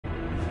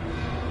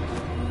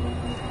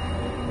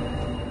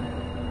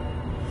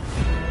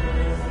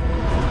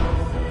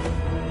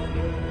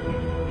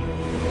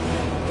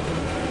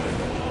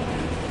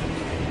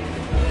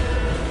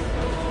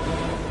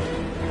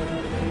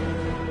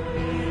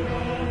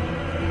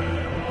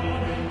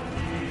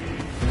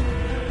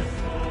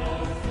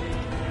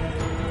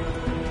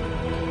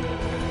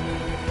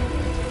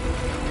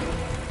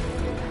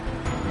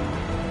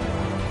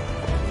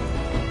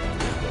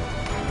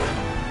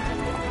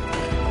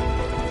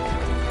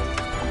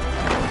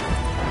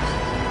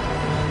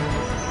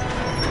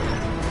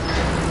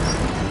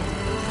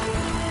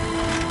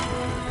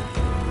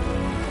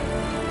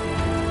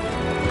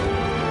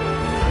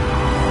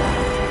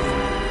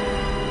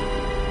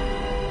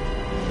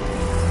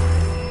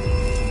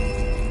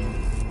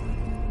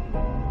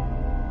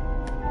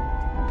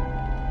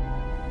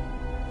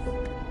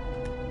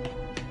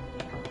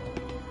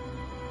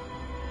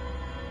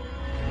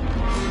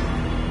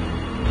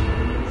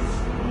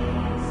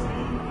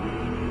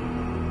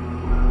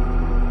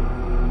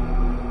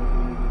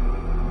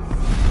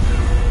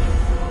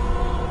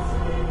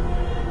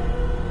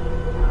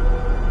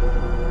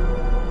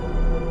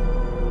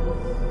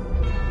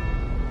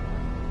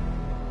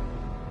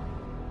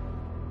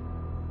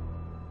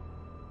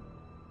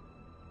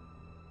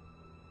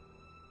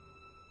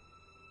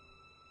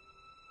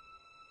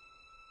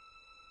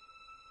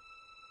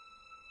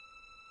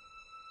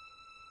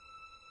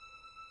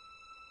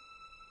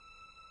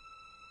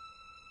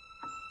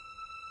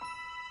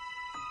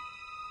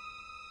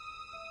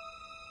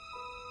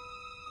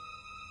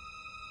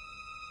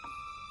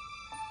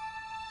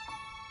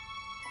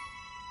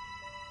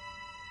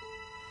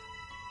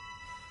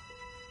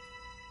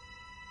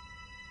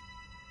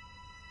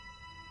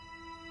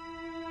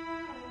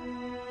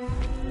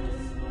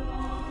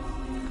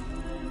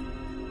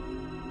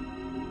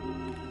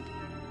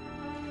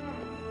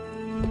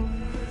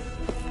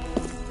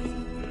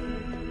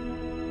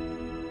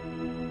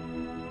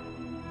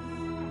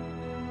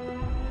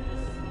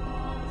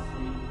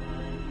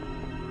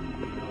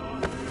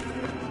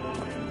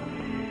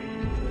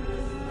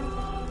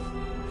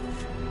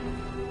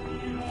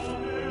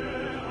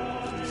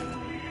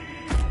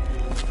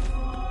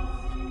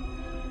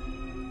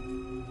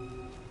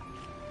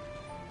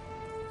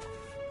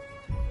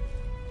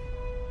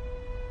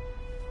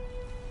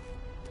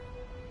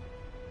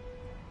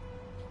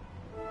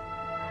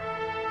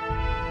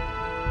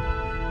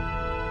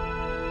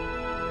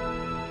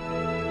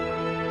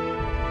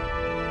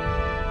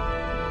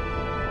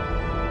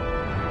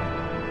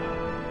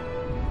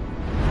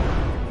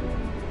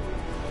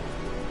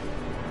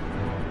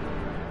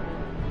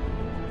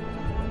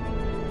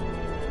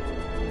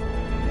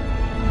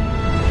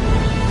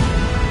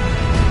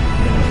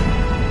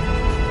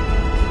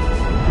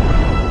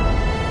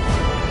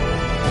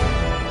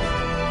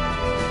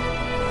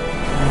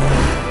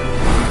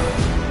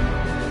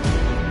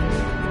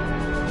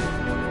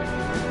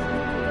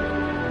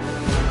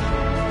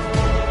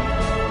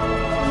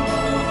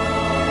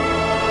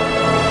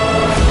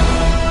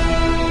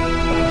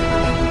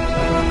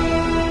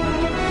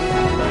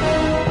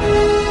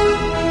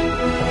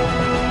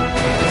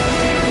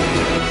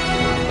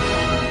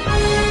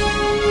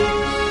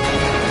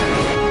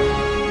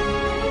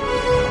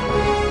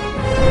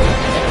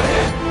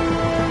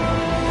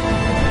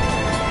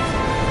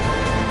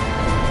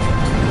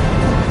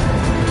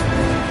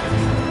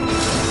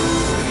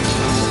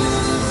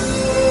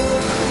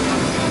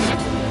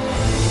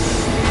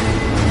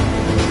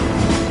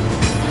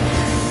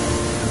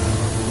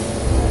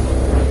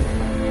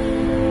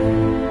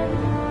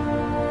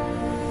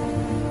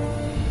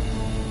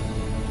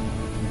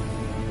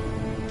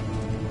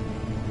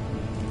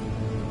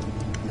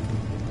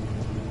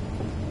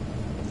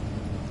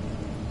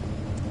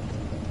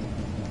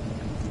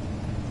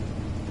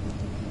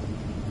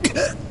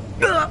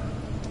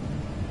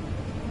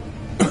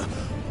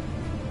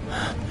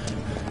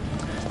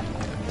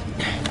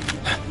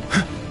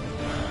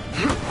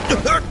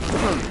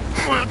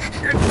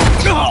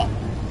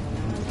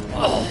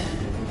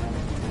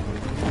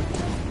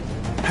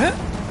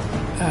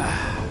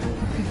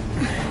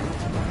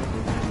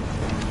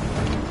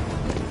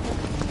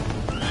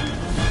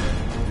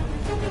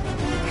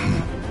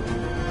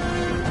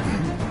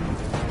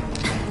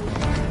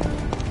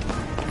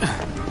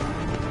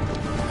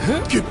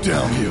Get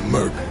down here,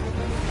 Merc.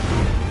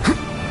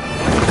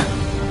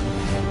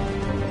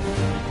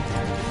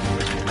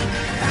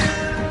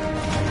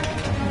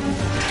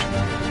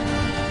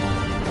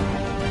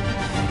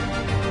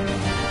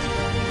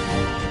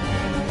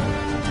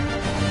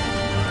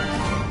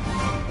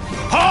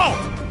 Halt!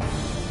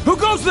 Who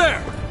goes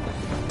there?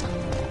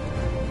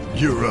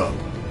 You're up.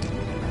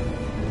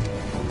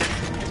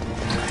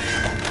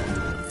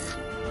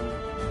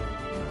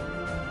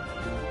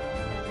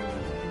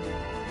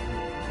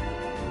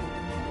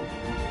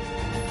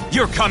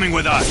 You're coming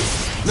with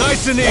us.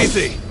 Nice and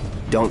easy.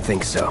 Don't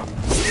think so.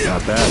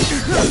 Not bad.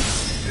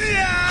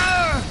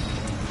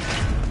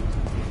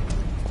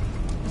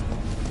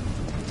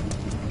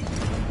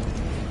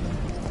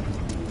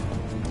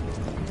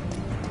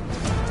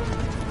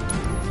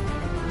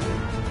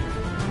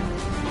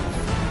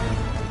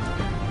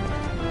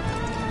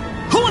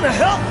 Who in the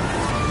hell?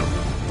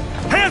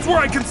 Hands where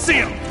I can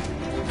see them.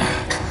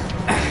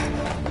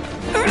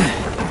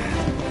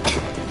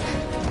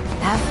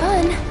 Have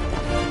fun.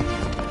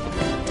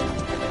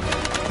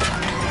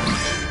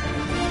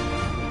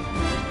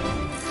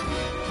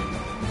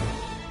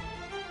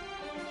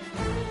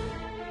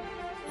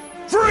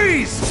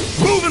 Freeze!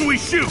 Move and we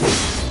shoot!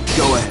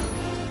 Go ahead.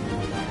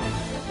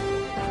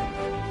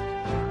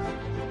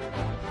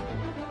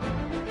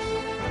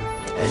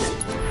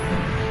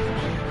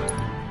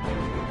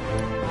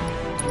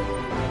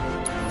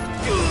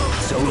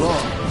 So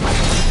long.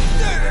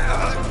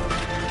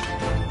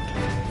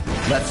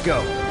 Let's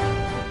go.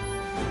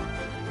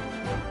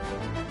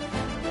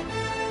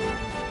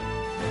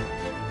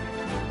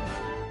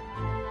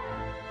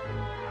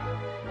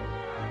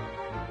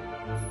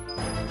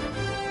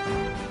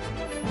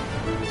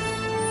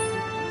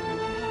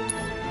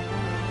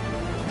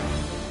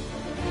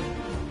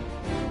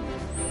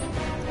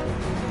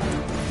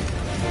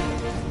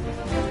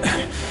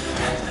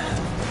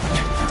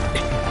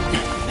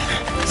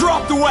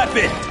 Drop the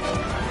weapon!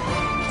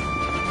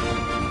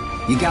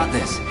 You got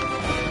this.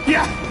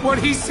 Yeah,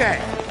 what'd he say?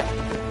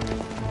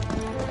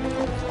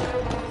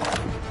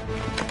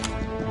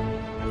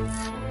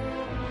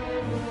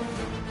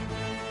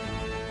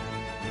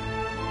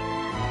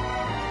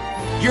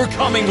 You're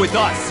coming with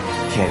us!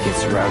 Can't get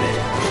surrounded.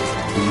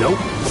 Nope.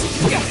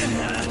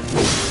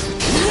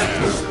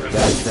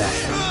 That's that.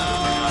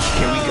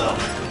 Here we go.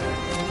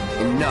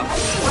 Enough.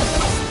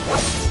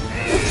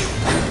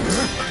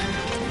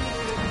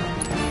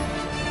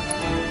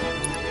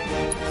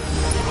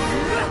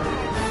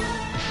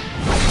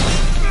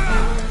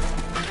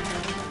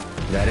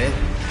 That it?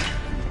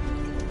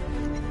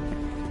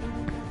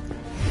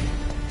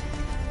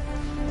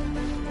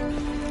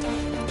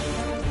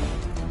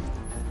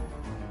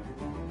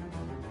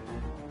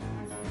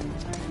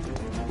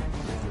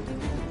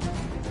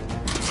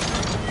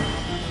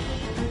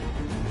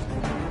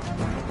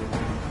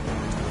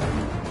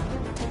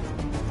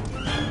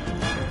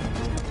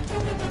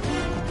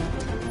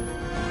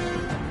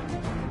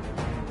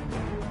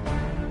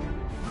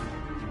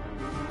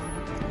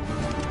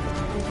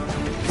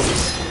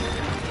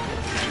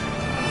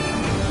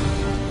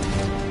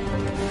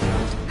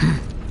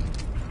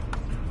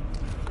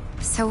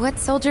 So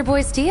what's Soldier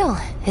Boy's deal?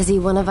 Is he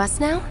one of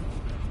us now?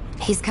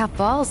 He's got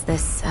balls,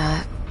 this,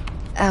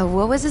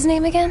 what was his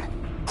name again?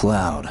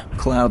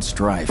 Cloud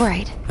Strife.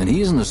 Right. And he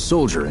isn't a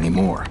soldier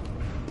anymore.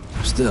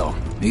 Still,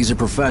 he's a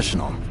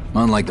professional,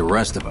 unlike the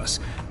rest of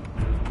us.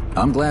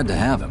 I'm glad to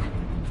have him.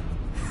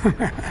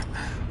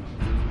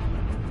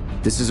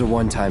 This is a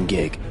one-time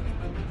gig.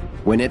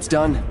 When it's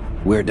done,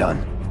 we're done.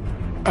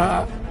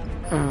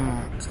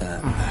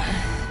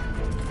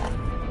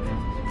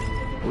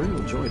 Real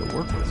joy to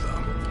work with, though.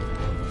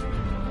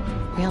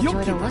 Real You'll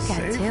joy to keep us look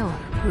at, safe. too.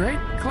 Right,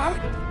 Cloud?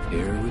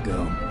 Here we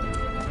go.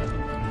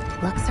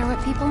 Looks are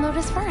what people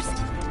notice first.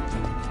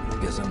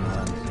 Guess I'm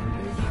not.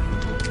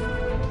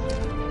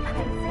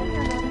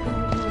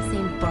 The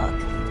same book.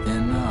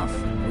 Enough.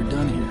 We're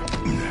done here.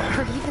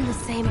 Or even the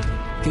same...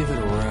 Give it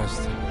a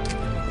rest.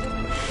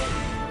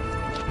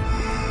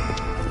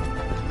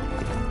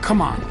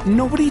 Come on,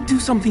 nobody do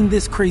something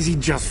this crazy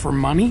just for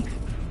money.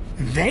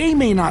 They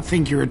may not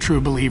think you're a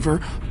true believer,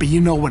 but you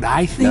know what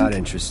I think? Not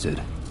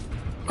interested.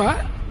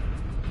 What?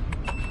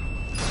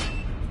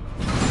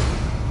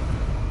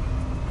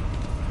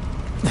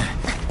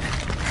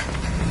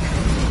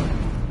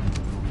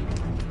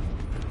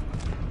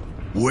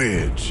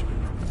 Wedge.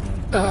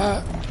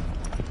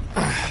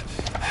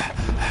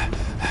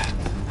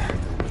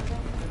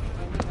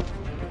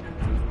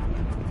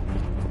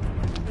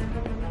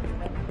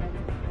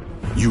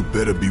 You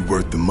better be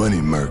worth the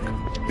money, Merc.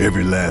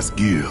 Every last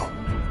gill.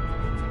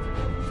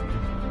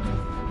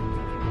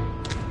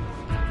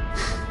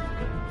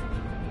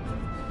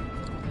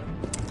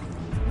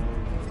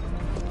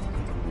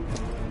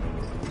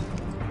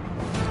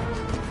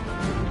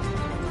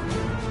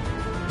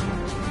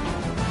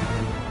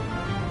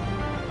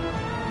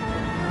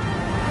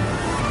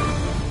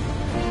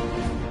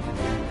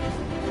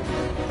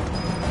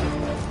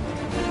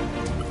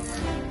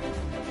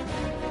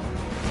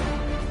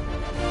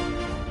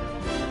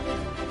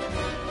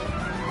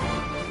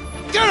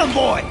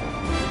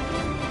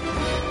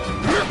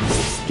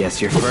 Guess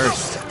you're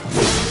first.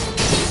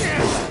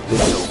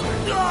 It's over.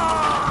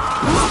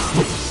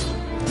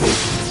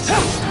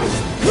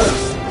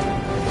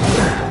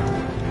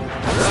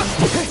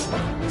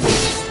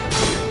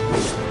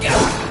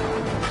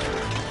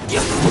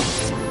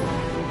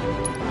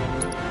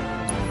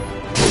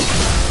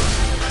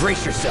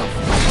 Brace yourself.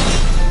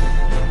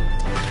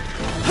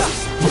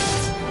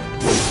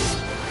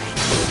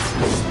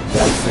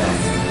 That's that.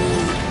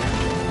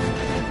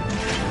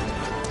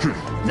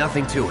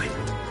 Nothing to it.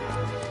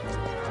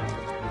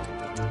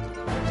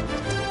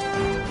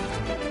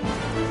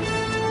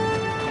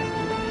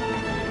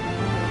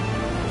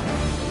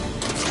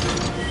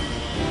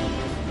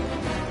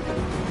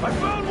 I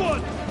found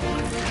one!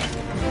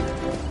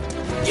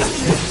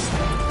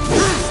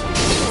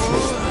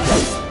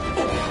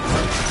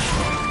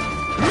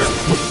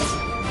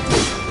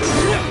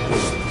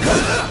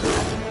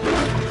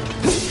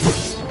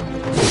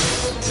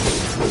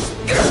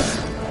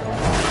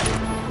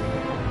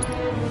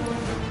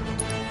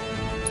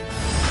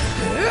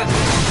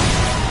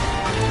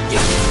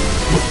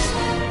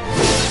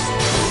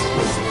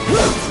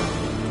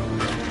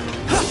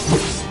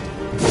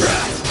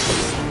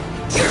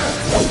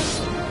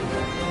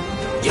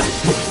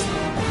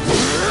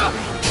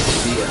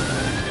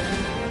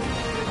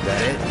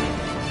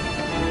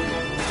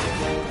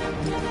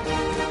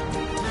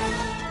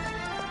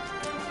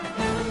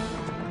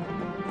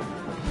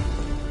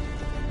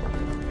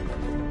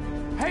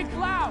 Hey,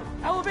 Cloud!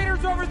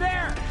 Elevator's over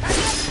there!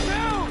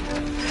 Soon!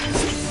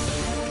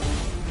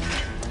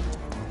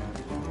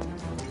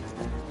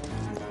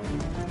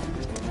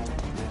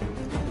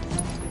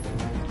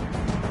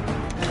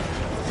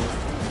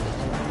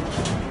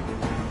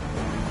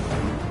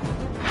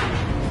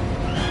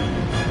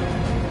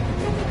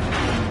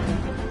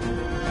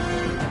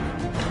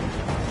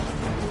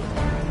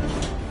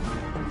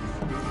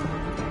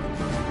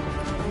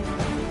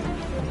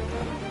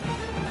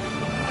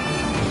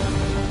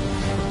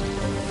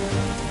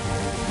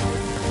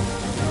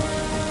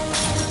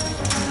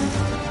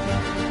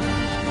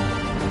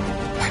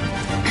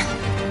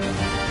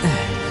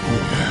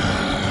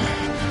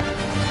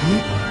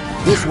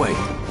 This way.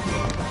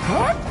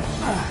 Huh.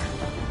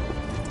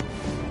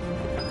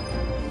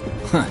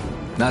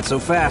 Not so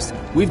fast.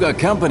 We've got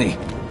company.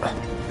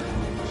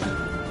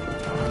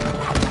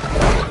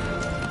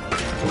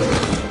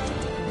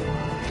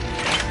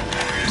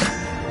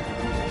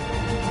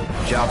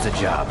 Job's a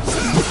job.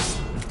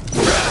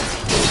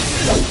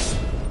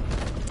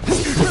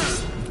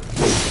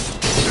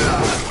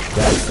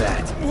 That's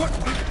that.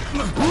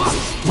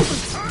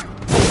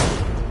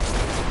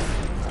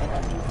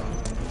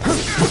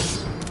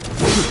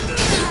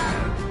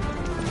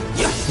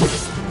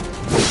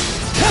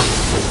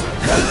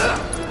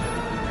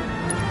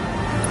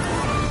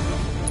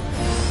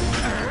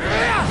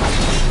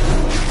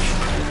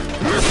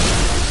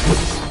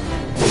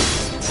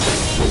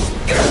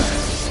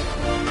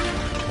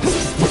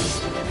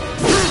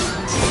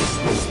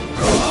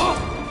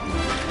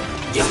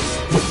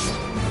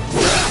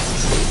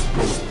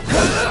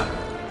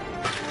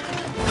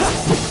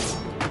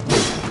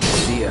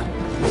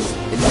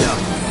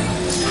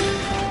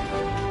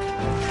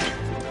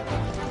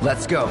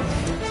 Let's go.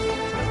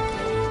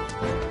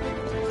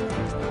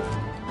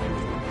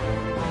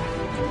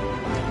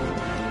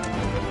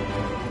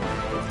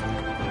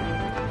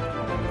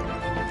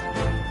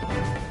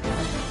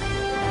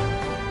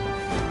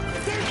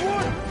 Take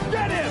one!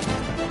 Get him!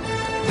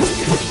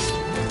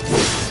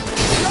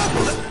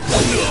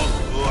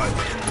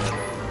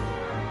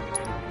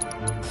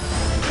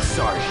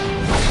 Sorry.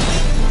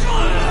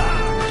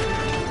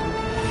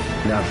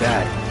 Not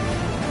bad.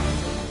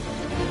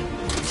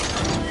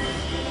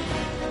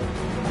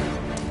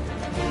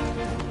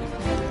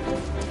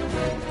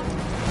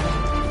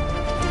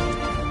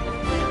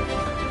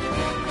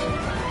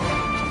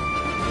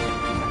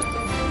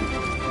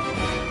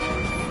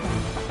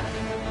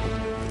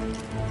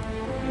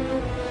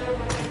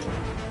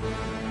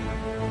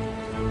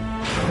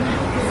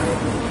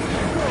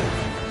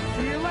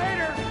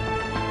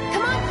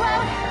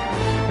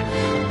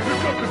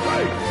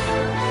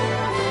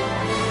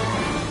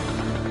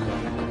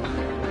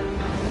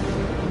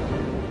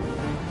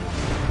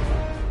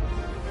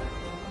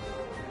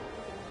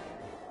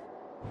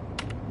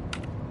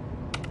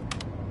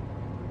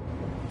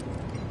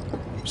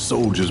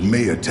 Soldiers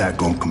may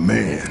attack on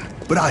command,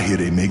 but I hear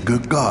they make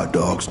good guard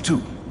dogs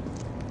too.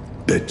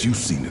 Bet you've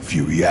seen a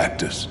few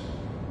reactors.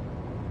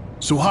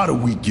 So how do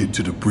we get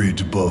to the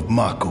bridge above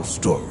Mako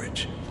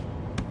storage?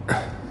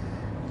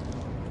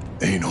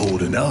 Ain't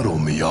holding out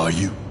on me, are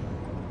you?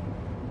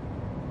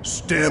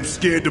 Stamp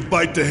scared to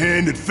bite the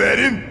hand that fed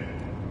him?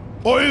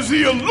 Or is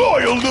he a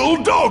loyal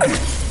little doggy?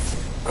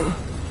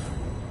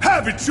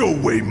 Have it your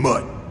way,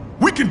 Mutt.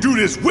 We can do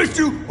this with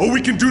you, or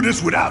we can do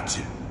this without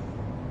you.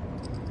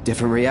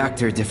 Different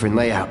reactor, different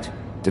layout.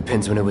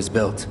 Depends when it was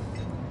built.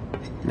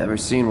 Never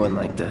seen one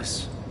like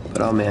this,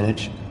 but I'll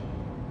manage.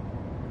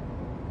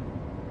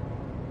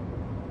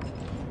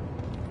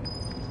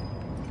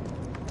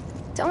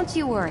 Don't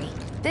you worry.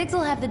 Biggs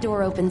will have the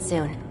door open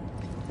soon.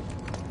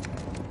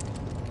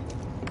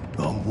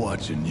 I'm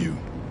watching you.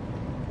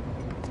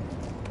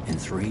 In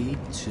 3,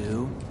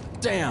 2...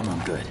 Damn,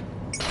 I'm good.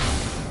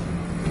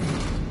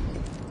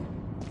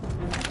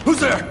 Who's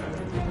there?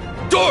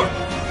 Door!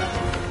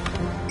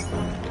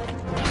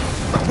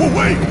 Whoa,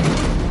 wait!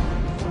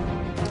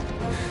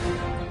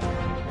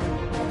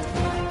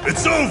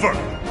 It's over!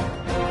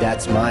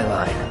 That's my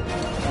line.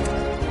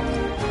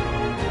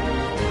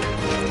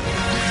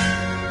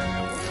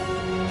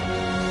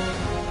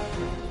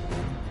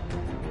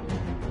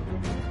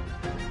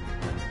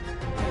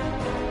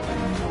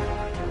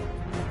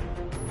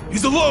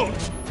 He's alone!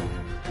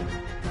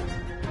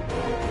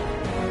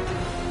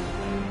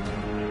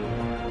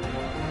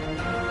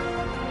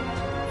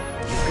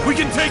 We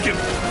can take him!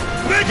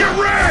 Make it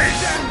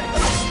raise!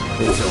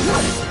 It's over.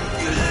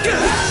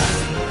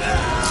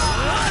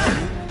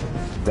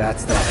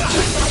 That's that.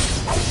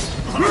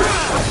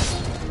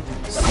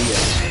 See ya.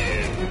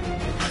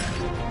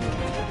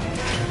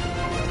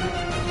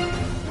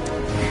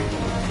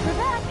 We're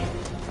back.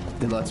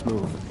 Then let's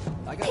move.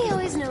 He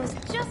always knows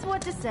just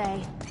what to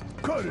say.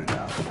 Cut it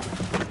out.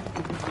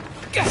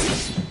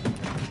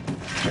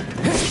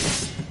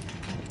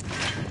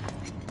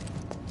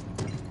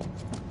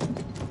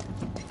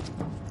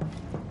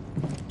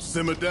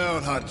 Simmer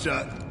down,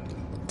 hotshot.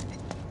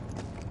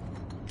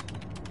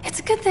 It's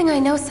a good thing I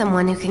know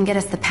someone who can get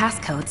us the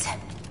passcodes.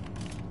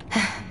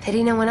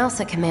 Pity no one else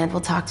at command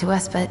will talk to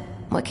us, but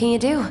what can you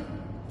do?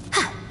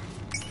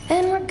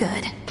 Then we're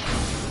good.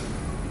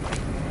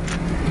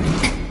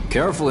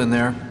 Careful in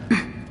there.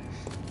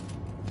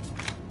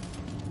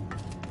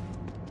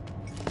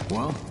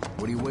 Well,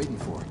 what are you waiting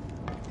for?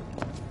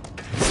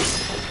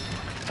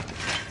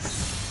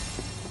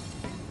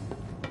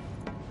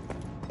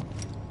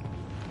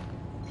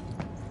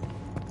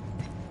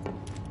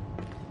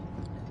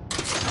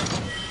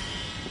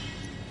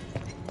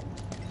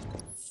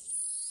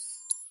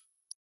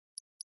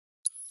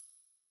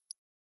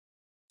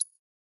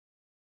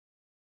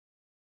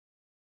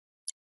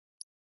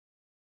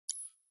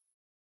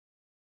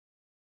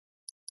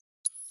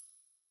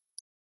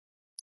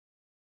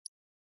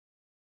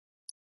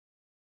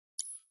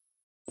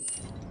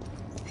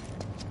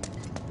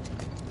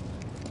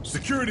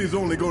 Security's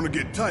only gonna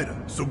get tighter,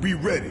 so be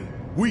ready.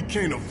 We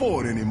can't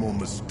afford any more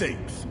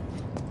mistakes.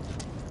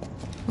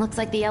 Looks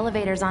like the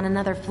elevator's on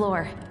another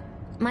floor.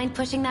 Mind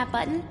pushing that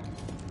button?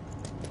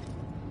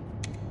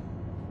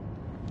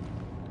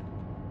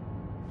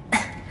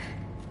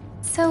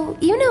 So,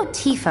 you know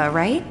Tifa,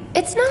 right?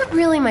 It's not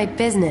really my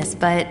business,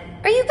 but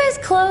are you guys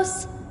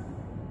close?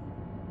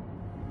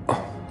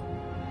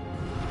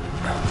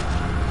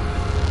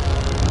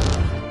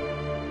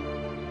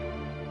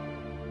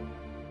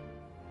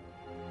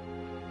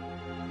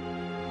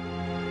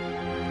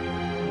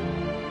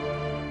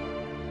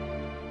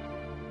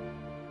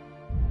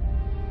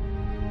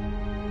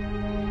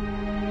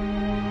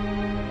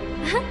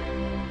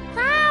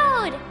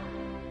 Cloud!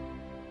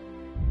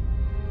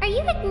 Are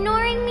you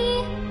ignoring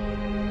me?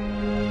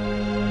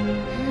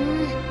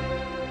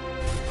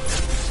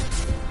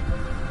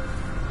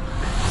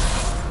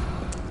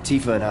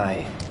 Tifa and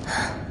I...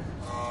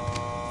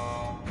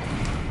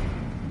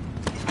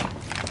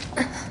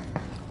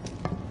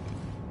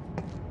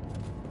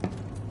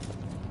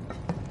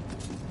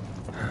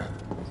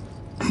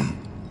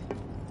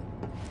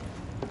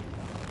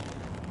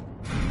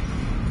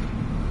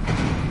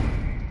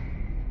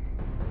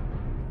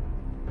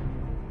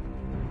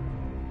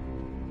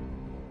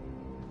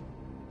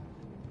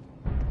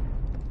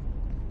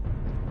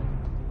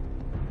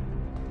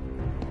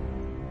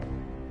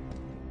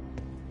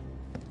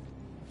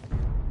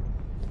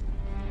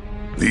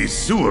 These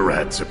sewer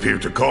rats appear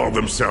to call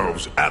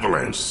themselves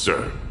Avalanche,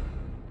 sir.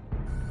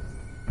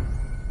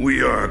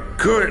 We are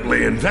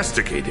currently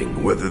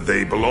investigating whether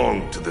they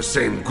belong to the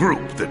same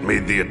group that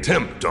made the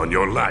attempt on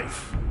your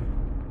life.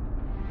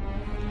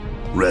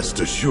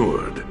 Rest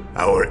assured,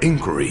 our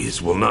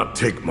inquiries will not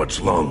take much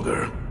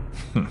longer.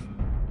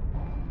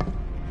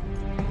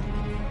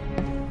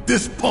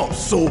 This pump's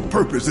sole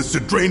purpose is to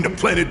drain the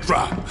planet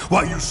dry.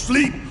 While you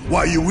sleep,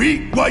 while you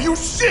eat, while you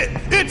shit,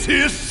 it's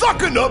here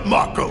sucking up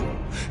Mako.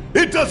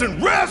 It doesn't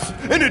rest,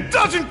 and it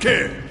doesn't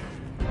care.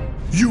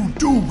 You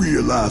do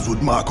realize what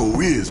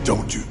Mako is,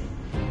 don't you?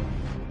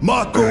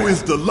 Mako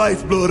is the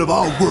lifeblood of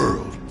our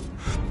world.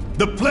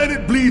 The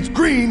planet bleeds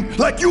green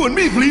like you and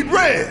me bleed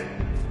red.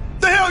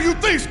 The hell you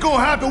think's gonna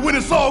happen when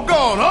it's all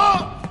gone,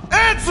 huh?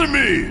 Answer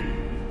me!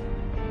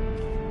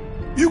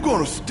 You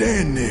gonna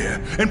stand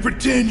there and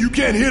pretend you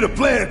can't hear the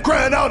planet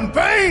crying out in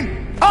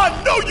pain? I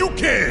know you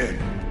can!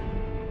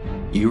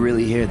 You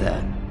really hear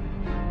that?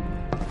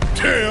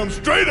 Damn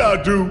straight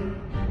I do!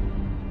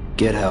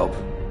 Get help.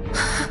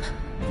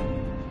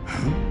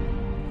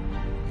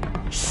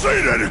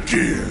 Say that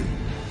again!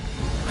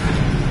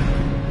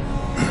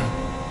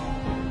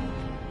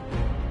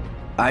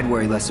 I'd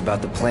worry less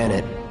about the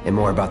planet and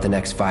more about the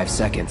next 5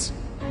 seconds.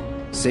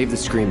 Save the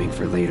screaming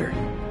for later.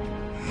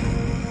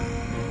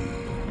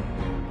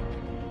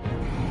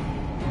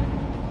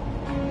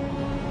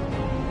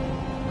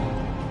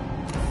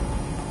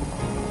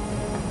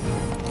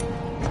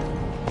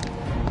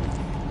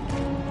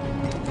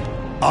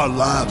 Our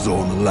lives are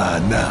on the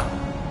line now.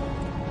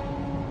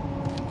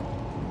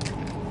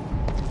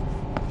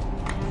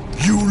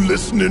 You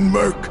listening,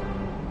 Merc?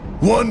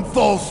 One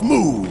false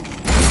move,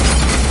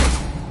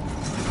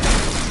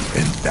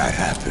 and that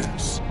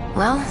happens.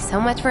 Well,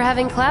 so much for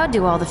having Cloud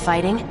do all the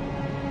fighting.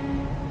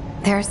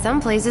 There are some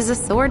places a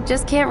sword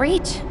just can't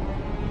reach.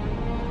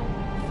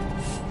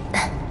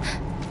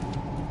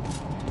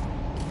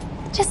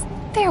 Just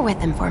bear with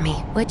him for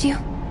me, would you?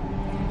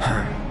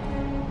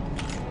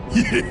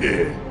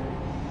 Yeah.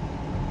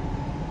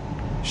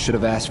 Should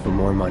have asked for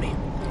more money.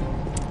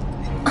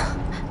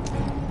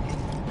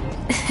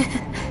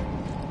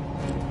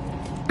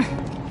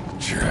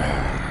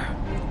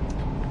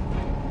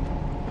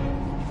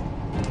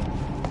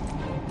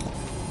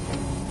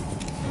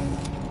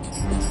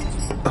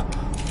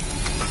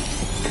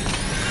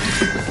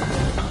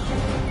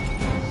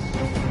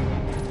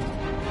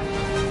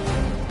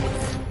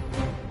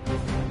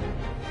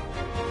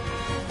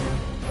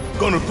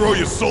 Gonna throw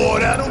your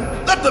sword at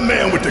him? Let the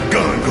man with the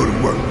gun go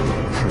to work.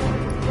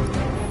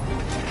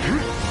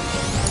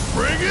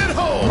 Bring it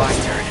home! My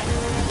turn.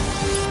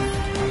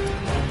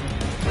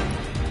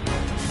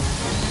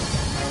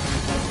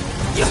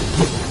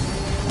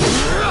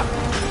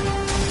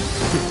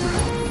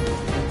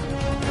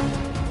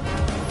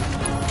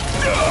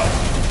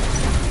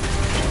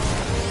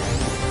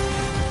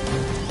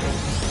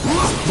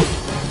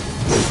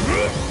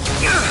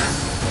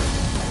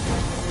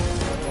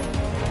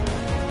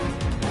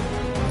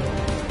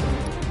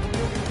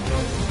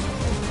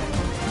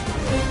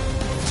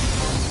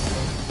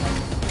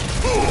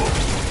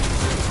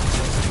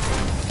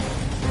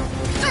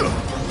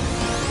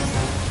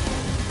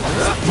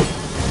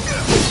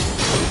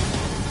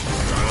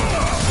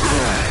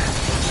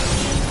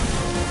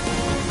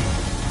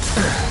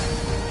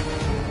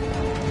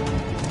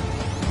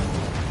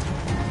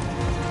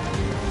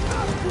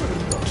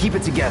 Keep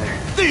it together.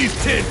 These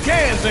tin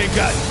cans ain't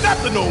got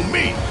nothing on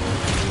me!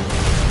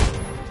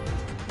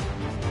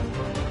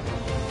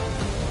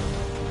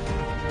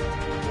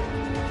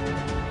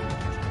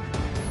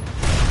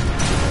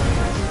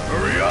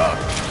 Hurry up!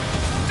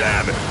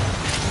 Damn it!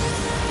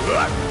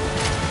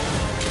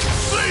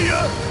 See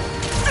ya!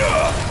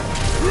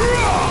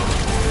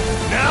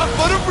 Now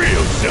for the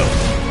real show!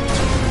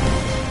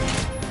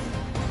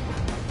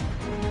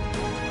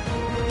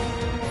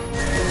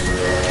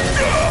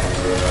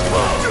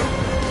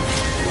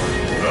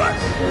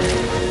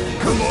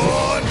 Come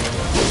on!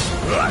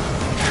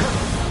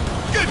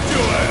 Get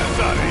your ass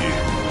out of here!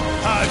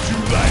 How'd you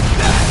like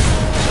that?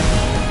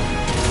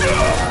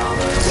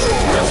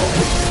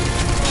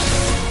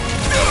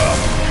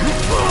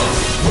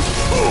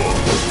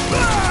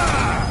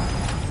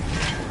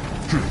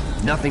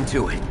 Nothing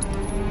to it.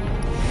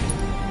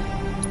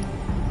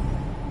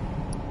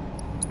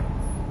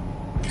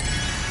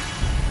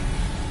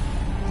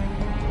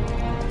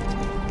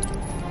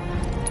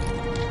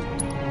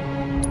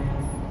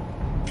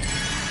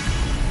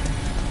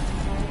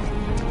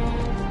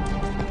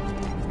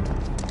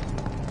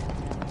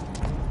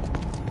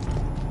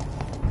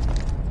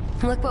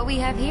 Look what we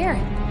have here.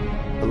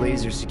 A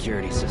laser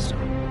security system.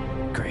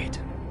 Great.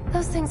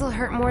 Those things will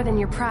hurt more than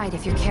your pride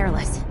if you're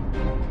careless.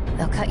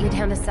 They'll cut you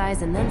down to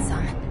size and then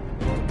some.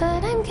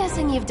 But I'm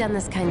guessing you've done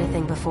this kind of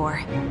thing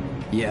before.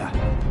 Yeah.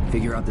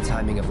 Figure out the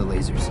timing of the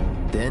lasers.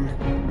 Then,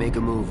 make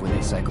a move when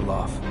they cycle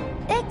off.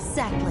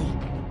 Exactly.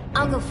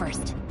 I'll go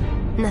first.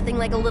 Nothing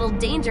like a little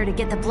danger to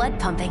get the blood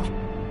pumping.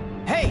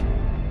 Hey!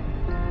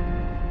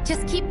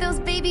 Just keep those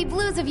baby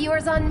blues of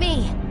yours on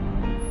me.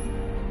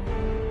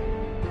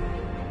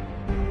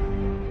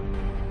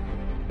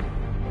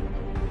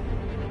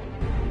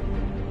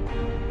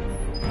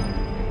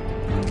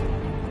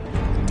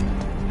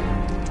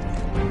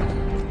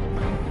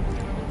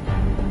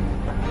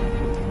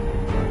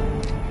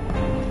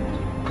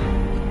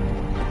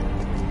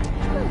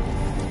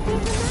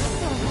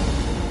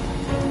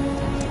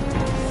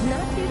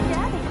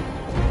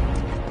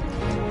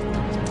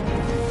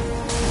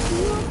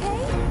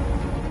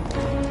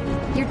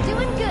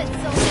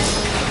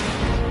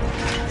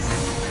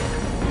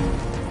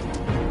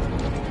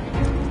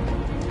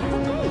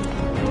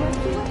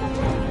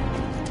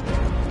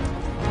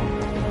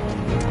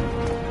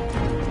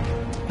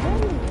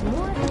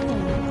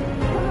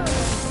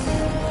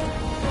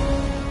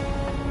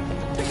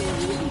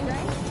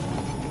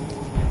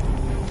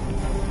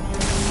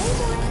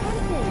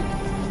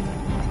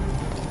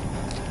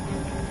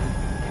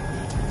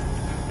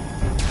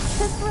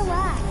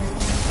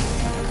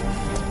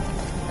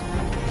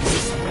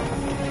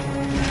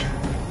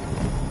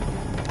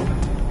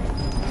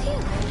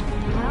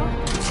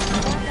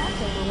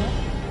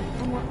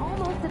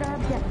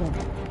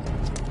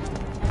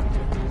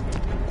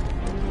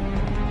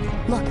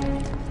 Look.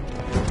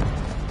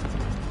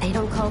 They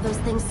don't call those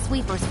things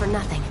sweepers for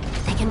nothing.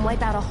 They can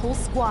wipe out a whole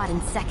squad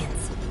in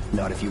seconds.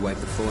 Not if you wipe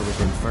the floor with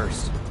them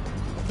first.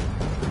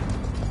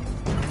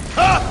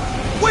 Ha!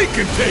 We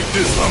can take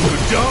this hunk of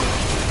junk!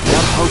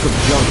 That hunk of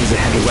junk is a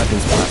heavy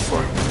weapons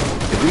platform.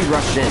 If we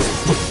rush in,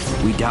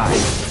 we die.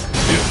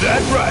 Is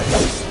that right?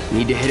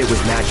 Need to hit it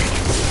with magic.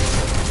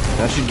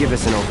 That should give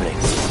us an opening.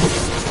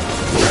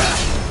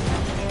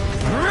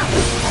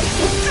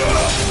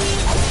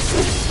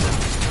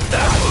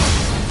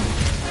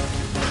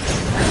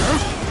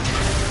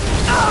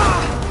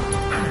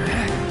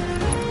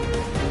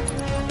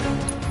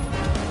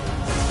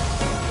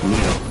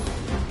 Needle.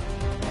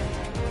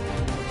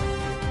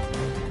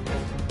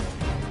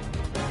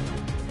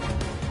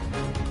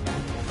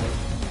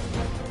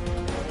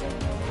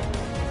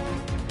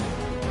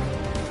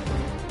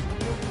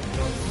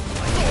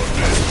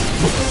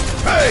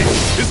 Hey!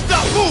 It's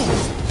not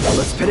moving!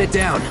 Let's pin it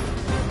down.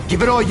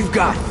 Give it all you've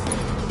got.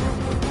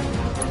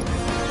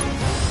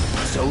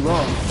 So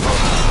long.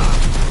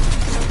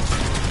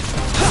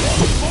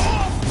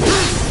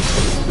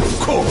 Of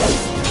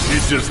course.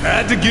 It just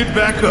had to get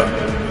back up.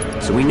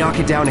 So we knock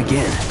it down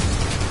again.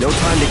 No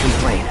time to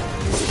complain.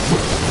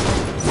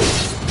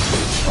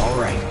 All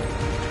right.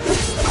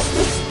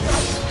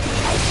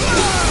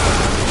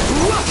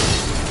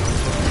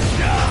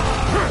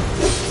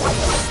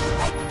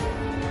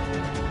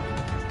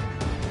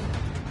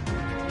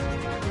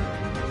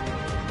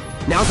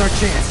 Now's our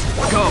chance.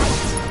 Go.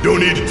 Don't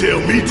need to tell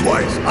me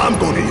twice. I'm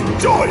gonna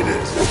enjoy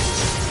this.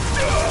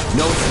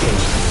 No escape.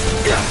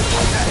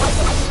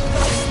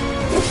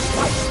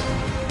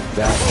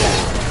 Back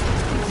down.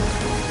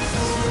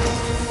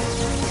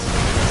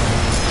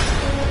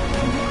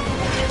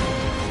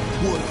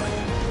 What are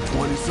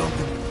you,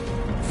 20-something?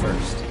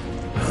 First.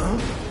 Huh?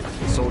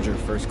 Soldier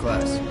first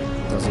class.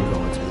 Doesn't go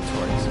into the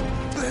 20s.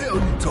 What the hell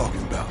are you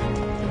talking about?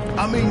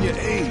 I mean your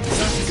age,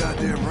 not your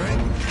goddamn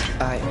rank.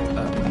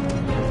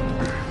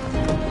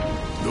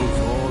 Those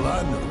are all I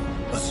know.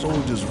 A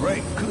soldier's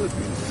rank could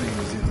be the same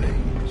as his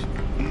age.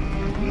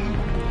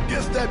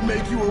 Guess that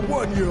makes you a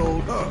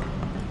 1-year-old, huh?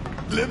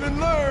 Live and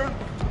learn.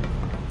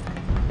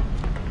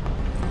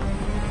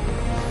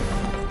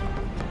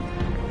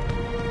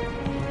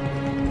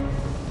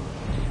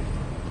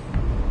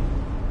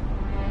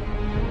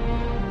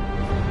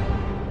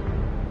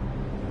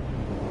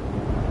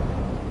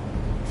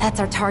 That's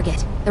our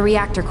target, the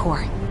reactor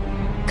core.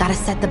 Gotta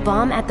set the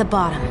bomb at the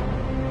bottom.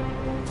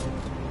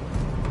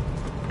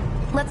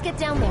 Let's get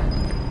down there.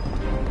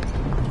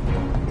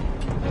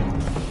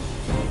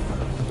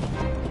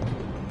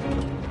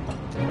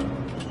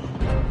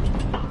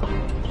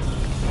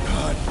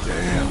 God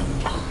damn.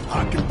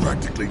 I can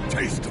practically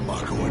taste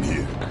tobacco in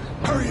here.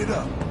 Hurry it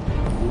up.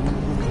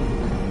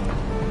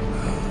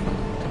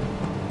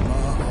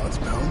 My heart's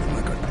pounding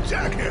like a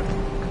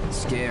jackhammer.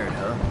 Scared,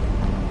 huh?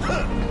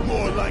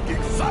 More like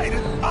excited.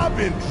 I've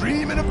been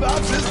dreaming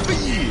about this for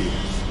years.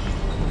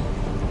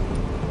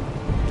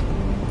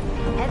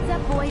 Heads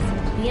up, boys.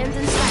 The end's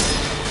in sight.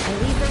 I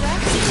leave the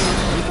rest in your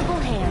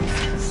capable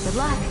hands. Good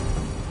luck.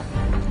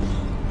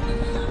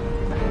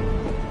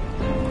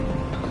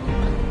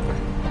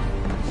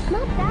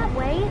 Not that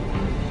way.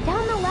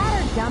 Down the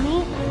ladder, dummy.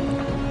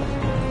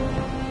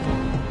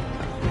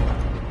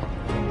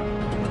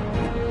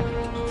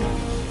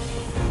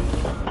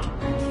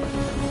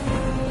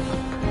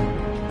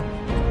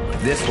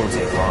 This won't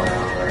take long.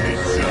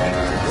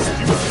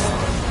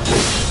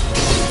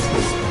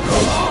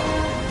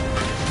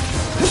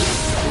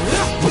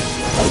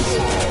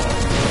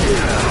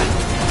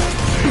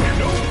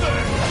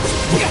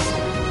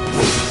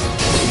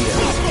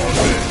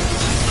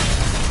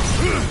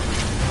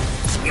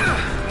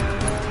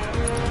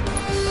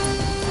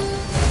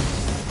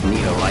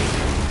 Need a light.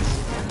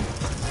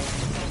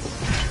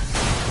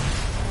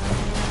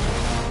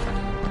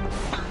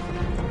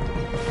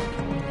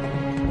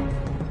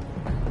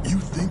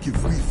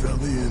 If we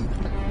fell in,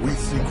 we'd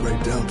sink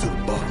right down to the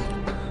bottom.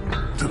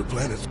 To the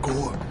planet's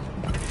core.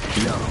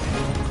 No.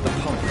 The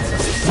pump is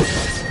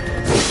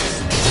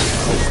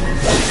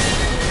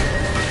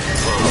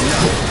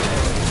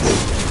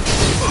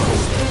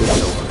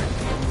It's over.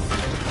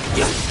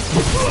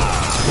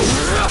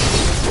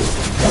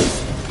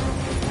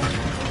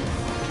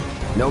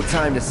 No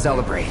time to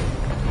celebrate.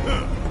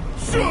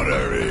 Sure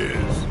there is.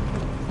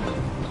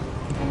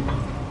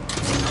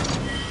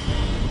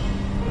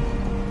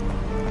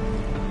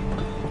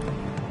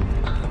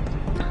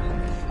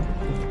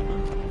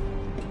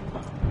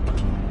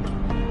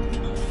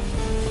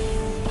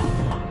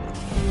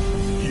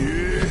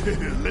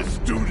 Let's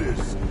do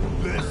this.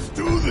 Let's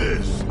do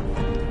this.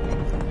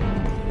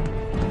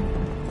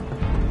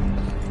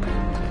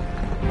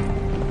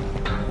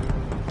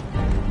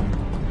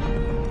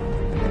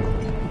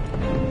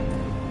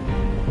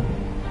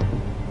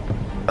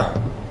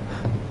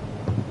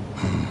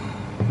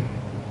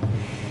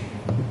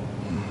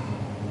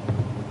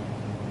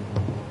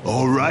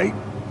 All right.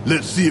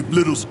 Let's see if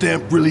Little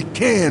Stamp really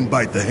can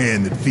bite the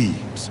hand that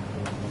feeds.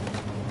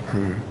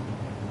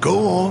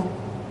 Go on.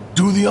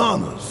 Do the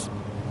honors.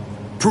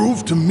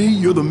 Prove to me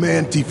you're the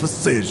man Tifa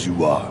says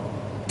you are.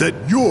 That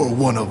you're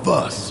one of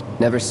us.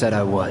 Never said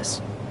I was.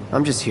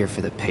 I'm just here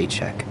for the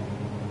paycheck.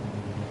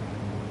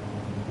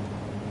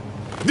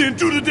 Then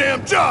do the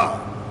damn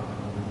job!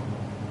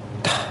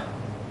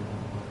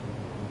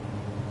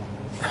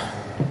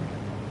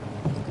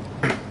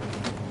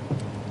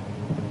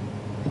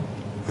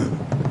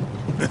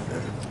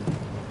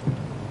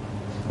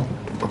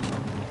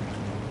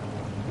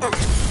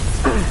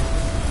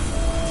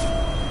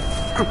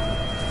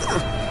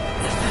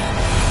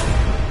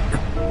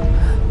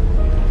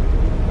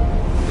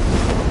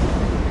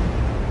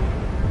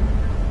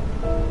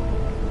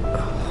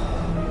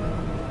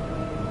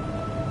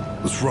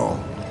 What's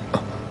wrong?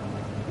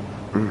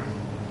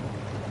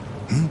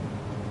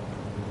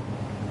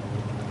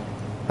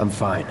 I'm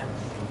fine.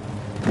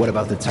 What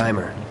about the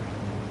timer?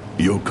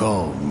 Your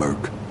call,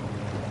 Merc.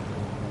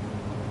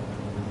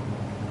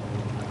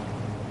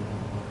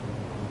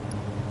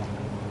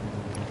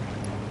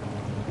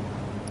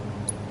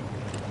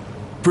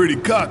 Pretty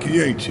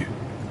cocky, ain't you?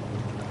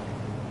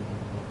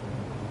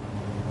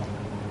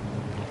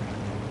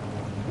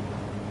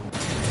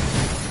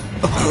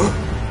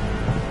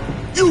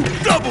 You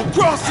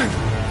double-crossing!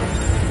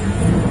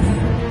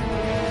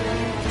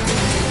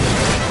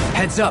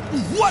 Heads up!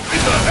 What in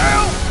the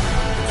hell?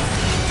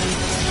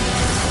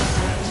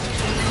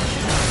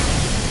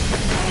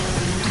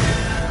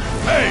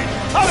 Hey,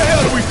 how the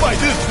hell do we fight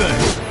this thing?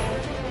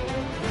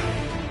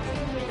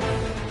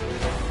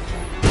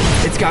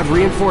 It's got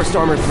reinforced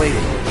armor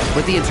plating,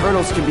 but the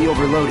internals can be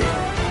overloaded.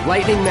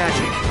 Lightning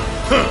magic.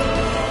 Huh.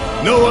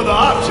 No other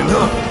option,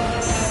 huh?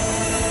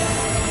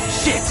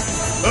 Shit!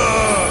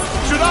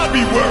 Should I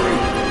be worried?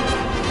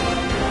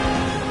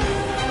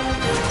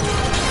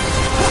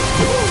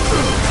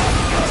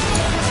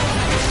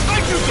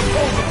 Ain't you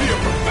supposed to be a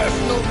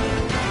professional?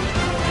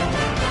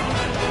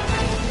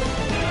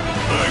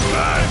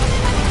 Bye.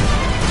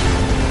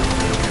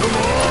 Come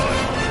on.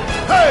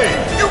 Hey,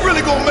 you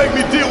really gonna make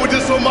me deal with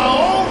this on my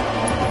own?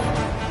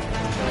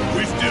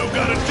 We still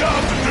got a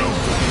job to do.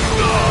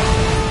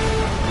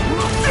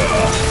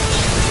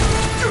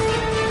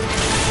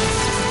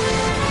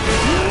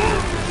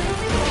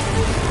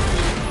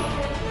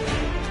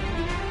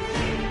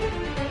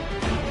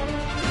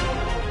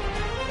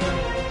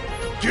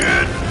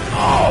 Get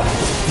off!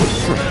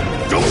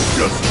 Don't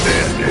just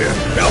stand there.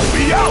 Help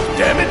me out,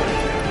 damn it!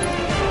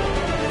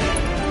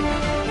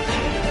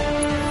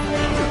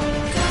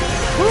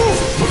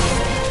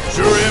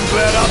 Sure am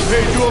glad I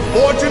paid you a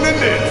fortune and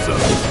then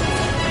some.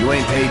 You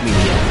ain't paid me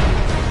yet.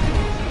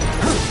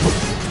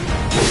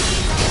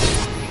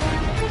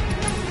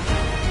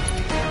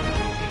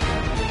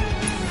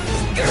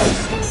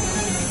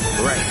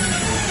 Right.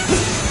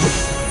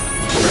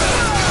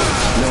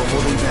 No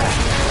holding back.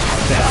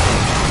 That's it.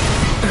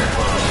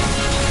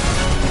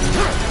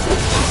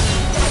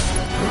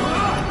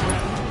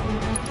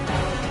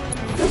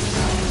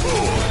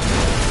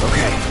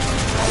 Okay.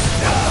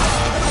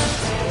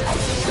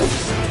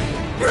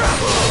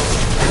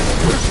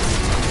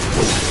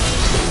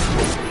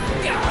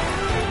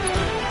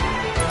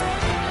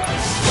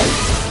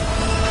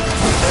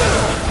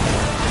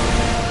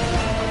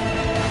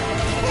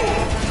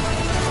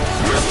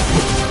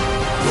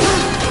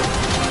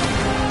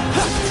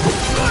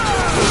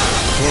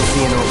 Can't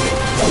see an opening.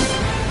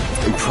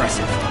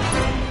 Impressive.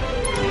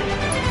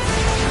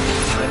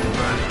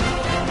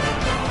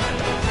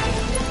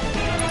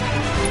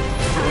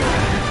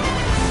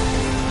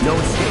 No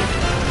escape.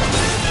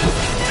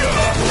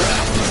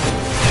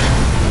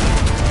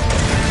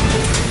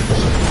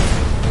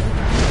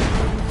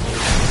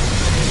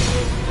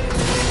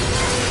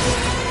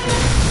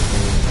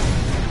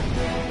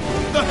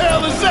 The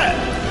hell is that?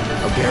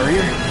 A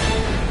barrier?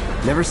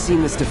 Never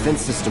seen this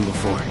defense system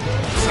before.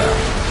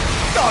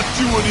 Thought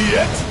you were the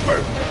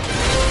expert.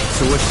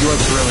 So what's your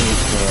brilliant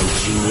plan,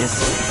 genius?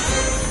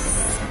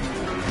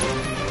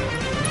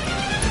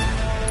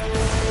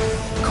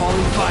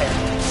 Calling fire.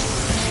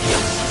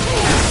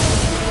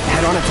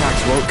 Head-on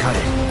attacks won't cut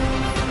it.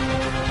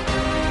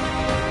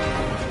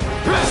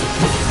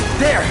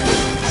 There!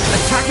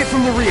 Attack it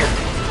from the rear.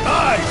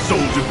 Aye,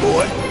 soldier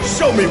boy.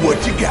 Show me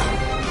what you got.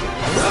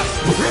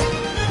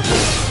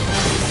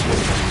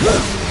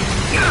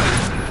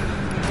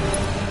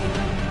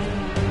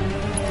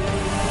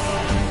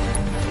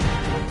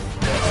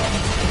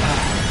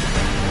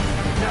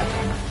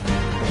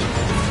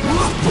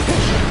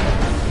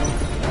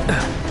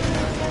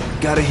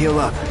 Gotta heal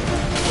up.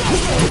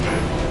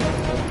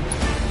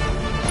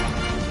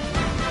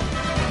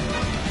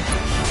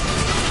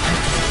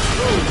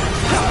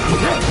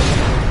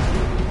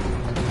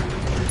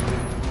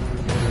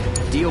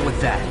 Deal with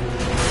that.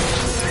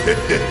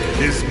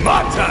 It's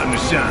my time to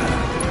shine.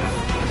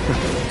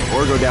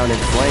 Or go down in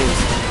flames.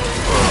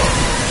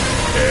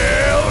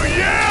 Hell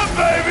yeah,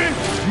 baby!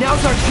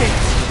 Now's our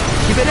chance.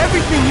 Give it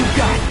everything you've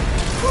got.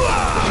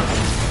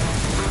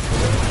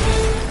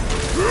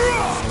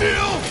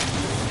 Still?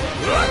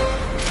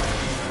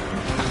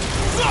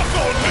 Suck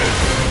on this!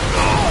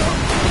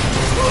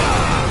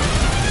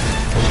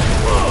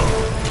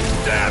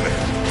 Damn it!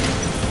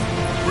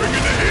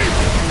 Bringing the heat!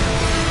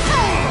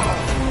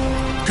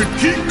 Could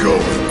keep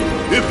going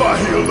if I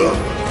healed up.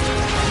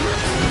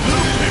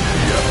 Little pick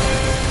me up.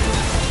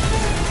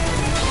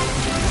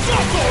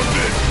 Suck on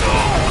this!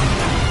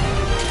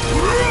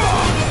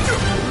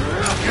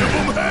 Give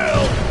him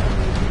hell!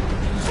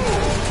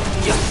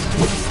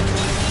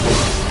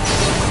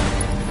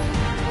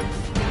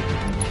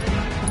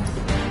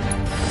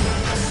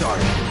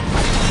 Sorry.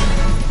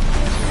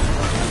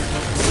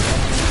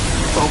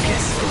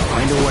 Focus.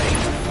 Find a way.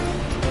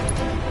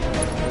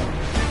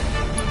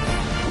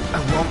 I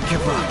won't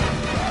give up.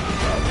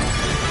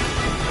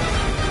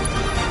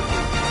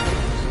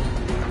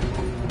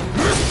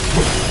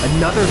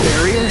 Another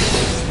barrier?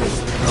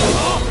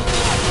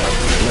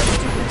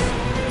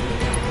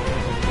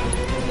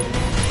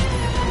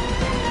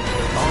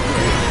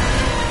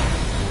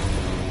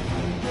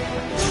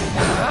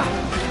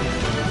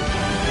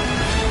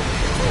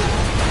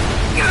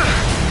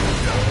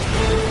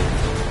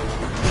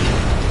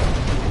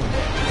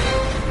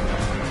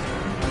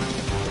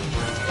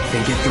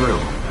 Think it through.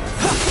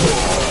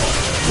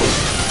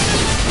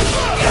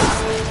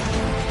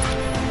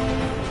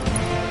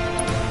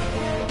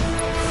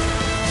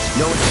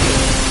 No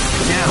escape.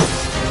 Now,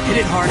 hit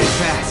it hard and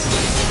fast.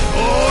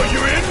 Oh,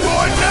 you're in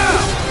for it now!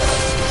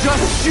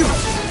 Just shoot!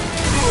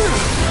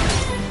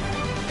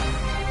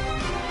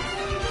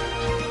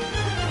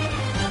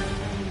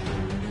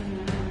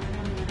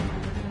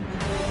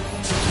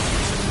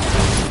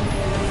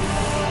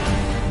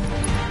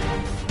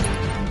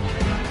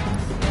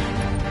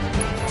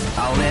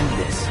 I'll end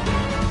this.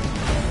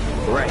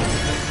 Right.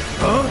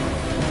 Huh?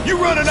 You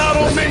running out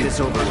on Let's me? get this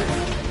over with.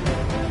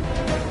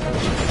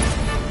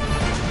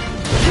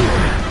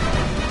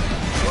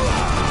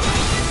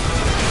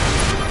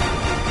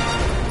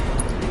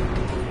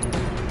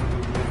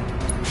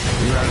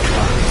 You're out of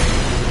luck.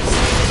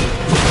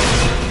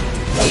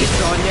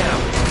 It's on now.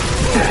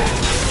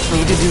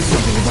 Need to do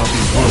something about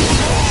these wounds.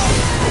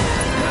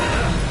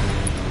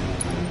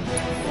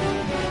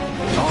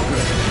 All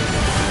good.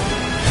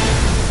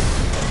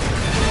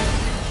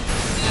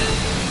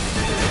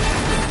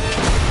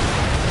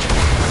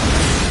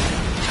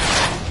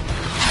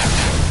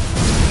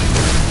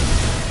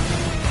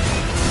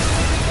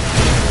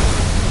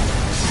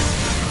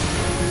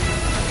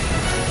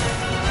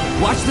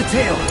 Watch the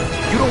tail.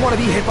 You don't want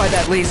to be hit by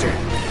that laser.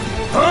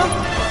 Huh?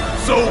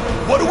 So,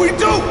 what do we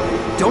do?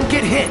 Don't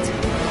get hit.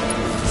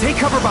 Take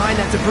cover behind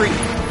that debris.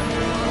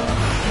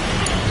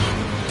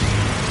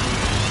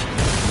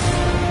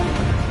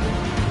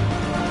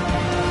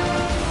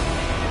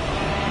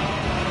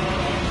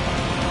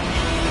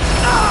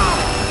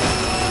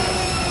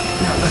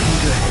 Not looking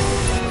good.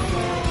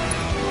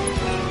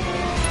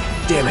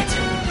 Damn it.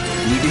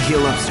 Need to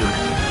heal up soon.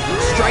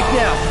 Strike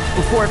now,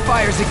 before it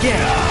fires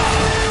again.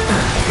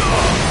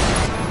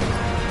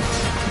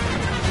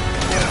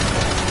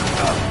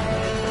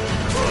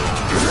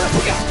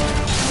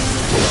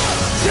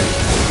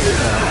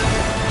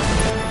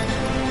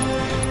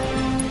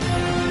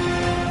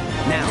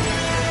 Now.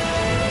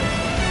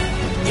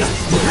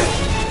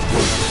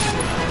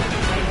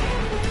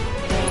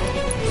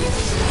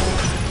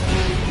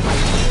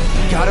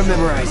 Gotta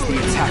memorize the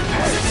attack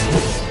patterns.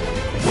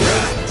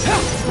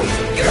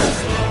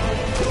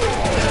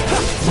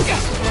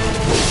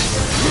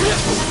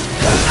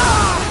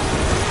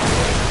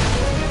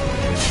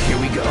 Here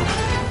we go.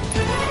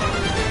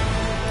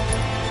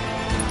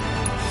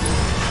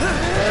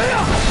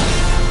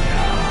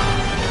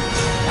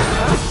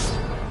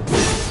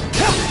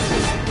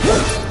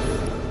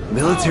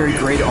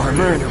 Military-grade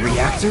armor and a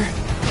reactor?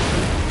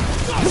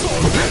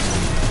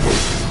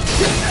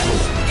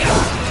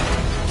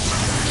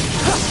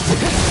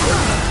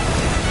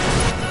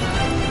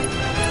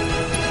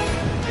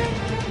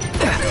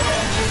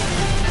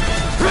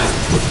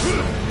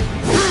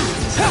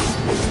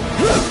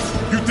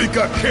 You think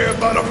I care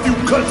about a few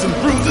cuts and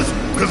bruises?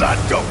 Cause I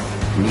don't.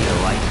 Need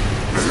a light.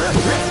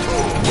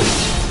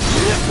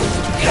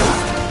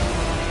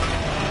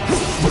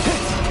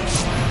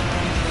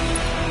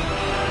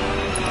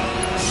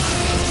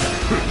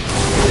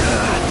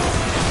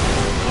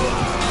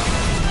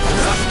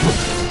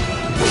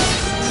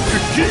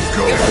 Keep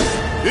going.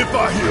 If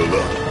I heal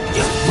up.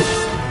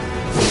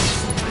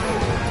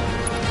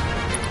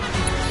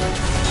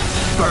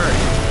 Burn.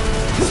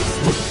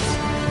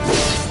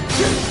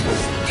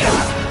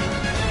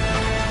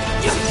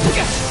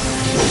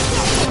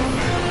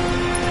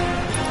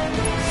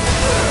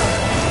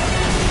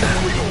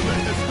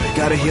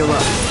 Gotta heal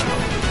up.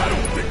 I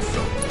don't think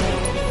so.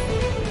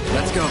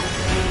 Let's go.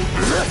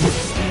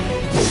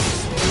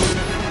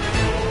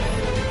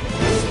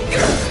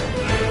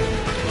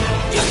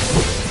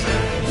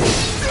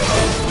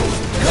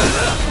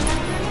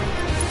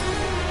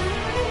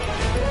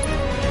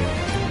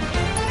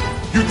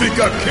 You think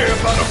I care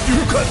about a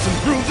few cuts and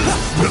bruises?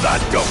 Cause I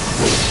don't.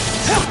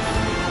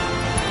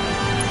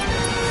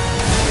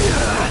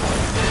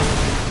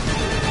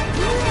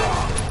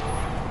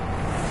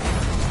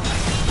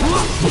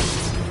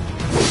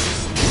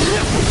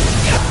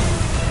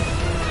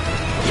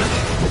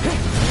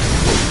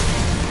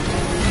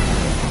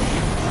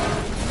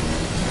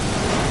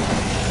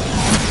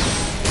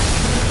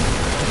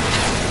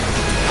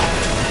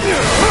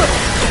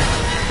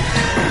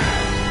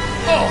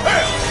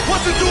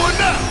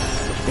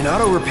 An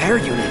auto repair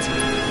unit.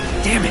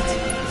 Damn it.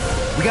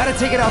 We gotta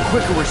take it out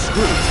quick or we're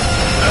screwed. Oh,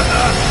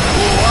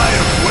 I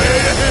am way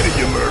ahead of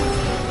you, Murph.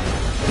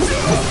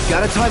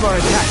 Gotta time our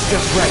attacks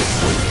just right.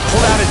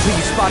 Hold out until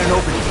you spot an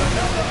opening.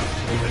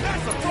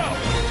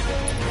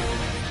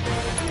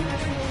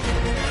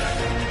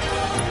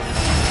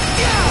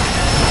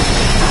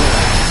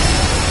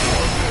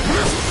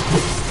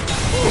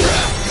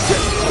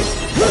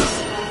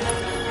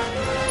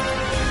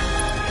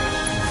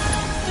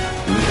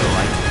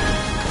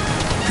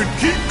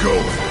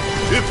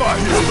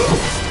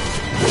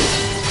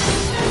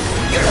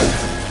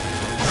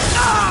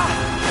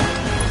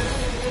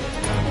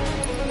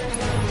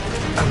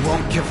 I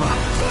won't give up.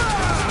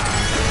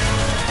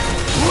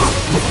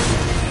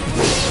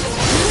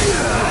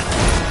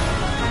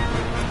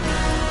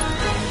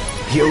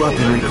 Heal up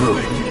and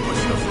regroup.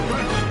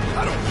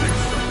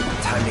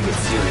 Time to get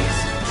serious.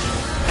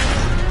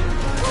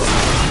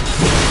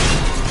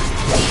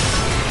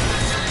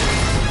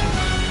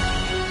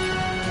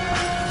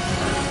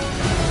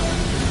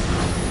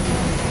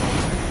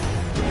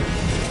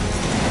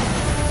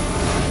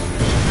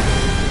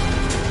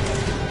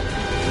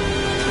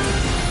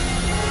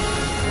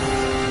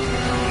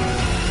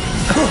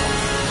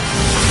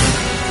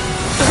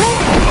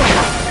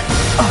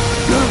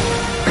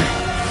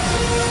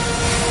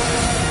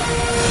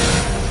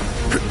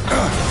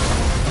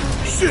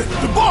 Shit,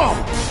 the bomb!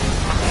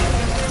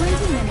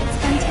 20 minutes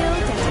until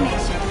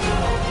detonation.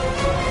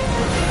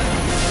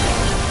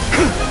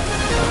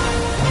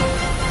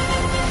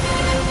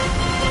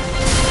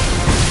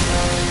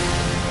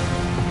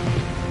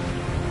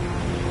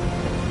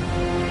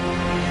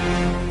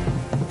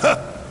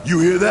 You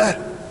hear that?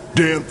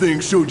 Damn thing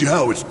showed you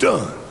how it's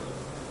done.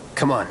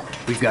 Come on,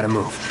 we've got to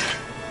move.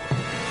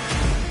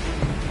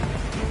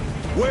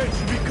 Wedge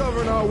should be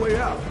covering our way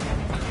out.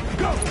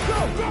 Go,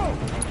 go, go!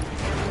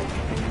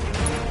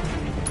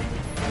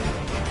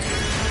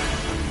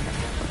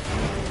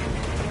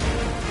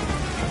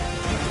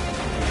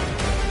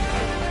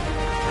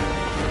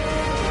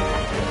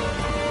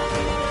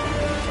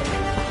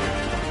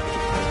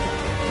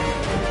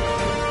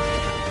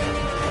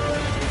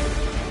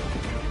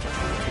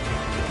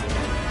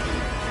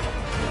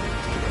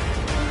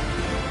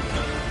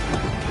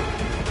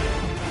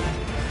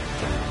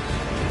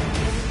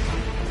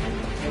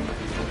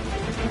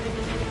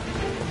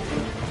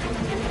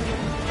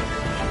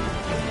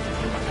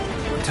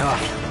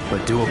 Tough,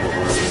 but doable.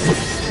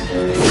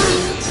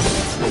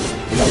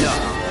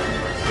 Enough.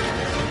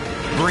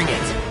 Bring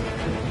it.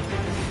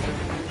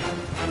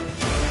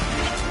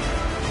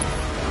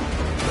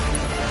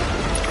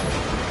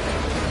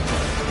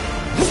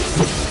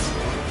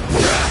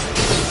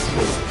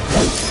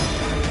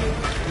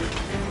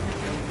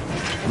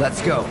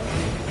 Let's go.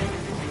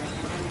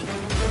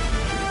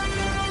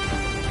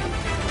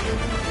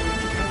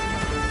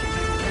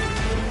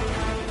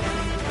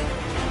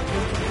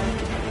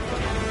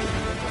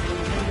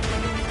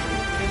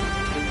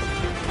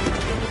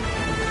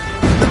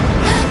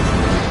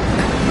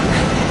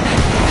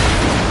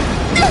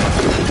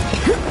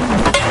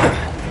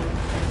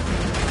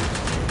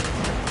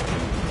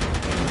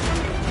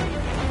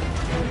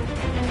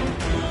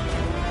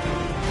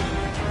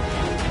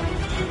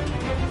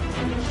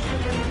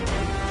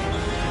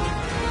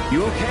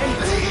 You okay?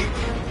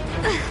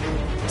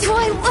 Do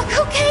I look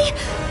okay?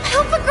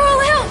 Help a girl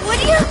out,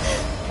 would you?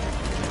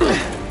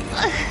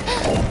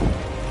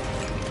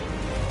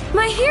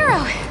 My hero!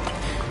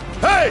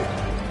 Hey!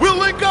 We'll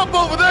link up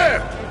over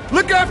there!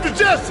 Look after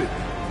Jesse!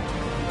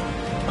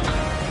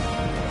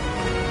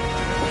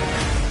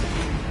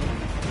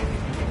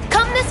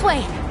 Come this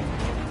way!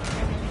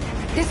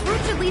 This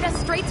route should lead us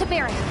straight to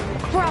Barret.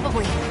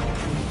 Probably.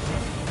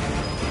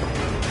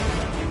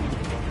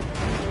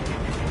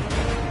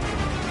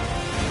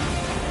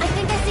 I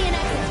think I see an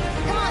exit.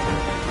 Come on!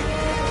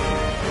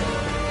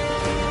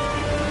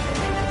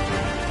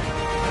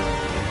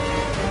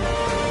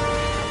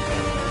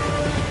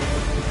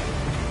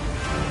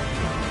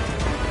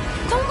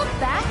 Don't look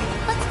back!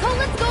 Let's go,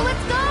 let's go,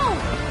 let's go!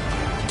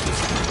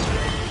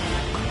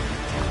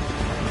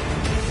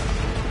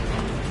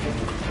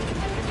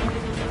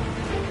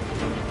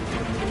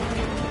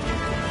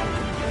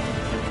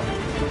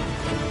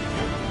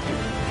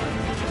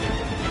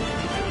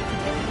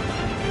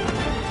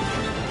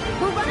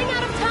 We're running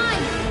out of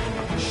time!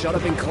 Shut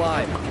up and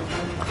climb.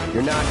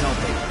 You're not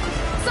helping.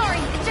 Sorry,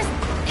 it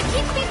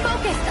keeps me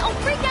focused. I'll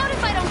freak out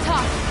if I don't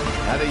talk.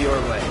 Have it your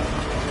way.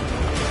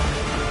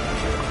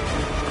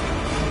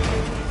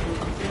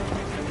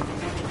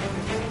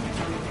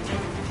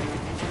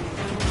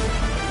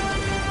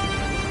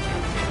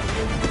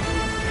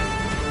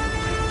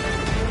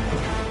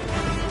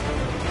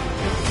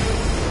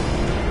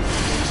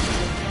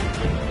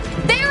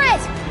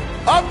 Barret!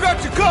 I've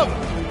got you covered!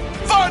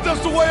 Find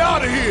us a way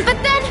out of here!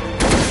 But then...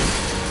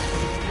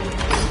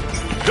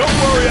 Don't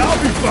worry,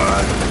 I'll be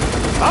fine.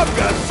 I've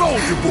got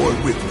Soldier Boy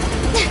with me.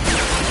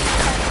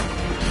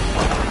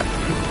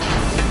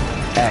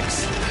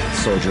 X,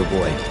 Soldier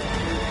Boy.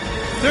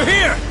 They're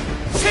here!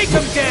 Take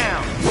them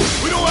down!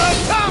 We don't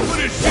have time for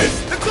this shit!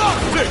 The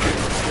clock's ticking!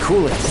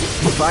 Cool it.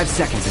 5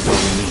 seconds is all we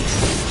need.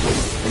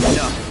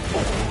 Enough.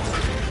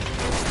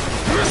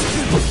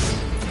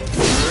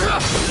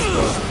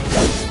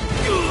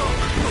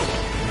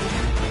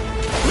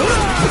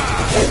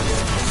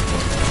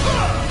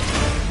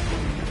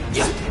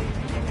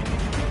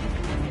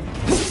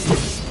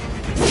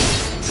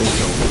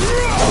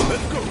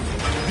 Let's go!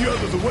 The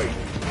others are waiting.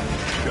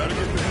 Gotta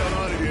get the hell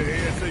out of here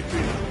ASAP.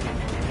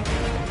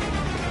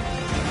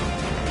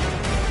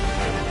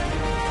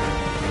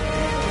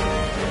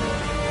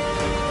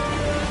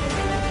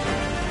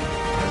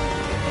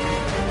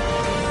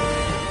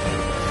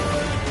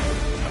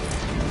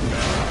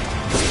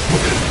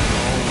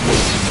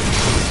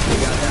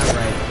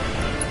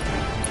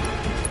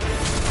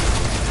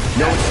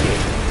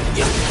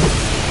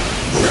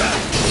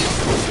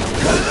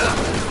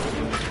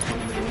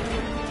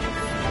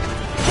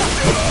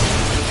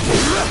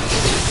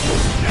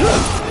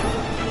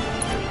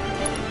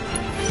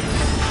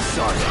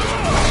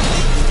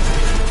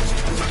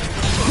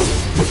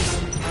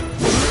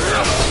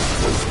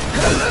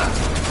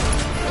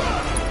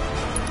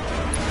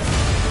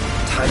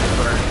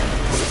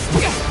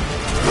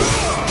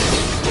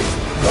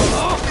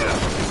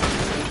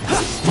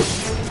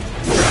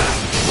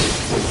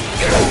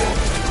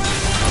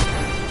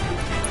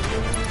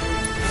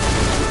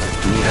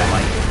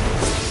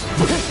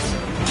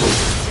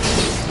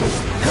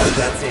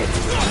 That's it.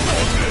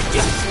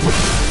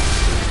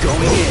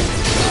 Going in.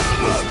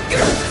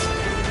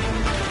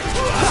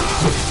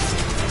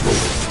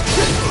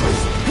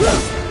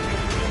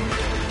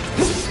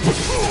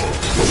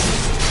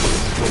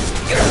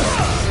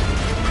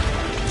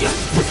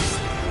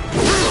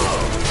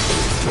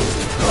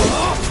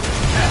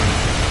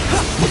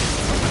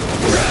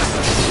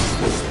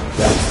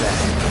 That's that.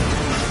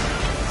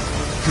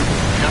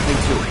 Nothing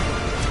to it.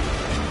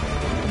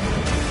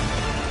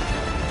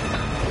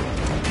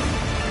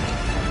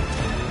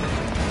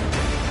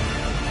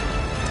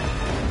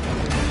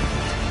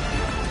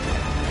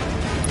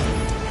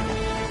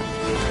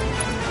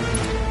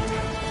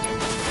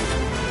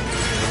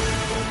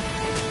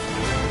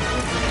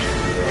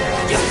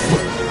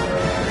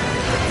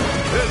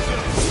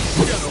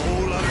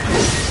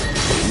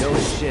 No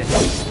shit.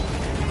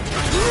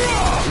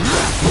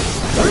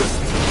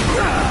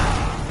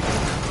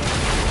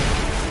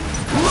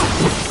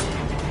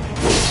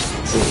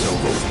 It's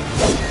over.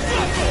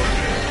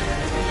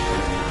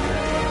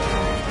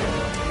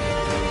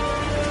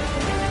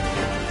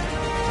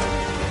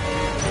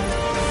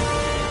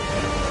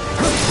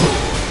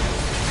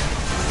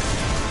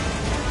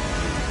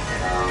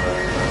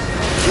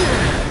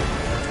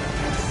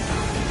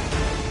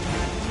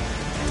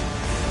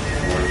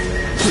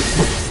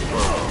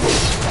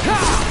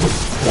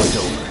 It's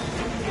over.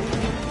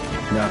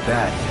 Not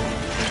bad.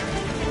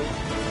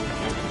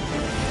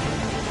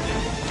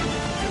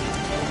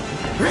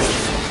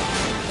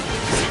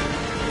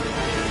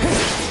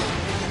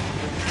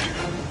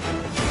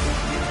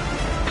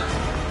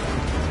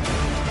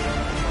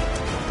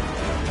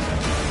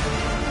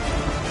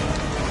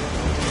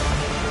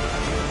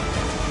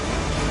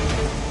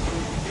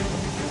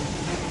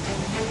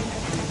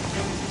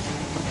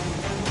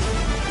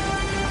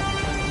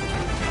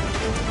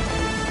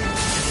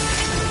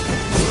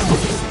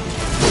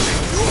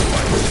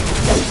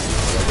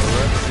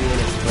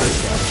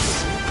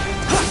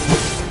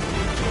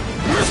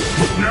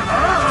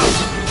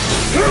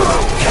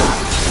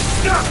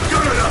 Not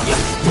good enough!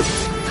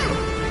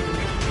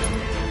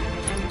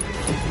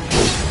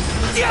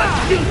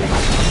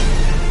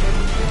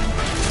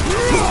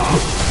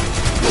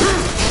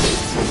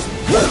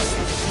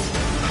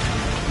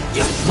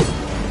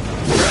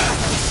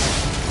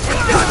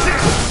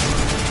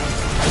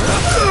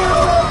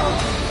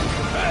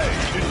 Hey,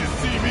 did you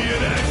see me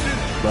in action?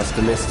 Must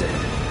have missed it.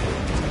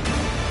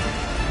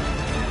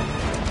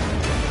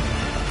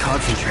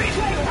 Concentrate.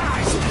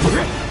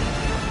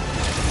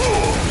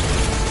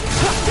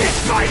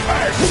 It's my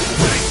bird!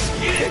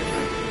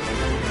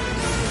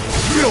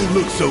 You don't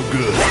look so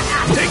good.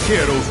 Take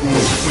care of those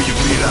wounds before you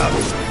bleed out.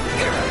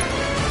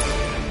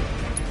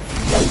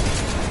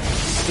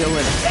 Still in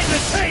it.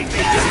 Entertain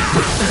me!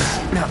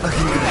 Not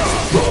looking good.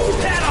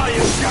 That all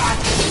you got?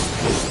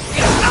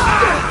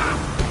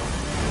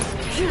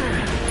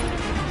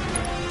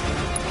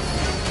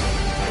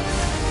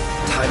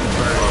 Time to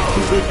burn.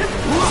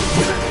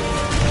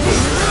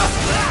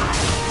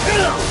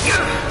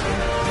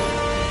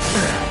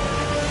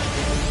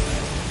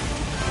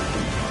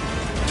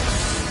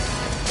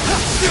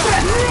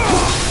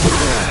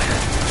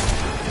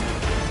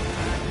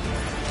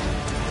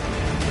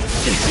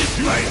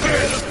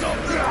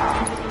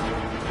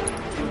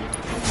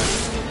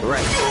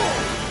 Right.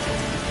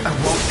 I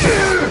won't.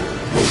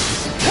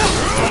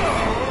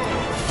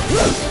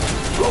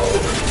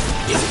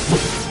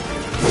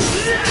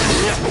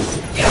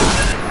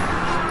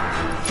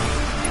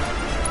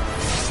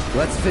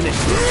 Let's finish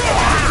this.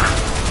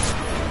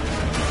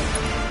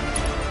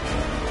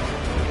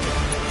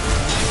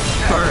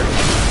 Burn.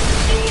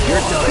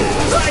 You're done.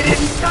 I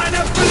didn't sign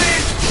up for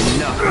this!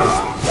 Enough.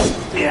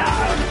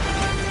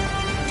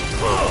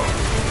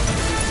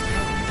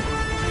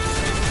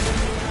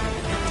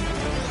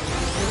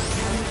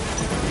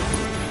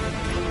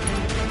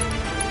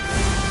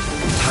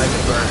 Time to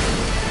burn.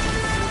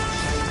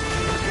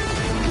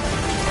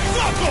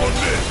 Suck on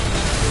this!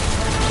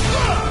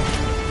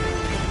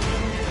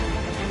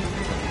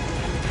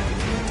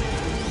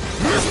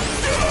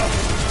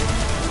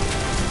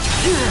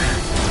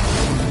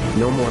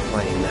 No more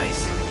playing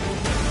nice.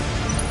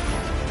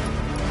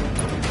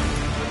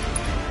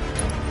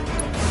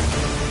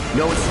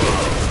 No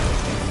escape.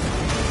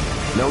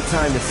 No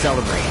time to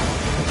celebrate.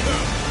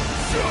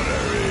 Sure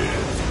there is.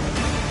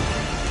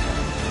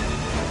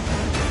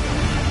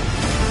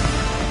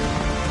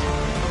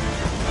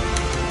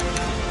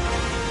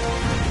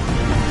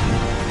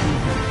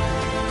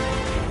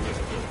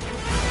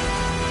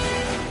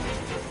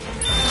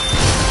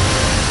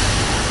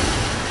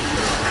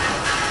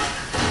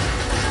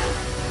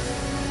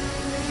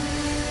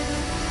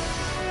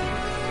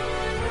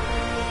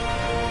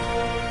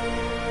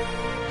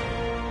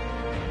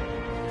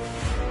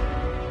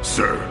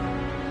 Sir.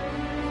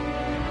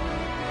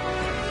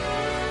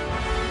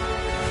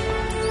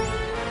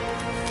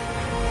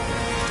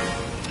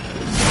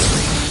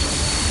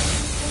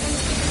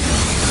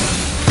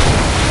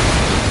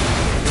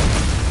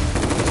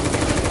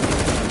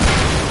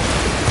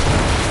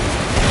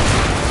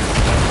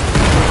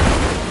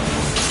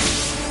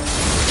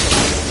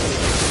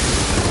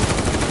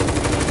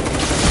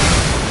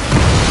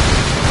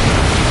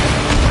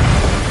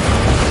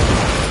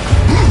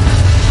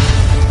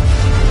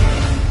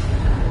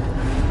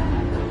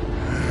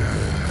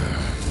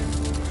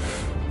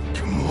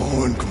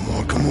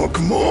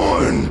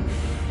 on.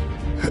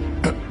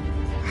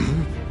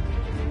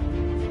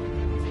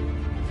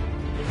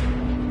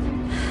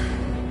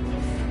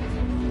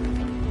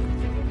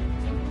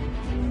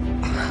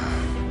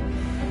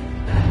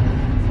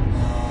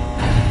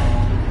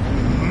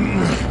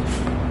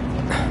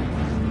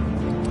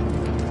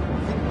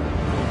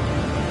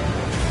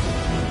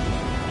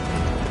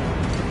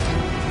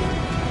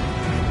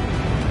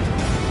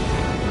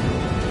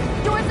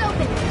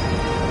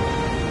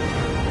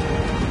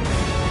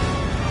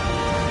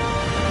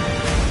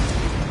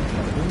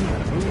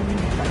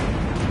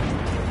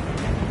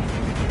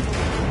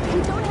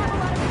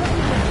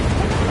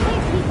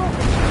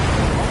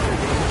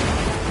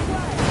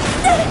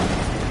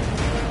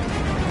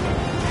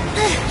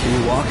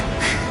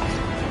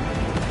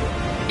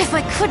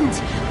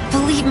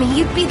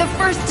 You'd be the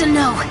first to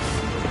know.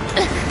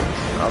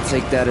 I'll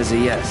take that as a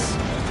yes.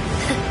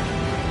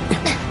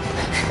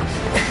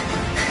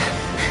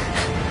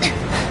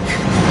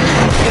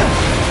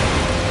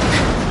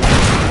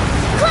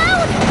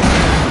 Cloud!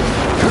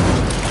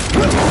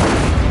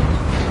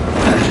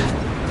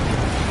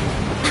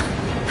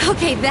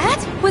 Okay,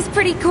 that was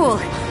pretty cool.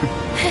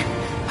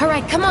 All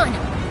right, come on.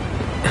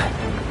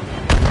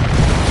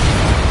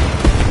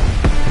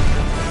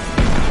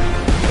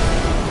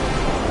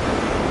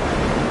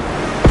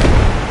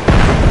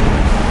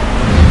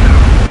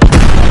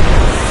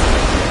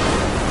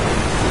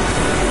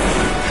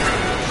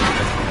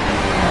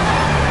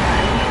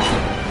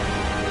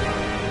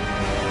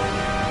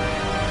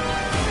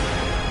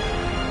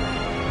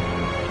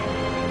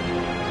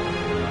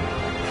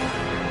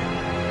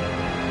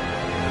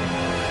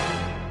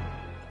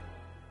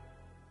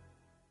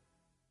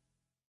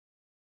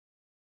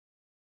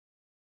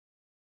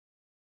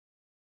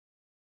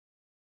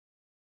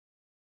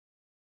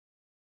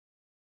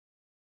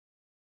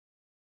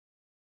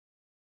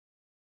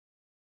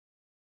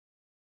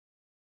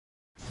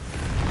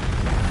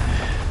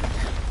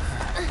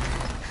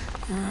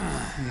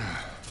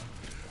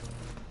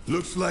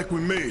 Looks like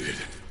we made it.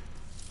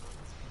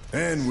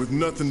 And with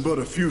nothing but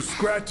a few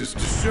scratches to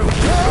show.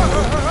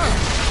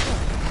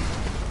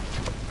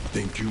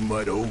 Think you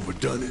might have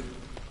overdone it?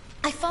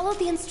 I followed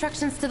the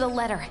instructions to the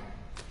letter.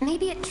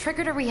 Maybe it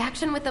triggered a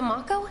reaction with the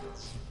Mako?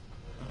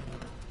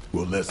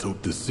 Well, let's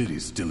hope the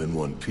city's still in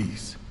one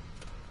piece.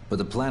 But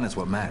the planet's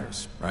what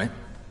matters, right?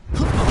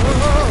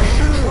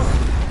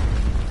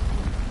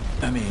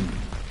 I mean,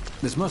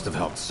 this must have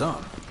helped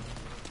some.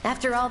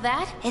 After all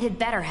that, it had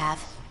better have.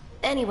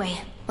 Anyway,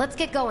 let's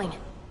get going.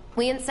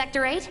 We in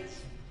Sector 8?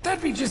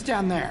 That'd be just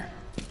down there.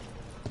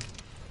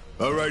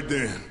 All right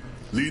then.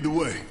 Lead the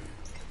way.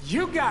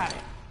 You got it.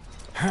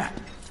 Huh.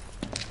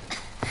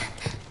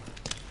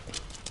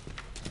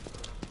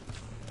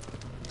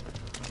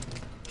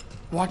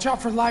 Watch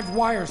out for live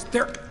wires.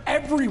 They're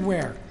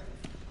everywhere.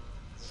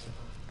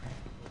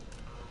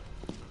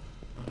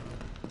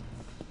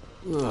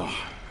 Ugh.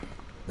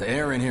 The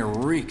air in here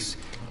reeks.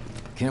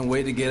 Can't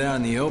wait to get out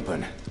in the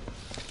open.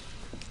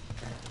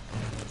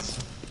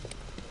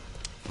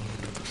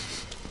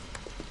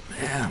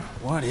 Man,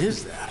 what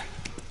is that?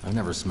 I've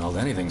never smelled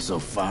anything so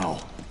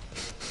foul.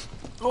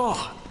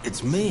 Oh,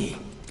 it's me.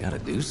 Gotta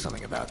do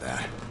something about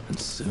that. And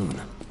soon.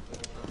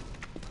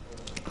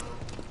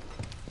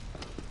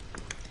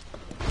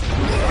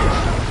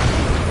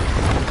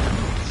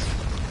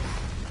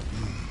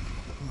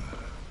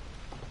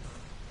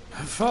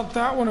 I felt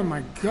that one in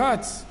my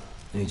guts.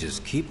 They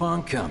just keep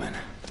on coming.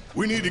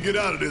 We need to get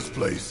out of this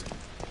place.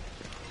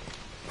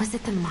 Was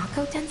it the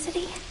Mako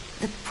density?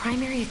 The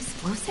primary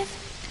explosive?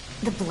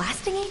 The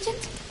blasting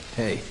agent?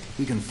 Hey,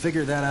 we can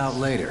figure that out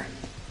later.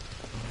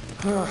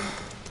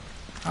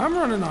 I'm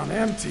running on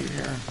empty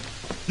here.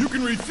 You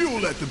can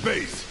refuel at the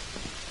base.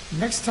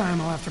 Next time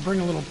I'll have to bring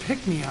a little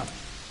pick-me-up.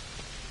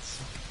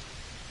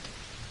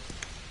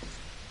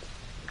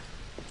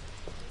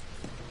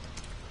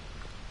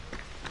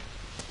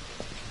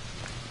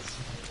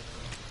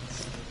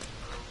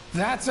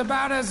 That's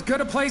about as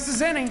good a place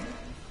as any.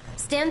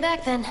 Stand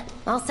back then.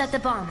 I'll set the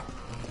bomb.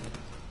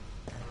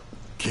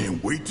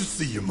 Can't wait to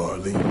see you,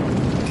 Marlene.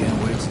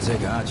 Can't wait to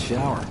take a hot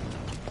shower.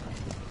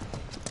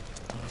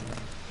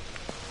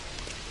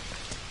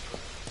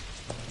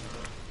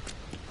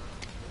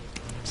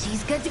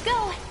 She's good to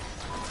go.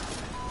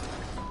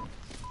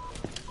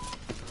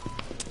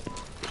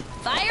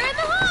 Fire in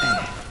the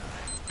hole!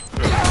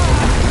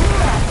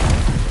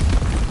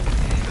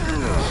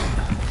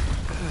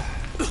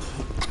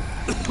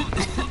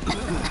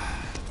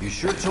 You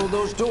sure told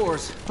those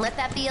doors. Let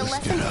that be a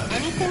lesson to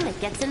anything that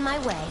gets in my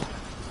way.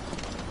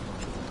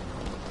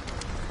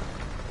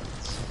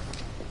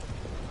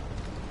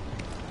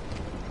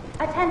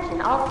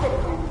 Attention all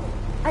citizens.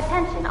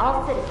 Attention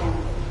all citizens.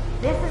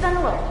 This is an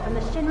alert from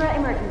the Shinra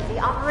Emergency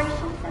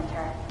Operations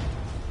Center.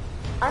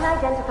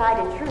 Unidentified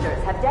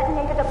intruders have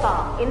detonated a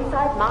bomb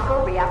inside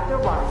Mako Reactor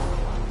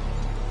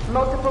 1.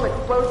 Multiple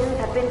explosions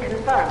have been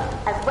confirmed,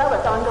 as well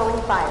as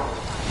ongoing fires.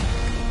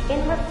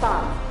 In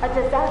response, a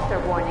disaster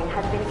warning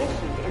has been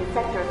issued in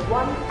Sectors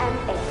 1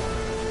 and 8.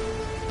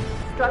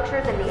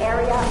 Structures in the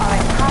area are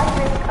at high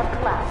risk of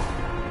collapse.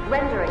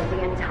 rendering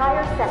the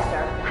entire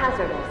sector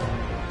hazardous.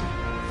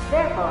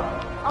 Therefore,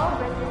 all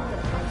residents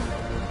of...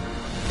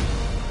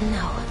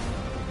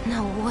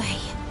 No way.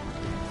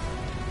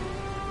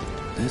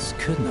 This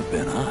couldn't have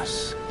been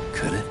us,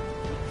 could it?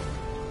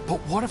 But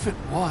what if it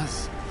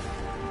was?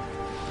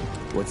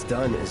 What's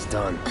done is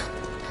done.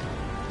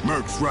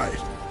 Merc's right.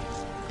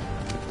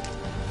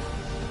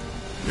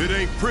 It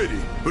ain't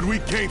pretty, but we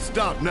can't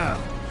stop now.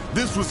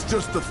 This was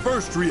just the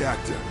first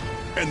reactor,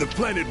 and the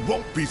planet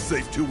won't be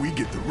safe till we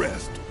get the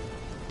rest.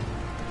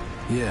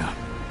 Yeah.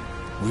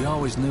 We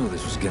always knew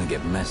this was gonna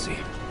get messy.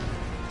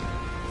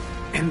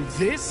 And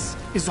this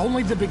is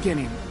only the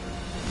beginning.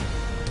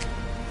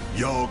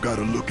 Y'all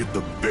gotta look at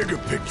the bigger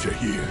picture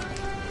here.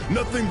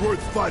 Nothing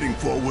worth fighting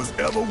for was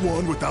ever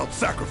won without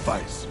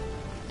sacrifice.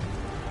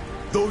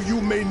 Though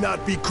you may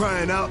not be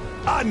crying out,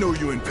 I know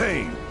you're in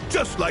pain,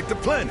 just like the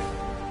planet.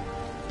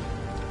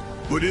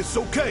 But it's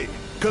okay,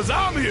 'cause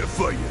I'm here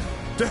for you,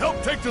 to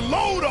help take the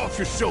load off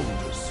your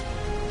shoulders.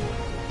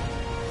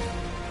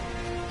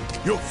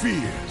 Your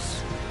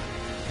fears,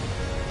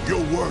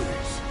 your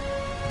worries,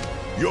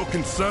 your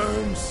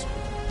concerns,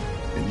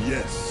 and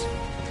yes,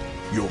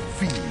 your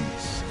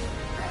fees.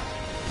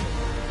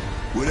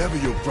 Whatever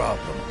your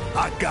problem,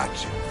 I got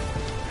you.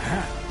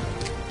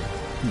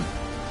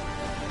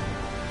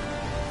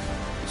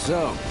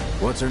 So,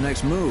 what's our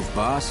next move,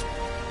 boss?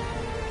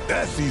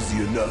 That's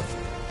easy enough.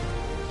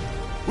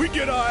 We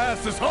get our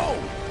asses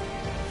home!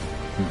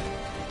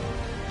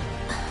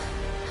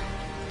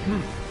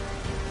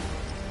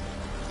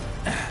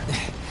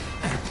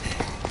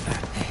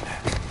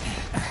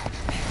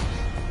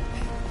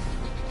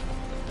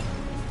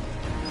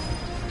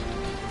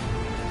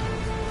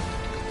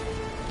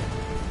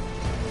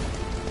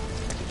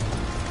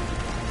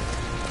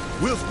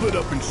 We'll split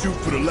up and shoot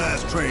for the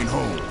last train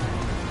home.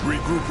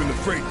 Regroup in the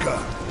freight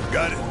car.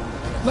 Got it?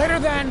 Later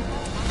then.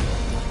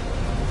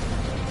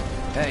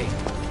 Hey.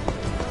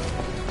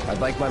 I'd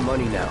like my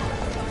money now.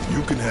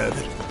 You can have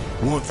it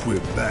once we're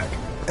back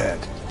at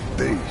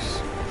base.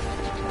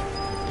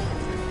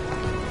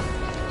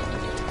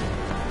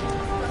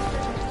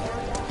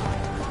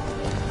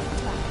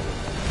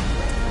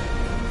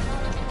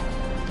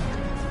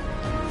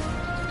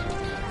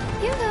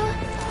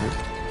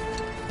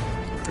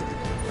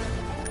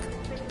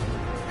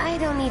 I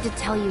don't need to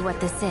tell you what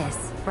this is,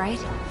 right?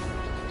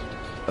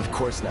 Of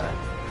course not.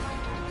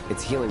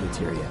 It's healing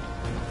materia.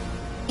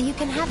 You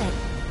can have it,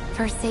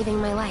 for saving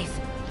my life.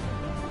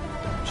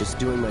 Just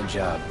doing my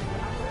job.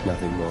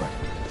 Nothing more.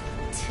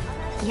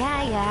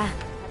 Yeah.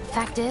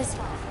 Fact is,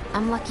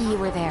 I'm lucky you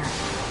were there.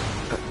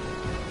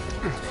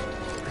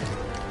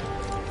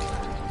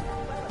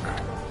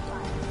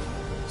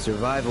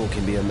 Survival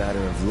can be a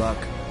matter of luck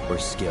or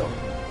skill.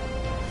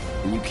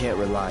 And you can't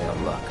rely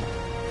on luck.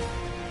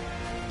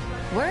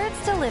 Words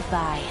to live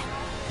by.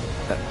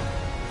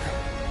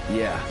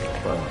 Yeah,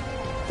 well,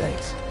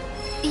 thanks.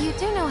 You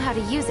do know how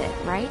to use it,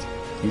 right?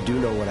 You do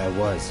know what I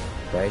was,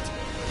 right?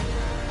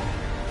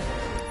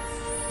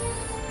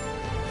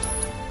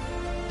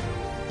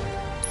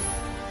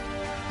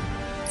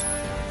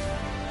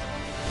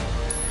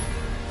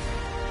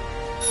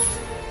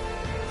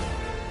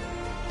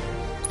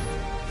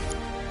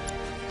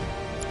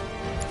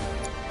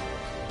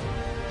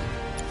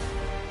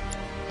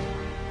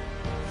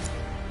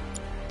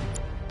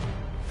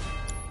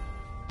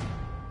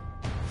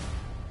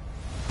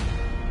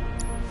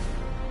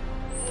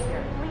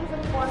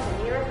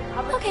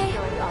 Okay,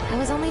 I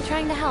was only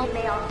trying to help.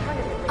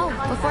 Oh,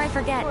 before I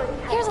forget,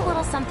 here's a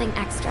little something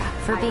extra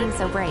for being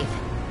so brave.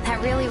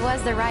 That really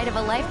was the ride of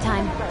a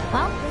lifetime.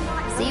 Well,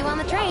 see you on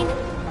the train.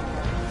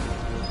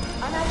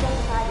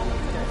 Unidentified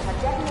intruders have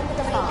detonated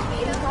a bomb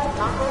inside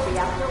Mako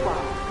Reactor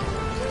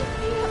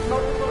 1.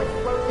 Multiple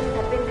explosions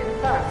have been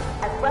confirmed,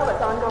 as well as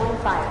ongoing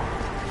fire.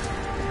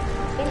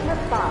 In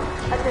response,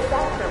 a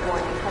disaster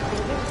warning has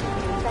been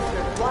issued in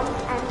sectors 1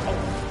 and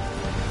 8.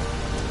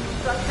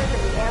 Structures in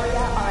the area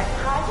are at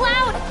high...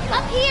 Cloud!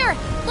 Up here!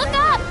 Look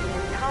up!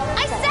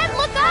 I said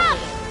look up!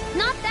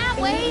 Not that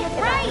way,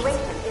 right!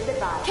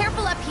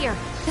 Careful up here.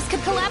 This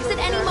could collapse at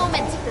any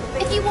moment.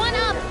 If you want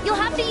up,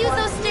 you'll have to use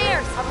those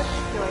stairs. You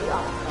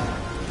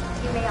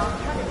may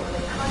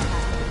alternatively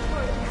contact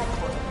security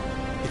headquarters.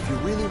 If you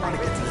really want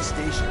to get to the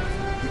station,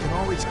 you can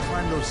always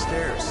climb those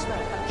stairs.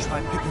 Try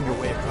picking your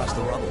way across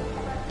the rubble.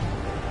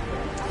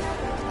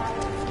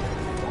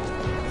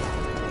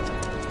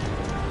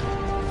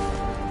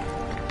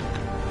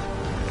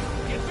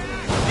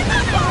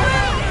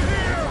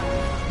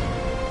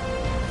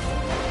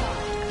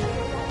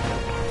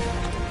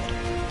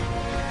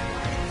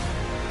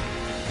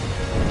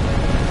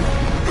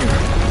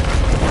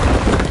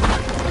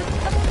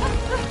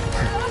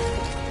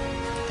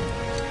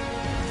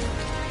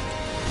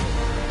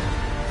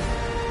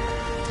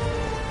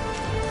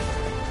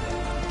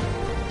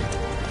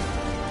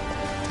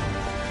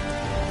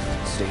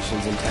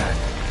 Station's intact.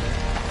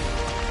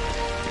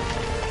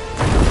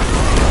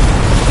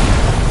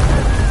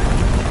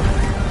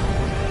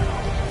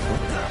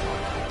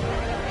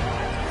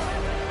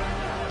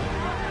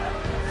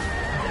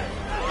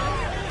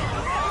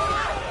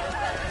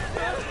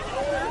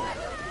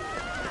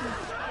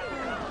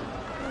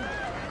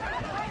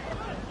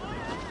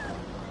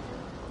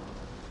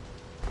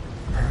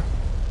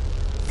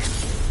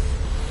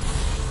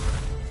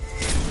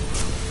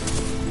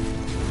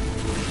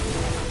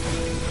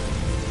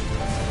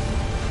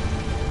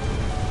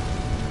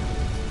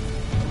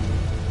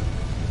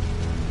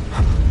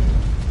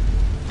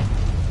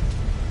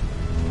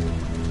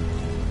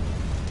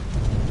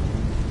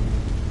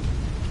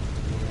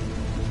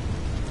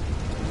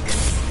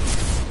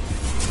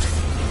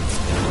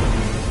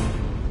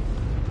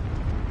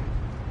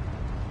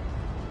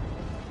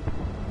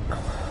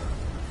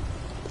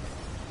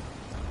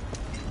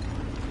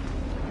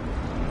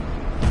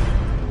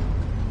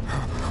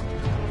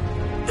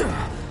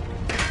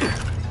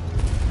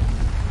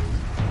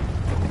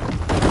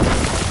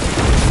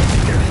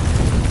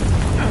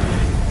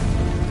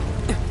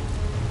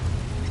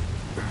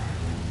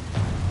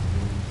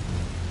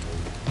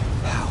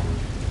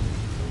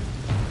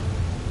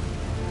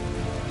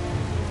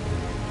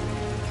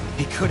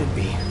 couldn't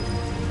be.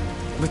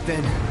 But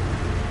then...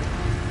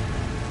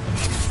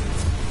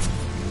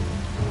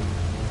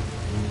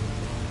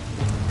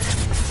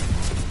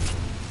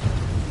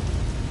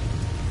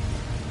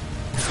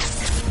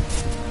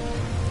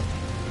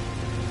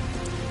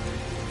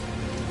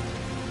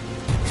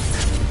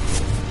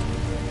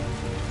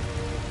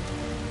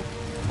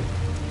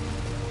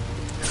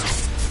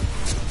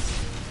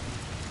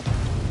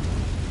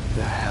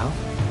 The hell?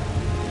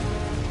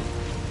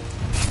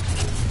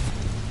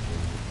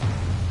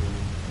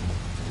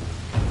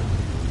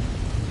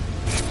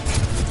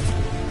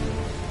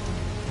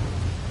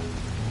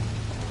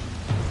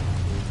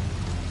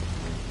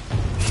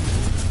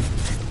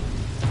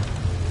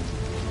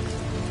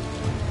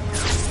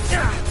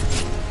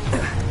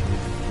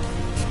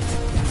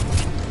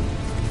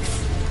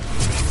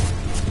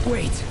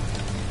 Wait.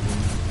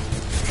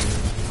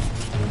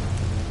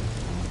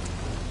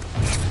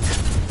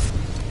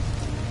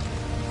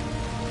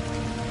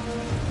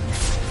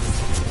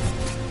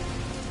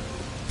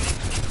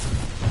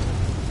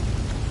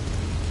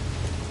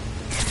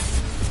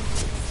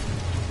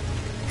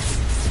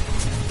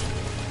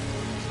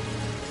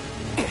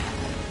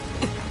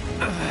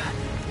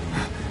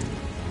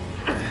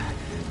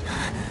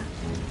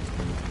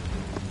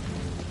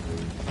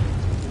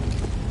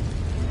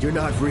 You're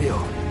not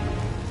real.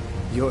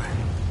 You're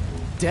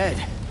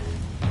dead.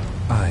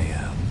 I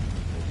am.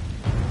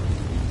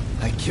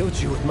 I killed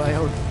you with my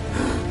own...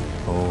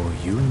 Oh,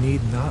 you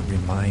need not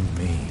remind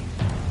me.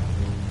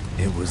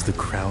 It was the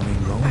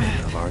crowning moment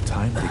of our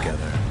time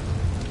together.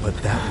 But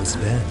that was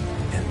then,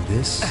 and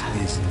this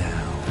is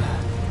now.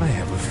 I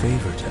have a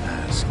favor to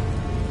ask.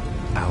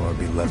 Our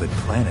beloved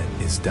planet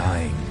is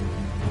dying.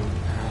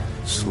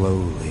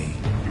 Slowly.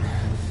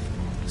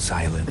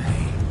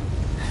 Silently.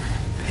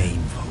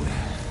 Painfully.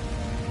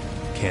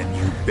 Can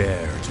you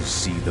bear to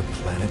see the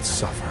planet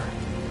suffer?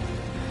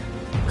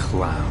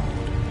 Cloud.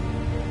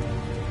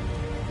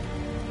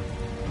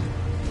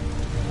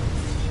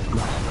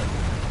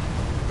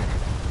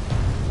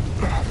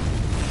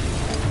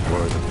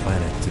 Were the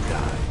planet to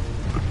die,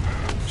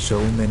 so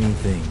many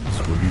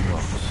things would be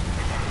lost.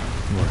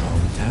 Your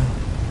hometown,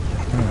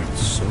 burned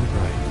so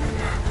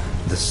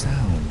bright. The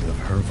sound of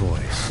her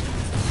voice,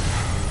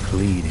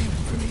 pleading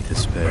for me to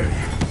spare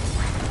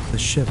you. The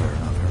shiver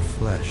of her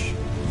flesh,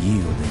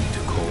 yielding to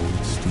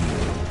cold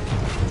steel.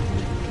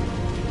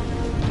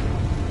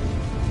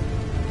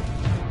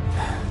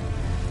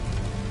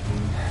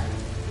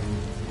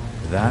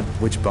 That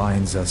which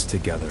binds us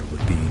together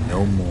would be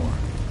no more,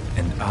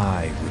 and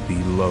I would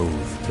be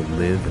loath to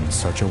live in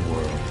such a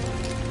world,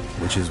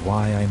 which is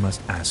why I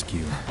must ask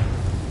you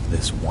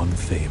this one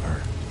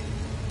favor.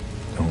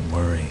 Don't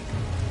worry,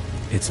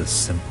 it's a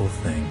simple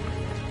thing.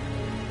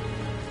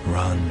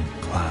 Run,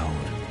 Cloud.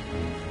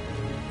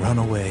 Run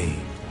away.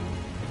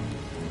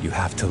 You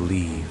have to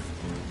leave.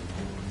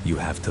 You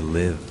have to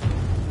live.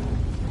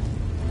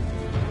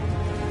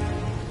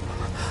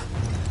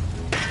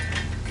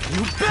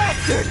 You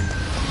bastard!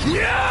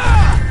 Yeah!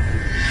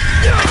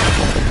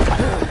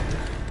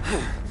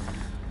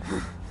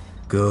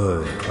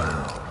 Good,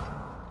 Cloud.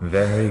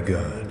 Very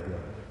good.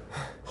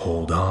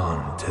 Hold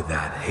on to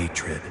that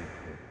hatred.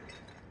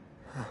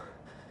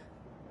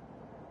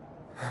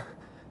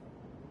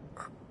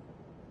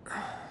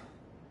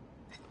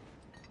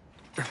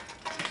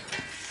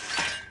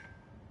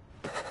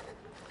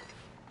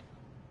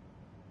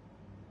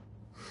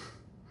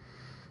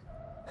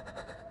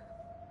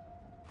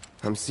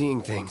 I'm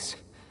seeing things.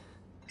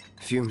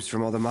 Fumes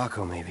from all the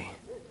Mako, maybe.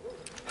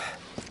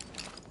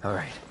 All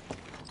right.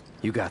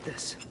 You got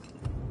this.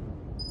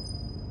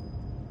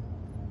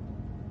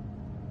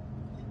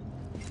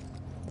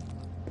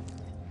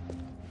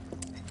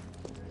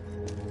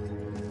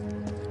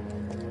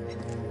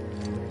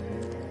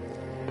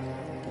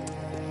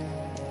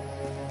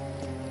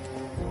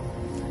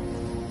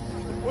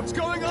 What's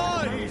going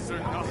on?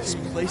 This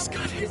place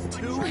got hit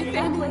too?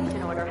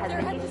 Evacuation order has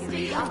been issued.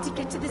 We have to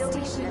get to the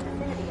station.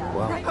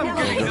 Well, Right I'm now.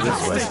 gonna go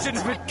this way. Station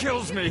if it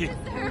kills me.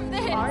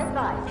 Are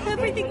advised.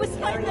 Everything was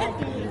fine then.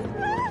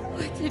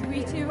 What did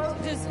we do to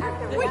deserve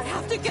this? We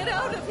have to get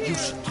out of here. You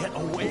should get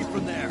away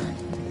from there.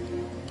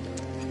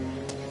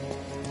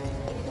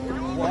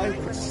 Why?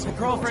 My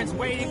girlfriend's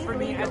waiting for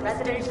me at the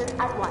Residences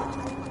station. at once.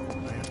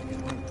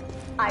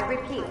 I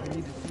repeat.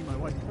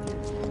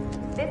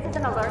 This is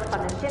an alert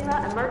from the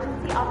Shinra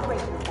Emergency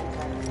Operations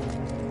Center.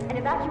 An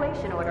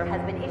evacuation order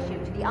has been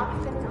issued to the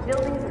occupants of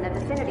buildings in the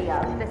vicinity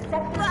of the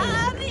Sector 8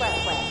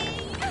 Expressway.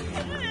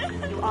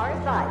 You are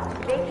advised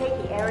to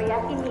vacate the area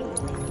immediately.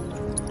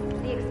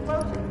 The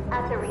explosions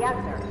at the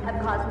reactor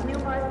have caused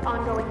numerous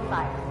ongoing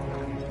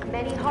fires.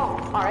 Many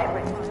homes are at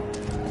risk.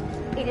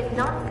 It is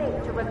not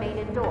safe to remain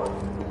indoors.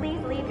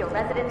 Please leave your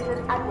residences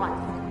at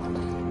once.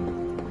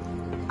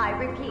 I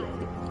repeat.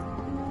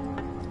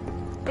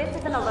 This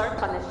is an alert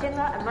from the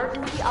Shinra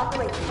Emergency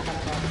Operations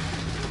Center.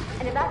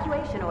 An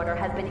evacuation order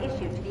has been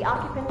issued to the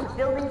occupants of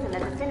buildings in the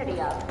vicinity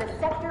of the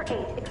Sector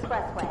 8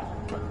 Expressway.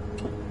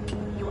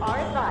 You are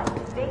advised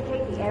to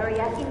vacate the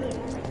area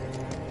immediately.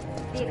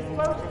 The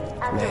explosions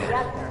at the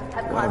reactor incidents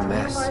have What a caused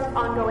mess. numerous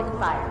ongoing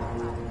fires.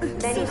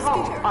 Many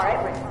homes are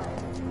at risk.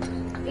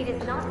 It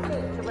is not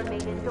safe to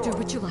remain indoors. Do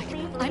what you like.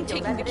 Please I'm leave your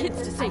taking the kids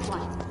to residences at safety.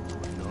 once.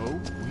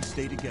 No, we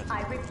stay together.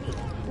 I repeat.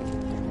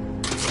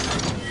 This is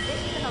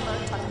an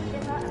alert from the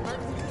Shinra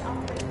Emergency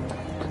Operations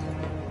Center.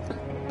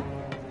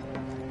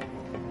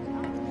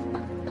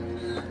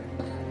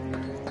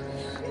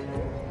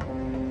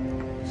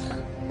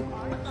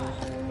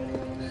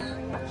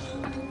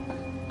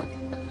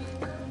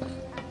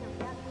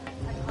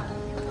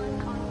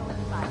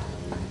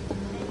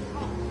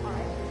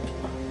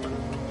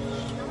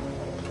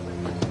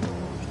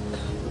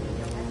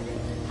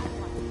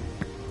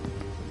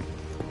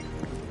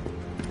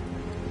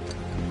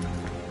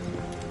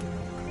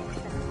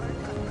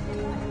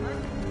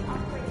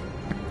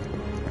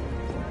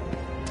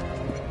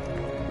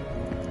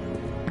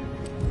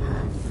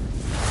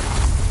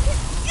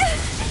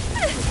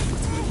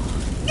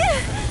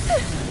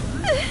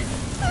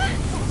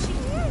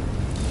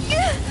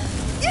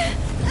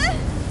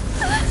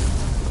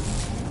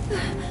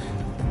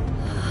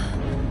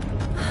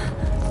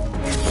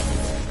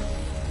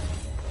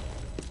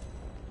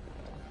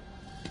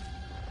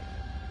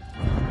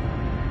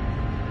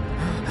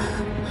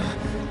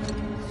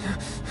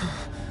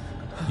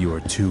 You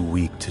are too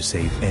weak to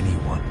save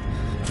anyone.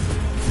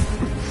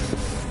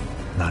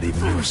 Not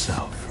even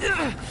yourself.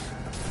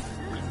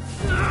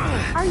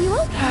 Are you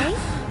okay?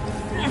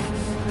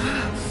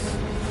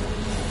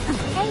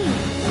 Hey,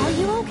 are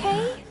you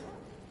okay?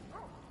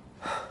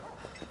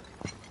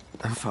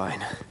 I'm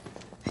fine.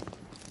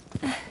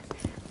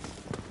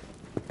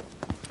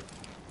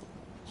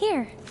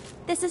 Here,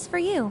 this is for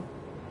you.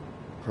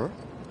 Huh?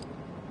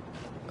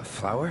 A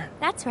flower?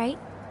 That's right.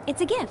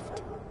 It's a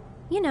gift.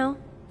 You know,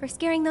 for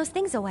scaring those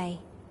things away.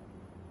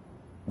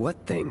 What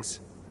things?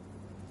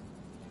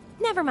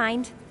 Never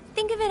mind.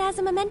 Think of it as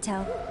a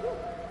memento.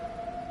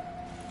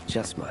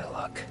 Just my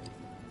luck.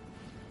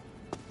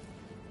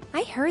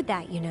 I heard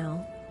that, you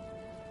know.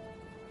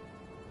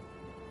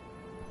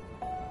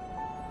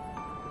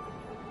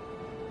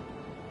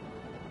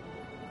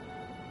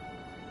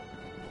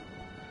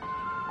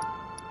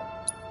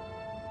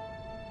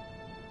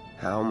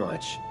 How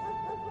much?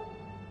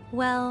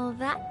 Well,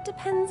 that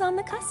depends on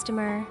the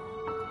customer.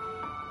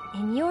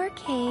 In your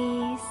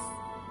case...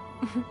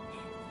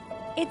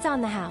 it's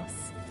on the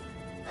house.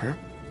 Huh?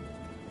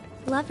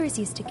 Lovers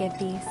used to give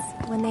these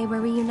when they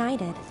were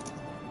reunited.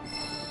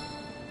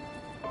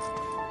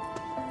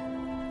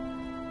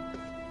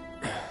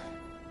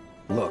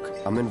 Look,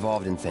 I'm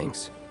involved in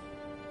things.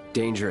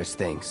 Dangerous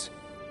things.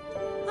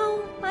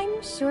 Oh,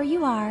 I'm sure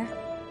you are.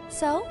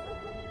 So?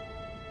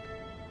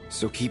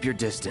 So keep your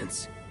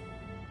distance.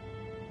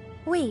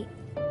 Wait,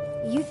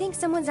 you think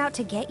someone's out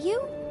to get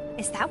you?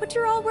 Is that what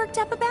you're all worked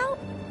up about?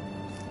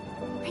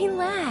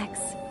 Relax.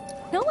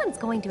 No one's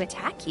going to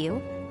attack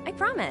you. I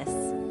promise.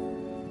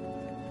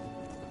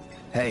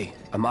 Hey,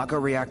 a Mako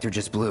reactor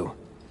just blew.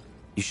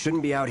 You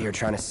shouldn't be out here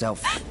trying to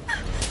self...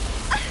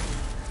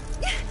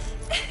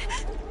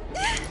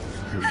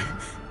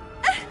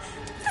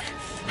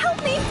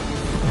 Help me!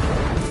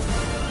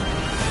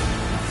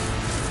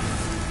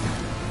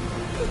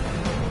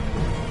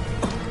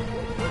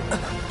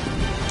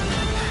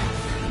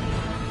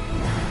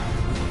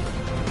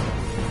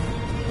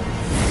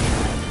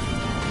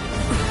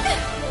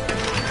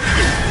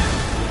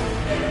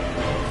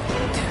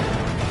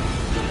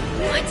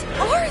 What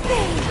are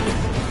they?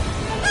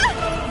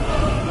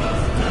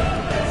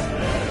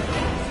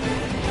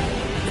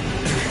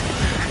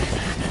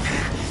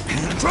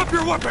 Drop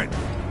your weapon!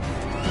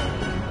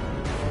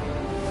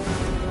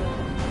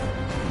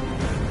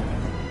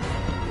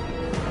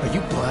 Are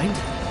you blind?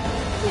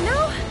 You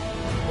know,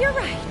 you're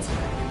right.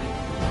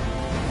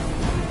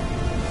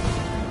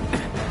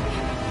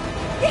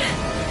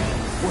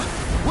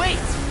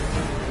 Wait!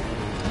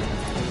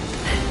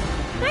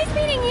 Nice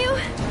meeting you.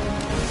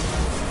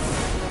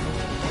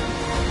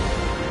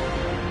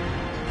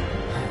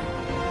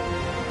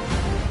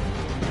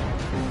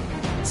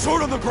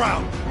 Sword on the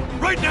ground!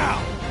 Right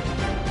now!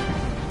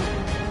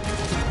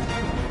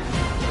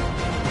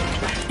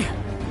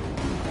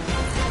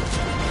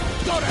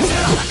 Go to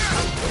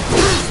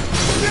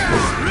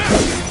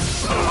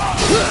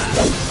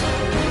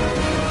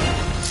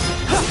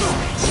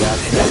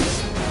That's it.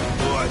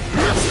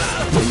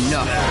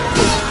 Enough.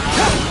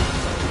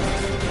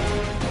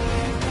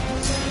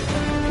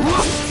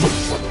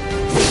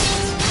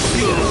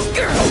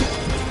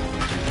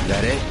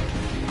 That it?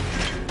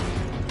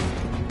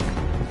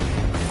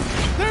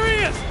 There he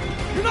is!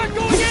 You're not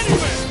going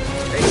anywhere!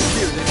 HQ,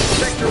 this is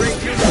Sector 18-4.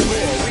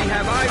 We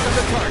have eyes on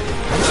the target.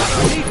 I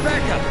need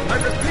backup. I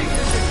repeat,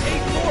 this is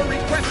 8-4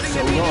 requesting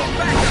immediate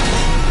backup.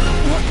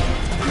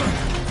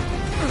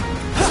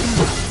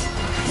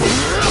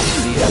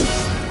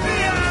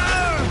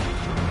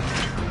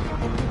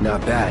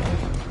 Not bad.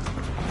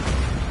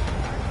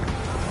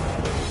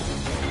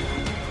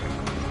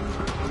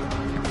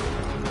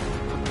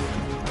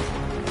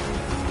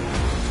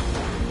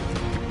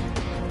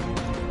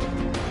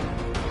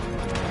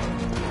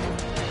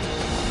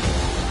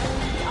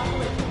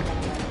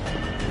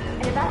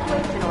 An evacuation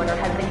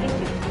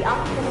the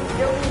occupants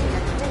buildings in the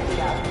vicinity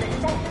of the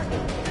Sector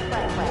 8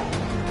 Expressway.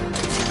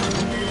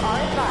 You are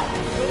advised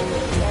to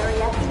vacate the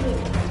area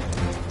immediately.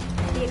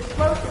 The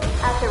explosives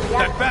at the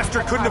reactor... That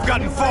bastard couldn't have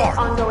gotten far!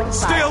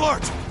 Stay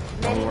alert!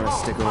 I don't want to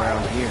stick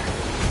around here.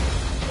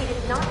 It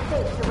is not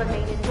safe to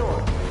remain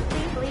indoors.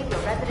 Please leave your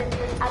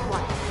residences at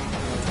once.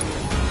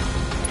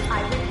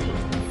 I repeat.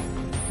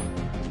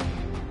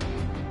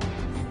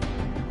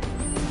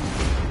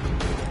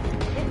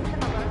 This is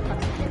an alert from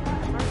the Shinra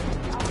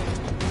Emergency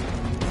Operations.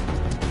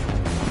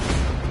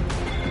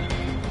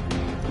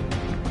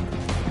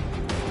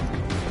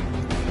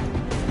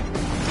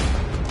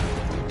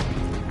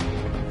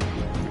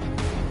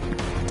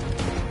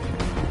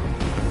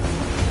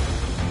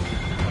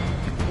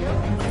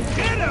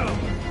 Get him!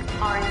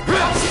 Are in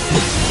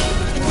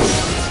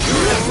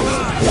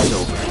It's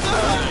over.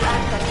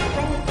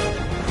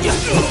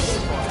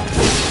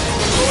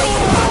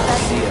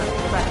 See ya.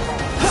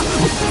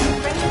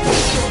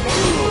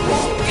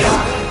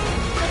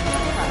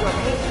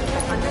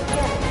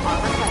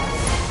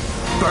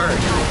 Burn!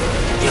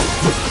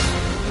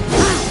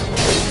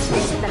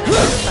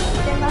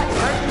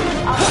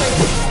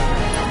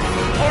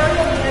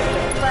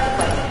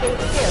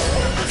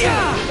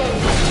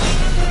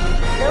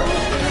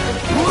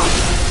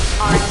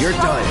 You're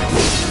done.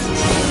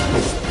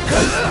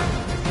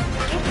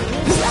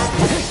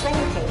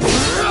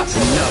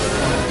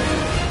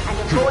 And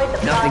avoid the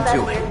Nothing plaza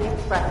to near it. the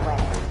expressway.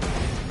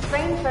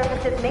 Train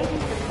services may be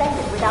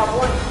suspended without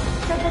warning.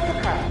 Should this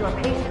occur, your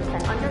patience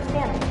and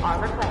understanding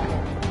are requested.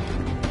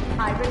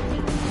 I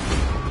repeat.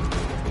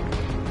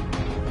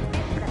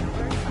 This is an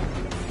alert from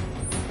the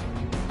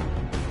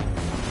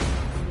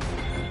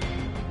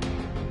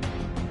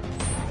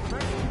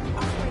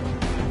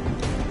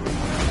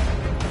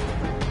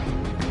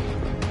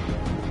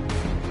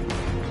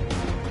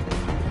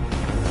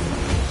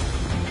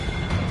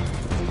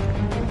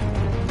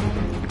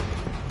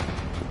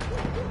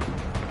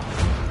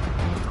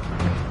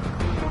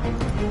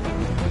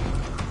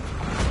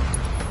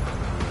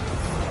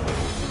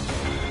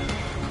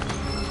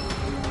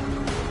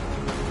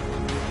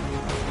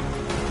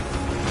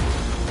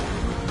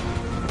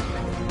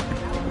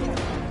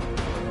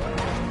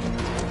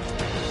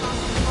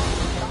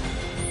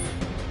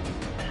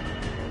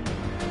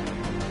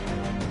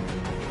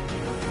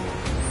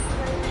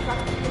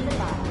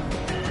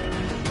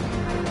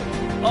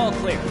All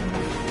clear.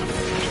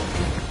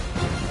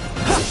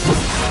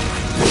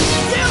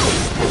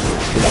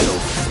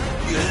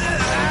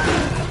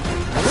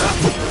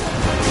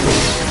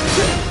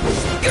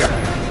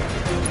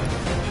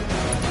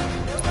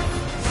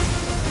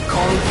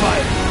 Calling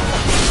fire.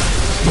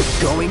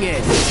 Going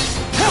in.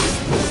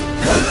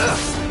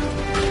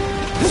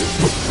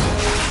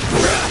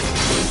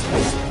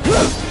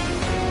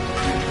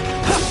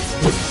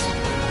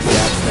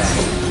 That's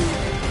that.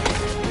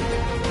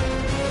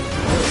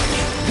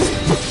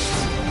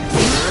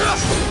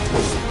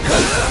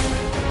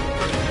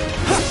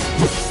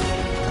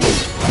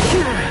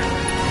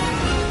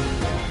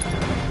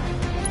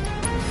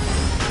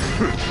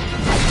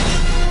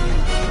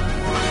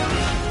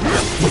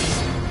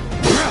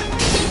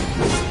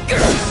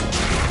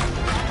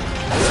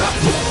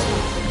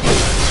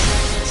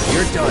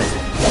 You're done.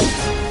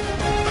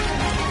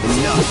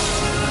 Enough.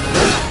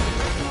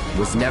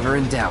 Was never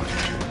in doubt.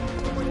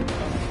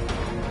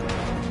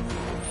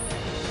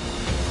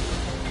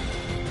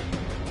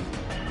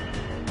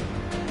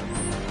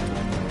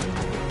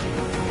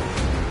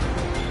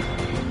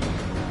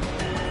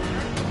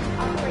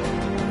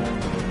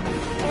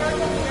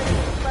 area near the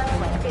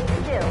expressway is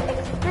still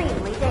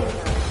extremely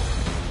dangerous.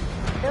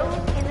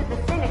 Those in the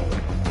vicinity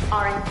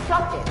are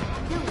instructed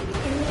to leave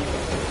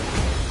immediately.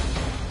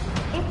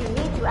 If you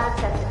need to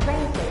access the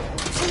train station,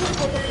 please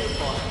take a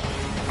detour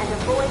and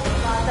avoid the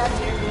plaza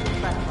near the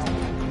expressway.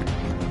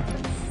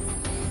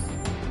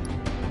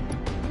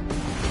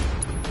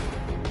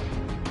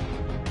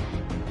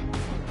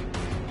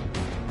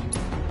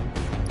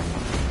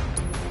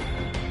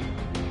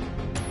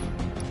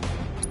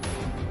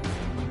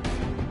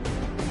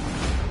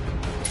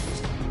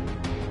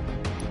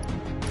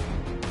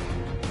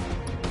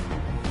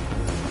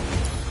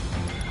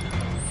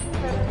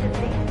 Services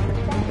may be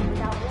suspended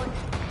without warning.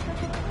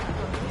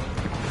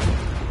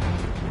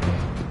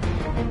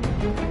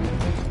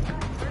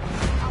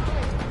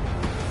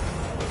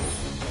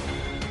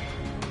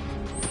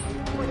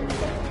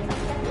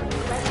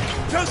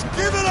 Just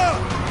give it up!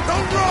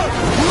 Don't run!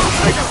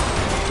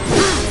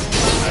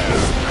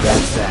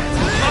 That's that.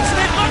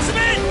 Lots of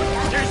it!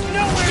 There's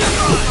nowhere to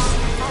run!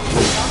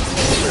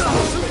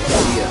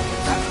 See ya.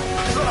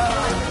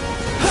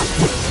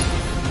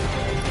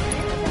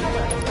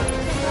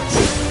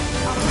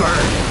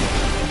 Burn!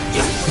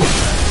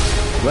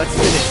 Let's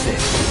finish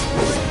this.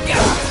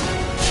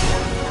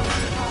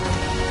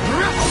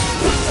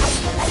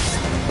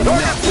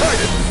 Target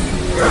sighted!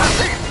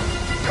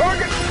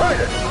 Target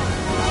sighted!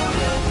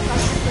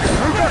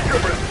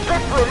 Sector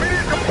set for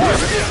immediate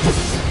deployment!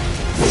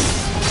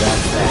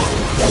 That's that.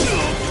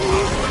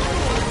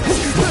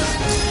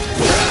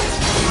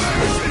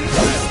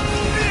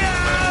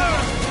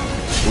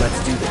 Let's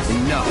do this.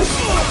 No.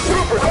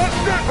 Troopers on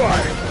standby!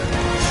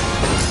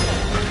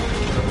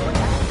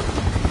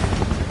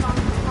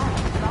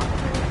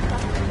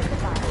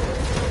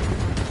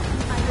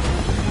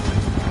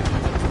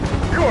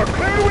 You are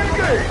clear to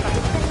engage!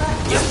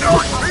 Be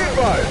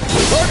advised!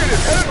 Target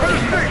is headed for the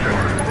station!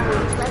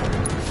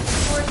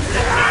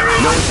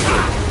 No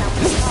escape.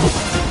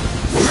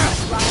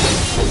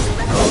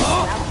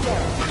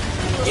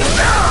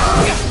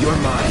 You're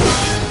mine.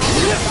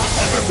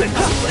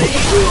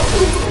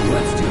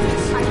 Let's do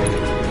this.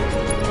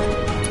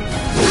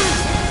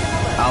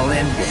 I'll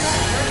end this.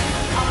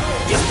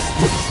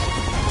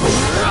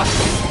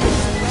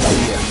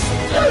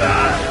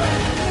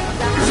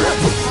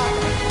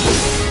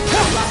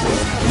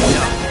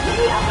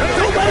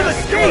 Don't let him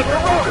escape!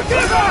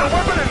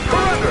 Weapon is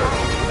surrender!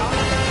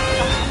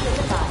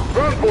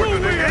 Ground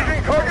forces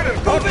engaging target in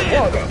Fox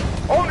Plaza.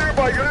 All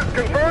nearby units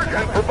converge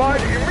and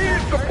provide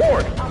immediate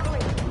support.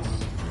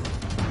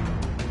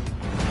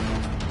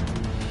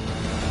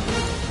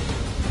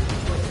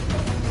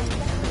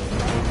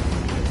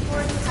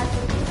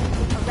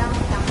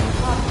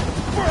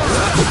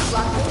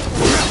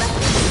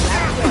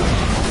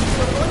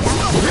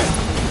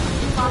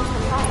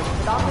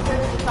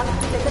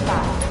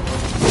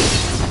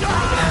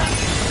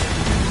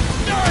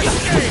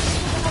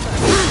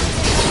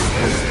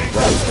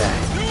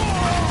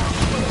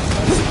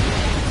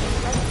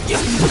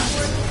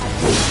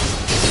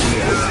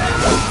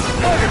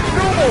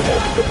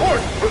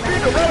 Support! Proceed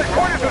to rally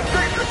quarters and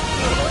station!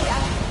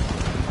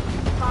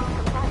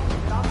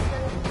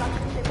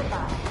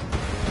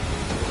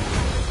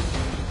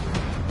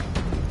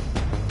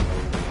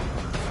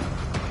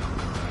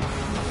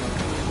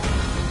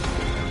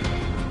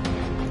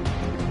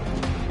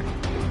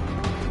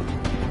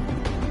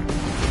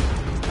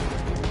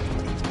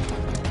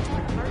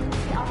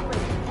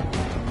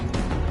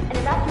 An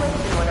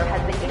evacuation order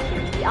has been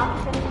issued to the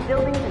occupants of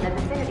buildings in the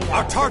vicinity of...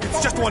 Our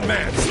target's just one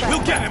man!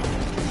 We'll get him!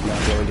 Not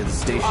going to the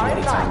station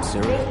anytime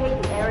soon.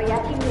 Vacate the area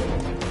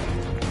immediately.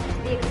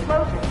 The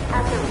explosions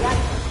at the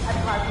reactor have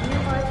caused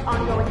numerous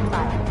ongoing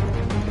fires.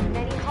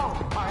 Many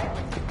homes are at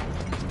risk.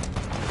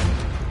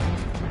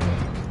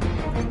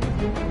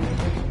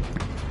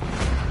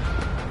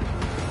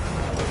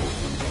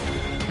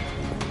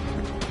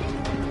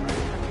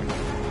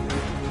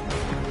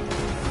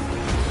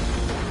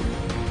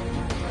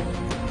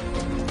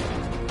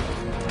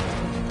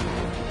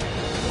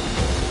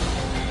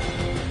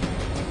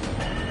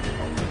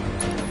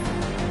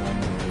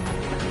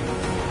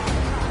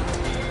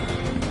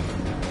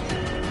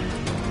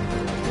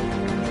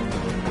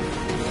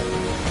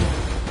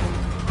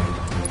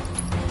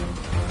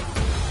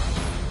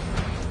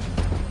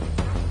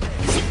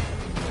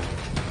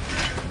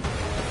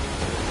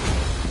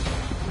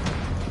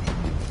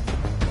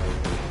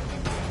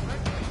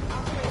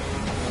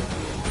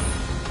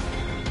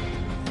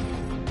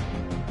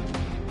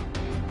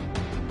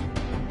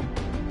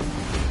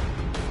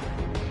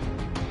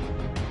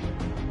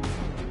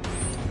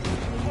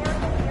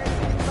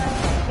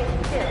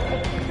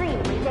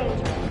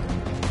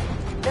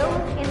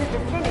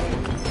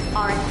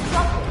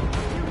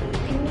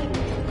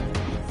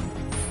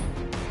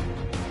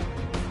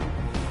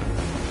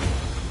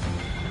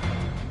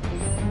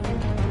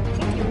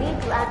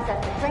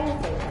 Access the train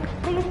station,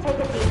 please take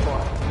a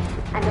detour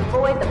and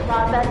avoid the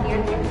plaza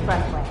near the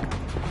expressway.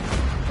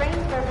 Train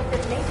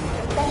services may be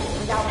suspended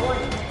without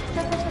warning.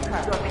 Should this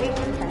occur, your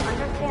patience and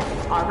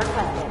understanding are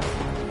requested.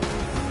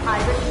 I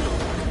repeat,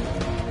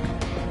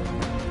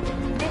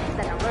 this is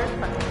an alert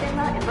from the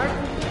Shinra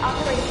Emergency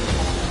Operations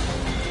Center.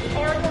 The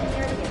area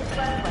near the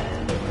expressway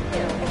is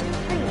still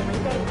extremely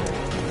dangerous.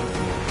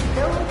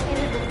 Those in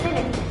the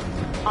vicinity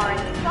are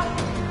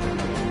instructed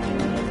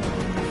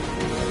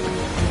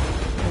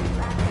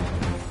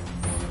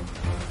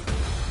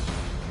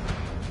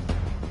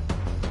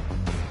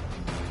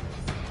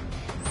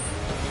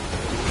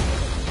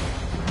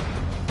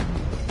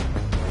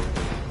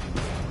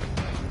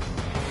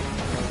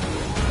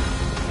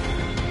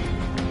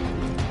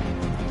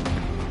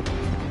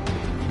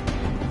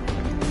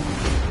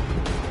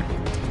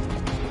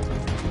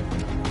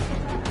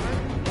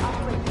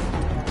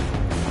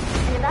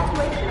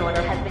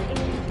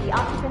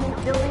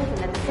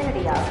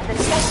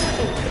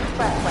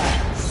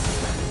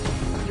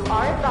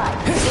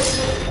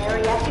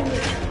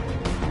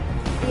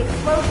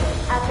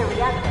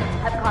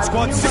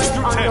Squad 6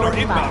 through 10 are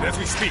inbound as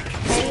we speak.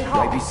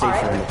 Might be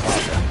safer in the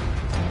plaza.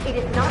 It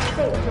is not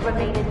safe to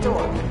remain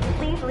indoors.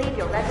 Please leave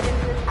your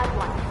residences at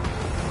once.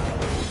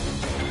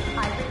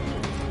 I repeat.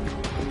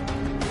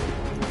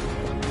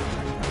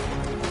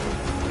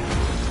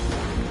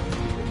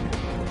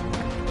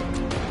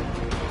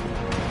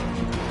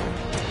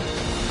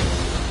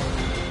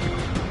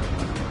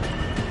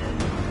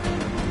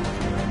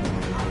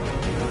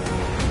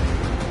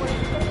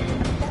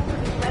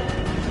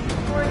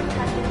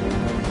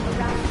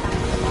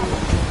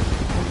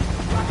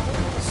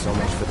 So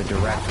much for the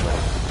direct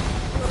route.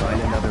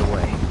 Find another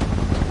way.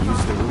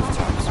 Use the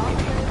rooftops,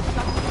 maybe.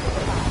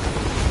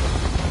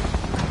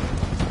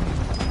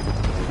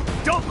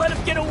 Don't let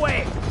him get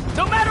away!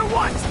 No matter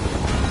what!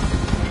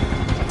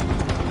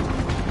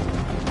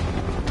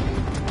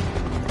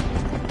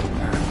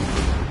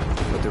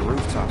 But the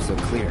rooftops look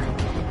clear.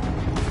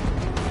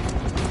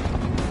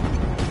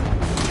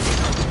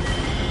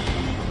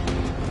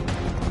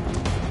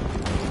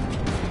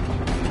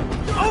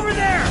 Over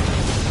there!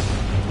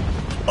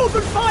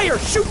 Open fire!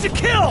 Shoot to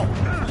kill!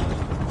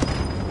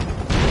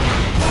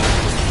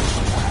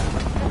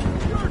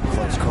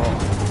 Close call.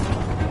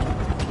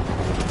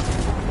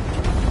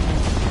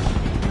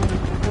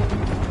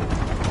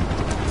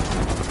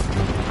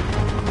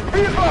 Be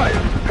advised!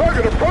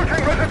 Target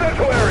approaching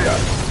residential area!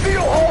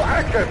 Seal all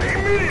access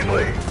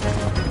immediately!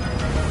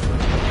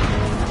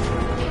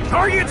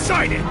 Target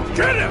sighted!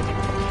 Get him!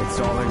 It's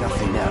all or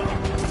nothing now.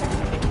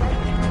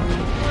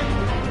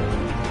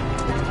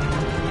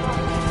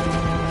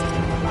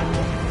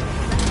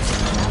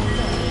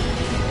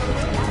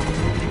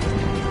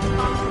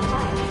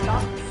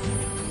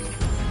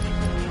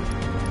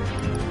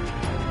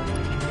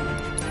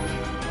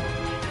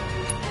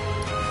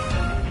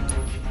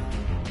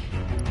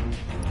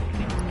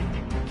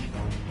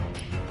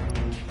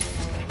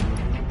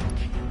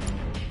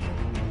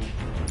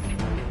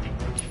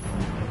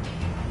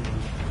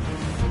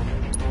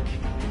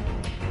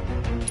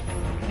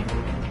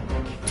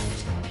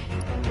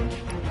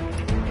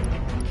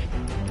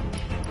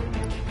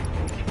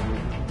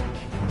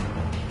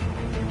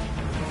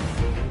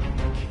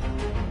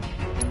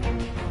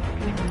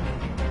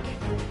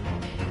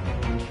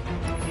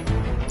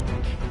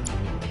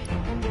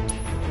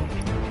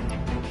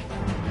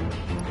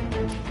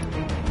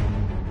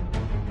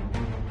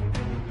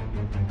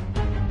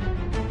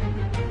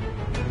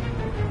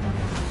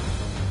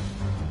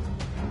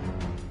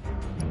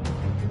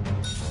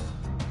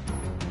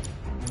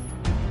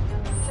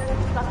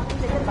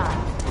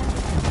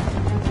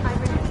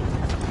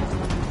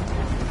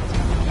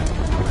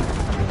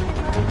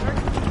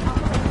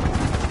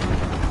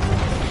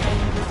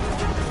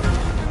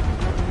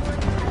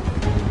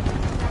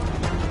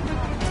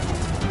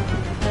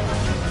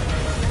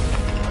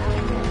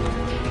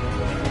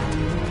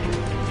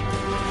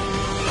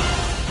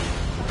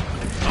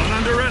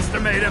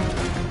 Underestimate him!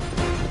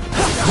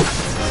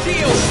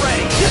 Shield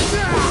ray!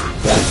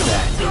 That's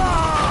that.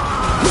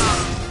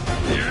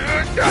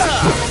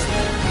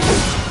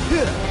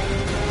 Clear!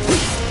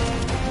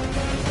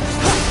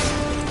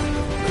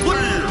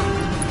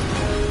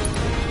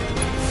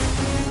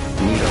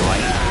 Need a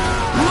light.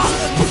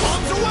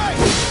 Bombs away!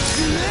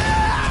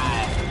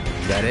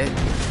 Is that it?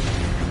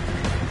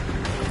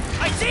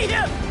 I see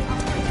him!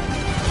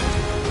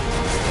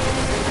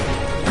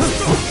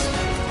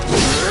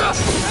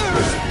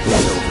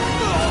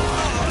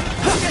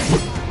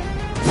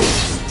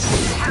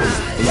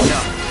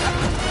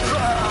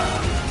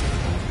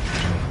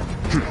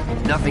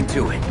 Nothing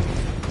to it.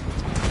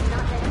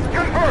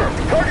 Confirmed!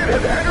 Target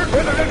has entered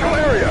residential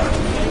area!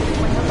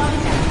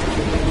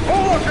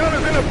 Full lockdown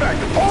is in effect!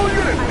 All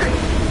units!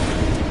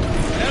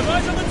 Have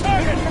eyes on the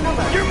target!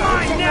 You're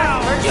mine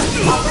now!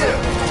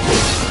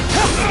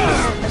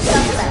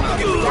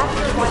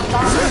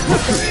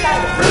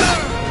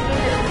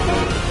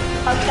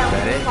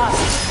 That it? A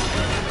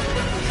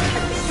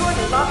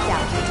security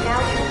lockdown is now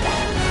in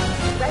effect.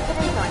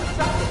 Residents are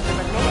instructed to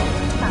remain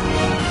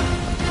inside.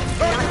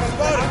 Target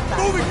spotted!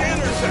 Moving to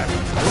intercept!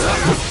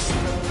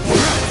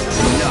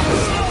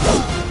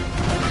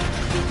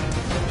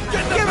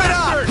 Give it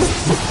up!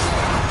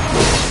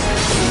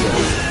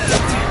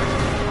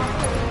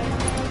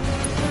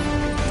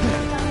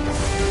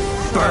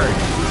 Bird.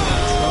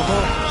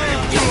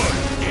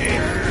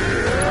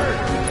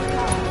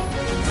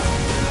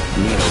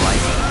 Need a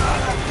light.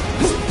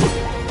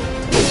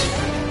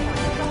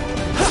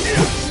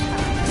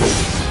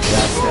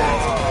 That's that.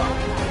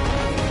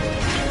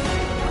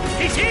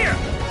 He's here!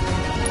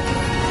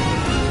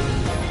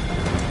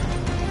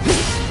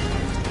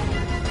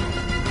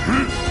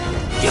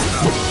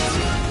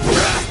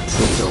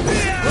 It's over.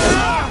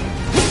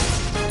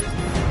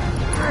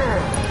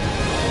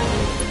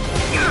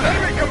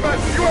 Enemy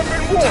combatants, you have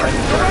been warned!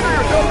 Surrender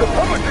yourself to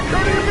public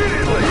security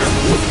immediately!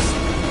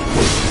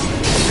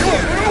 You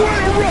have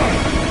nowhere to run!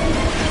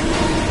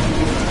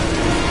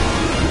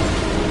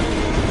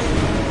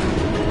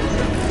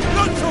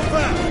 Not so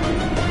fast!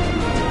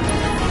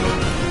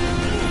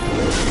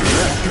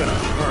 That's gonna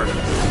hurt.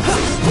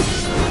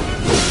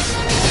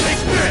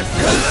 Take this!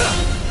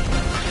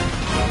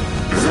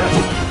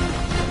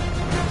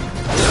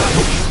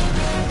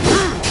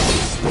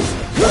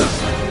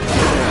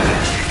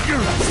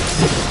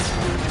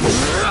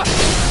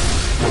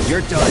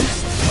 You're done.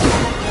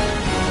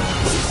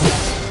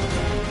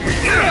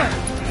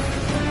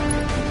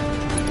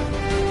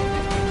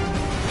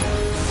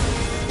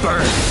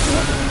 Burn.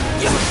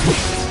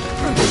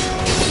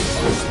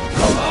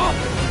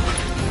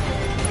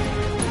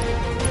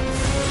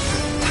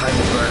 Time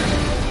to burn.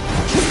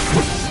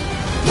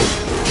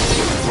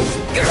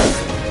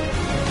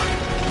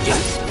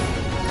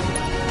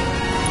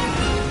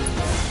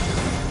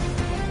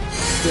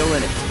 Still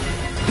in it.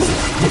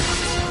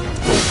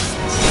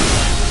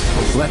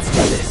 Let's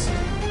do this.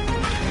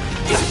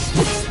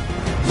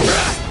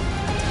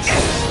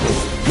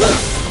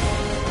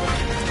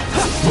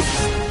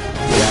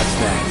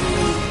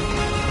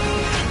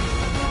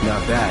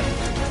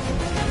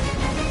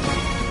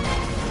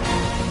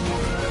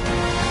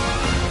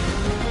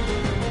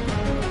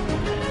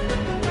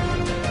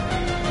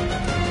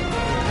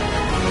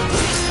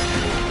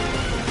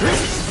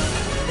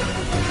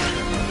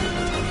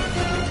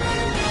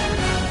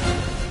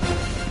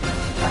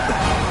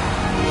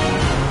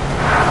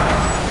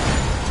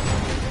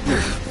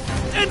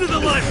 End of the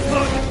line,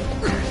 punk!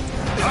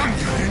 I'm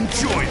gonna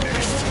enjoy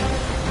this.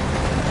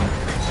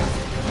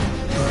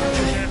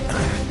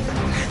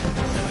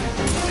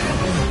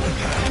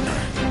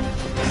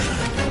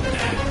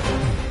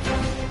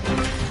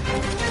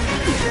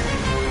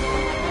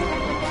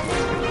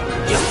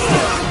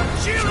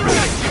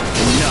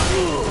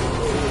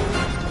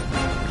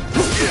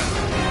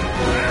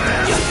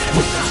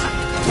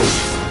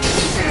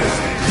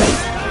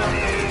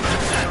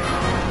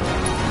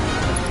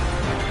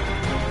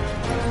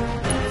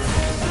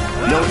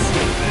 No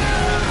escape.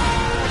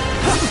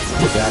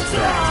 That's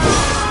that.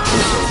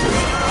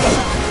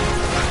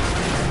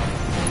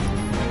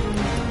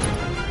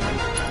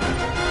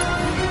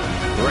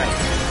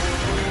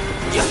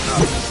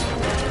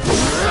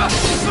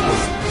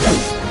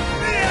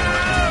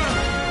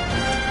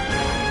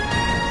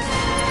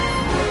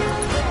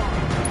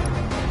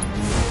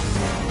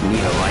 Need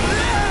a light?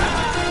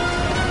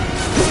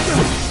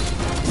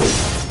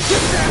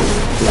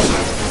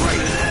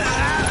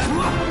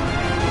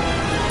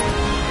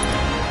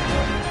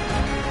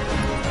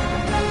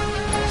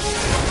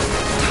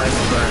 Time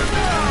to burn.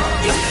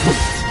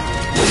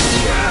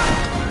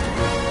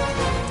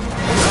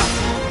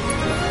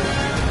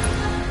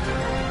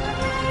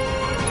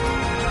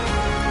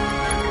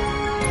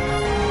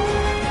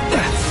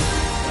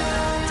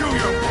 Do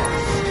your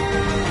worst.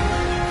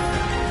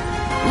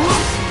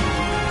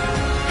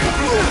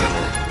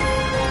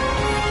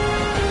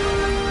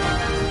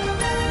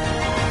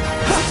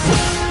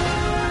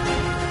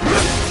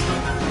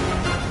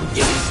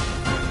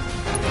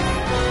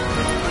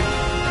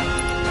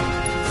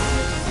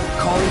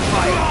 Calling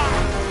fire.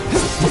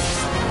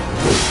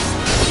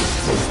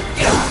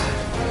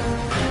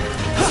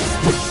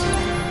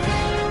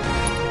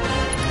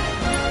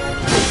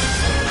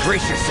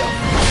 Brace yourself.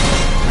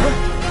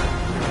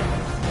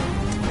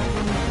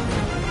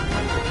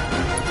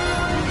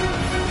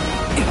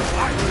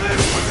 I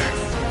live for this.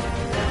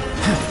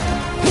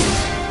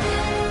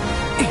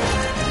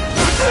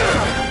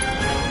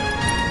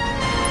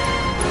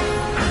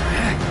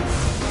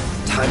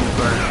 Time to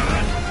burn.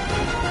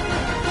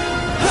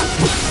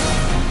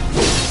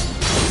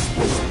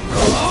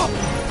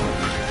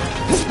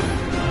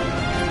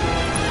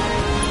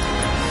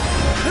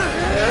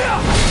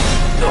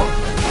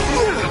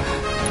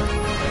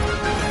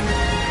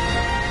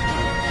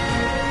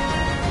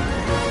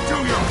 Do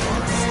your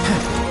worst.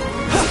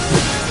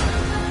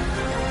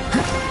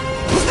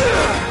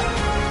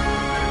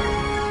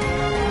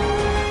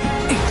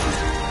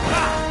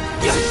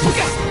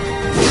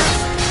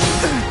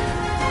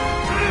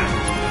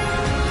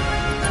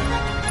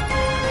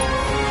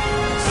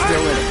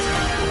 Still in it.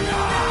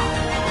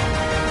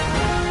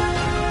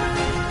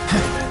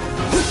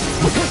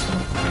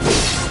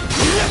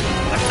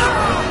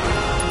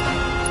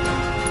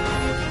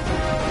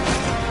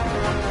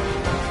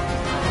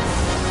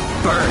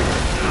 Burn.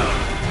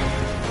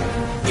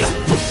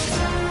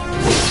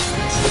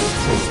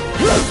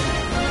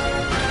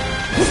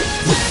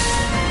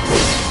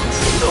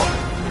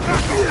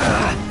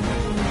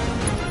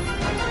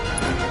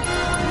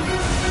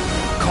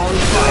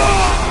 Calling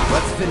fire.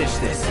 Let's finish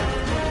this.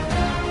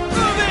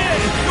 Move in!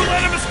 Don't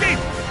let him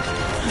escape!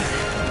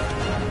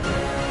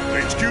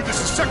 HQ, this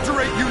is Sector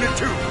 8, Unit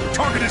 2.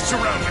 Target is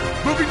surrounded.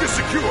 Moving to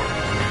secure.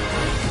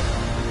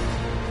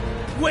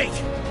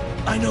 Wait!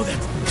 I know that.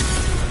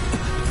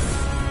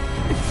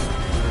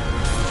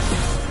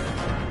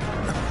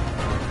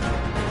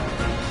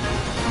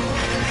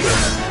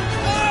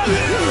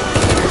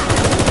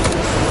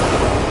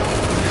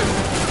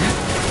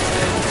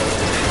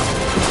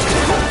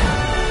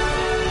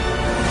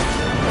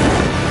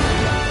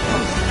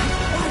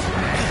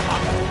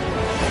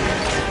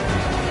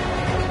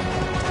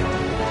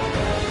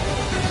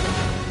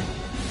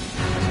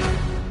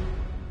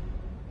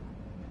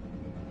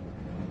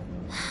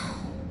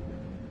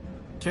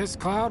 Guess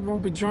Cloud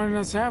won't be joining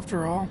us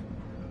after all.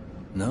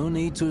 No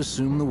need to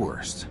assume the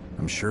worst.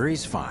 I'm sure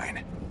he's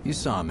fine. You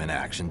saw him in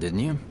action, didn't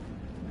you?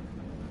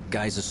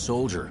 Guy's a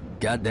soldier.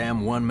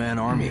 Goddamn one-man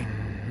army.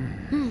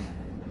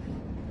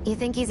 You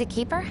think he's a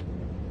keeper?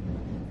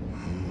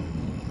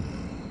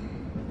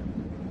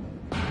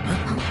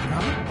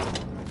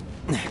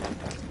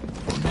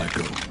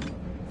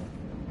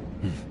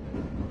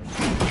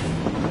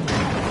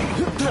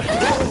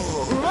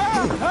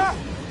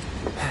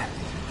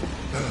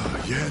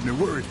 You had me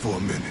worried for a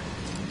minute.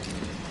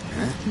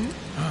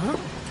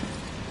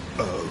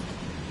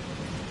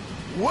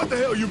 What the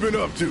hell you been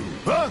up to,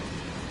 huh?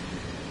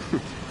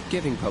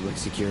 Giving public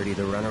security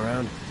the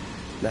runaround.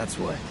 That's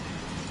what.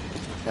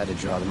 Had to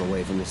draw them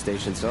away from the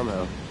station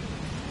somehow.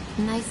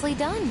 Nicely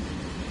done.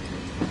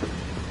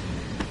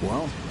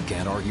 Well,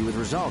 can't argue with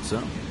results,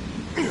 huh?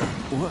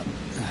 What?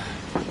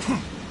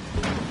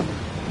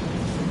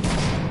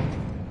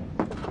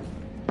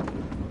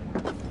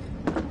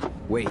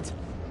 Wait.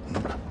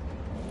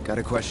 Got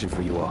a question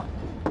for you all.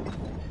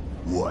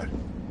 What?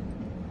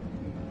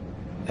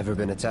 Ever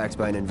been attacked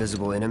by an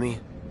invisible enemy?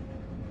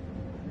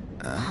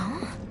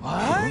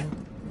 What?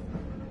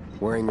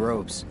 Wearing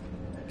robes.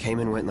 Came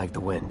and went like the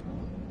wind.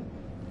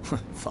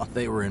 Thought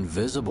they were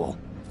invisible.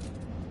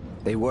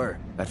 They were,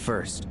 at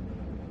first.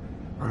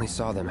 Only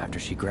saw them after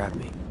she grabbed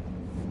me.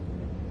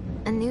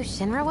 A new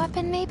Shinra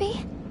weapon,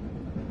 maybe?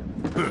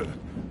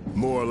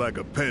 More like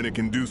a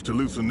panic-induced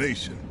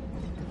hallucination.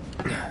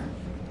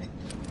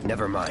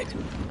 Never mind.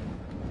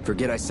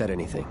 Forget I said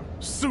anything.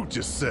 Suit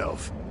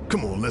yourself.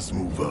 Come on, let's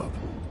move up.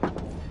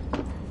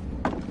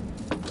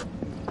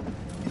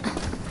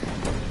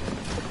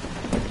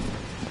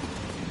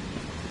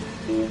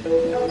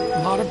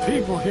 A lot of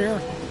people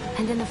here.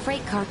 And in the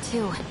freight car,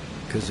 too.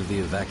 Because of the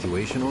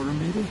evacuation order,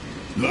 maybe?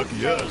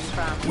 Lucky us.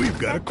 We've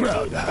got a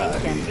crowd to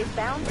hide in.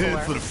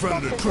 Head for the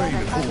front of the train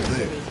and hold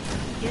there.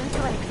 Due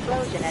to an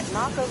explosion at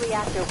Mako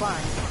Reactor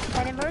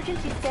 1, an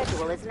emergency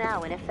schedule is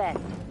now in effect.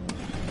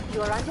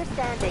 Your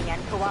understanding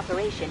and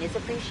cooperation is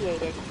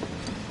appreciated.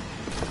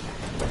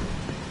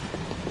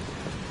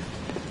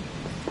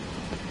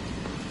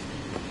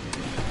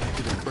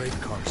 The freight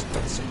car's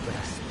not so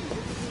bad.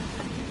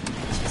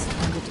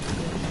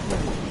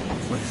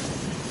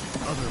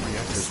 Other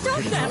reactors. Stop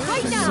that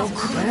right now! So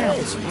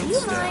cramped. Do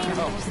you mind?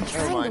 I'm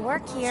trying to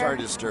work here. Sorry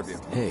to disturb you.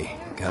 Hey,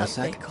 got a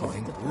sec?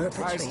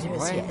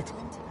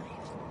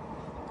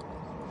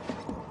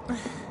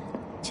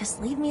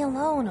 Just leave me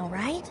alone, all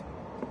right?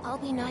 I'll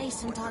be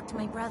nice and talk to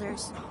my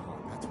brothers.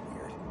 That's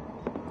weird.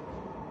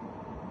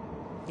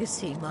 You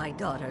see, my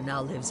daughter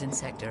now lives in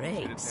Sector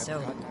 8,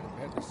 so...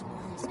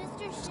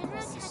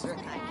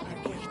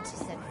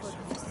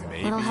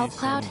 Little help,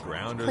 Cloud?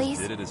 Please?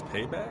 Did it as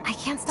payback? I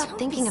can't stop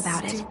thinking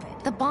about it.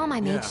 The bomb I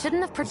made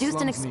shouldn't have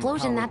produced an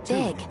explosion that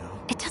big.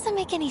 It doesn't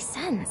make any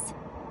sense.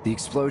 The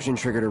explosion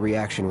triggered a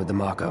reaction with the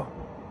Mako.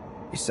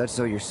 You said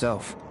so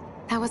yourself.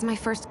 That was my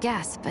first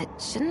guess, but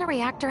shouldn't a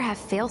reactor have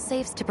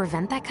fail-safes to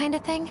prevent that kind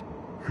of thing?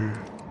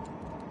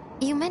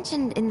 You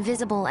mentioned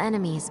invisible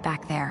enemies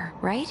back there,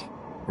 right?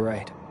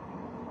 Right.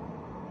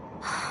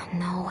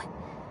 No.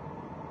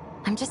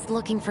 I'm just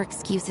looking for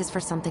excuses for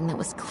something that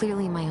was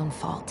clearly my own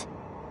fault.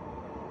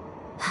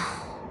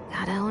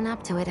 Gotta own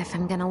up to it if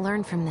I'm gonna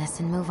learn from this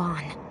and move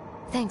on.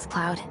 Thanks,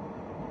 Cloud.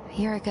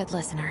 You're a good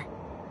listener.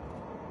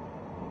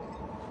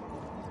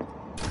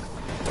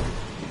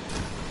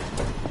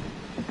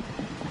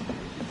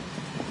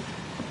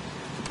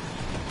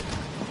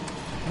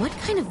 What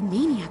kind of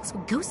maniacs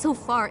would go so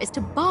far as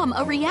to bomb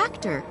a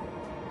reactor?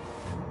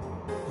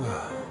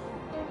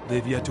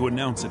 They've yet to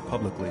announce it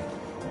publicly,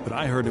 but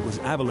I heard it was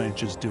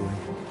Avalanche's doing.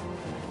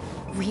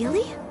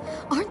 Really?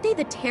 Aren't they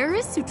the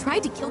terrorists who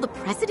tried to kill the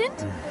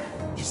president?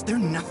 Is there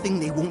nothing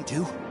they won't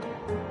do?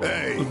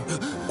 Hey,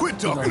 quit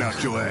talking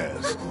out your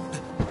ass.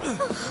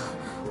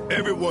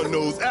 Everyone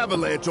knows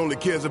Avalanche only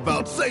cares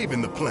about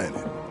saving the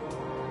planet.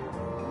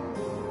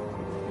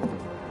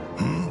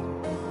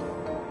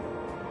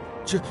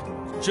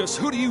 Just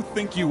who do you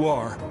think you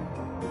are?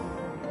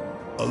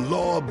 A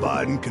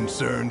law-abiding,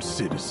 concerned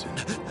citizen.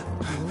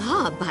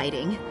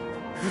 Law-abiding?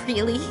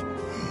 Really?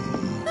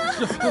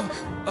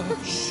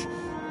 Shh.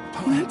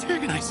 Don't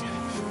antagonize him.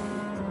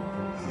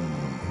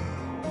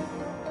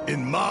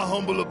 In my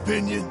humble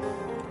opinion,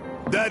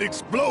 that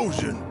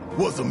explosion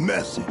was a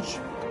message.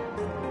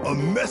 A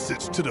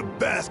message to the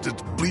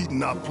bastards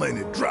bleeding our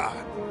planet dry.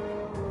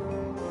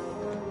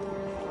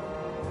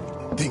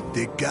 Think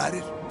they got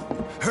it?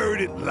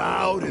 Heard it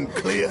loud and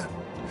clear?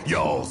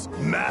 Y'all's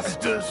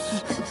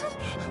masters?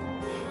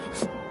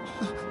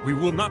 We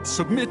will not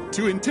submit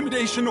to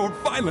intimidation or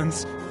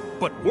violence,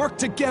 but work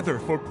together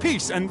for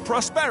peace and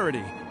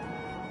prosperity.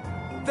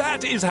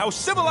 That is how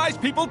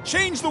civilized people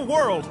change the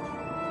world!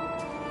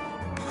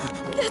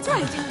 That's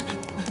right!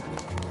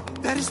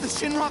 That is the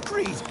Shinra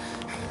Creed!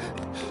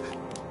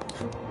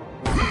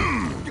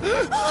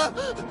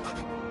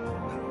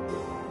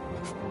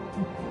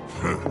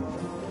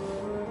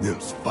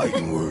 Them's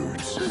fighting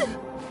words.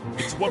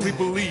 It's what we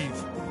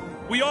believe.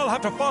 We all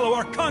have to follow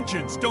our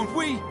conscience, don't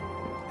we?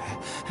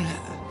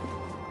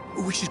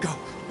 We should go.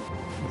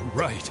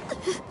 Right.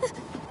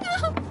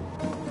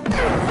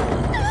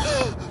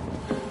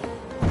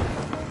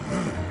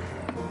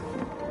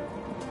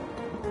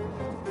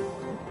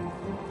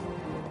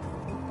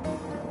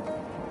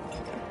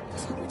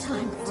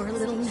 Time for a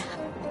little nap.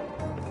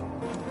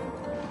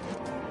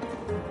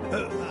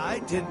 I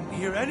didn't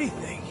hear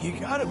anything. You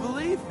gotta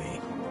believe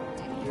me.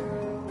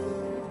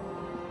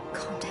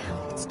 Calm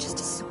down. It's just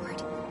a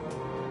sword.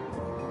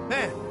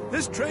 Man,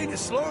 this train is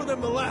slower than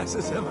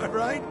molasses, am I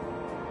right?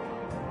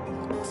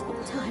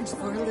 Time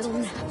for a little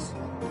nap.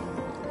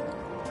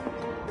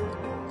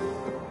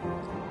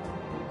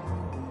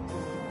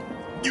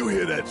 You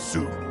hear that,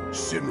 suit?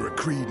 Shinra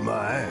Creed my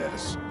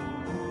ass.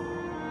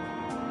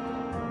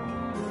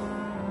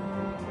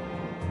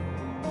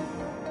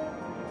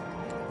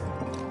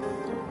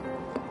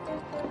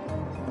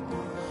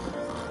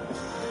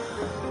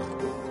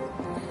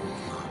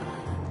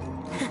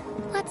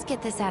 Let's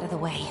get this out of the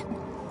way.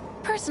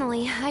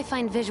 Personally, I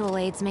find visual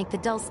aids make the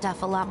dull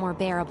stuff a lot more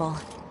bearable.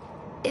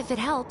 If it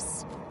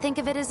helps, think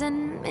of it as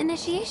an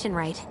initiation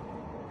rite.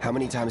 How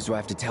many times do I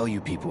have to tell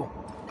you people?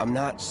 I'm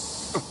not...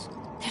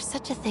 There's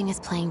such a thing as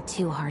playing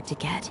too hard to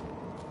get.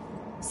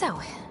 So,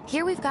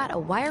 here we've got a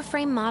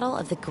wireframe model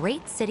of the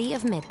great city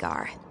of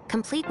Midgar,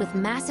 complete with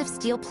massive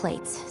steel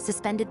plates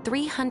suspended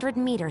 300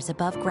 meters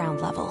above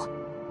ground level,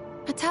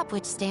 atop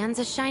which stands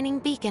a shining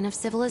beacon of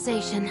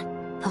civilization.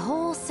 The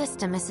whole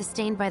system is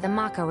sustained by the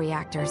Mako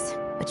reactors,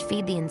 which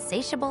feed the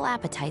insatiable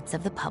appetites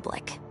of the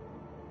public.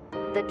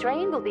 The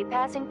train will be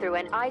passing through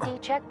an ID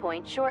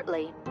checkpoint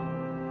shortly.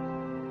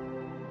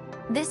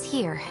 This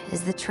here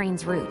is the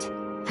train's route.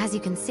 As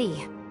you can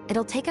see,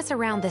 it'll take us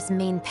around this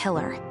main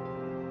pillar.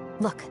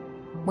 Look,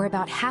 we're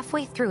about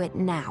halfway through it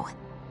now.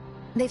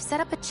 They've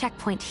set up a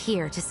checkpoint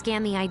here to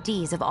scan the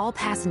IDs of all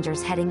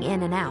passengers heading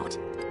in and out.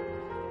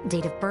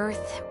 Date of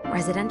birth,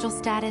 residential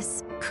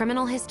status,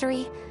 criminal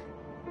history,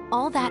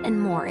 all that and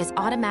more is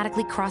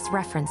automatically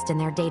cross-referenced in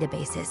their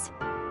databases.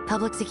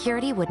 Public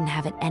security wouldn't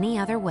have it any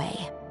other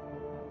way.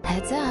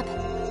 Heads up.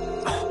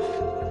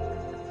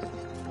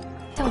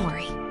 Don't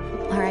worry,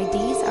 our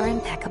IDs are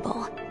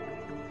impeccable.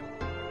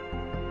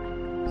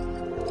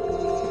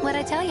 What'd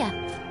I tell ya?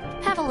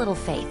 Have a little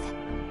faith.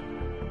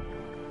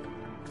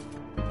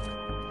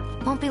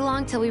 Won't be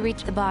long till we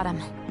reach the bottom.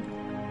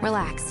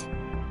 Relax.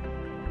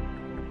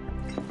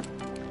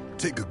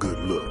 Take a good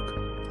look.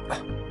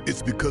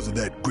 It's because of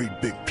that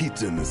great big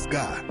pizza in the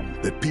sky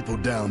that people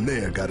down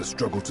there gotta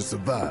struggle to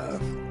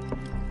survive.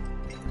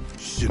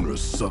 Shinra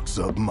sucks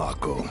up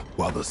Mako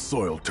while the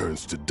soil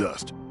turns to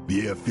dust,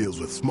 the air fills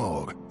with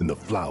smog, and the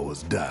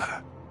flowers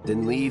die.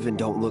 Then leave and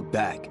don't look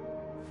back.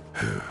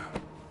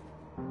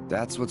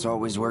 That's what's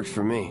always worked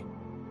for me.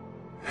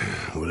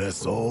 Well,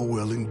 that's all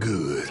well and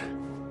good.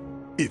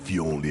 If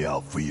you're only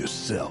out for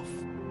yourself.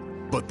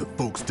 But the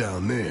folks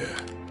down there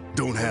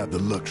don't have the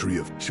luxury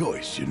of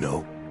choice, you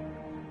know?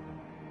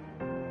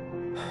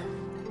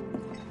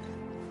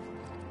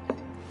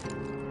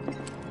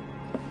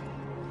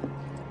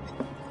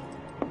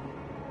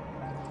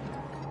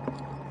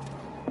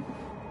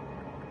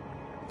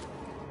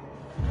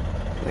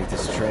 Like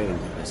this train,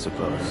 I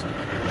suppose.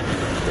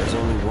 There's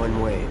only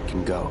one way it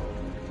can go.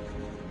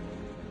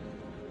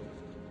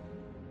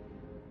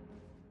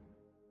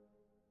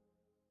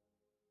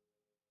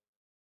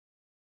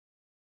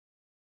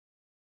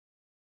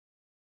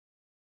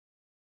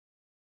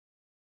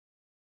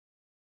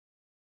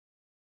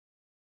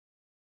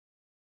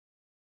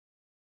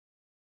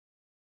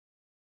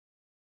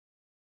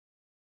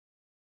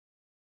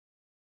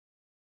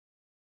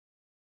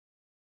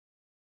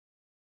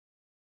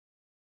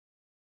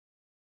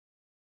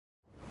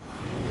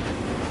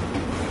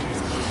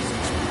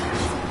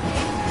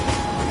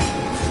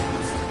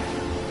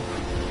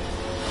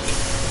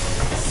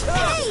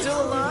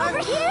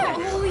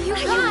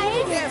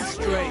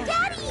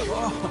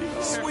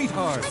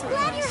 Sweetheart. I'm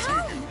glad you're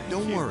home.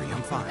 Don't worry,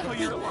 I'm fine.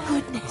 Thank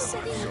goodness.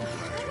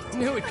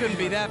 Knew it couldn't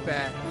be that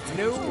bad.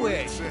 No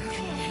way.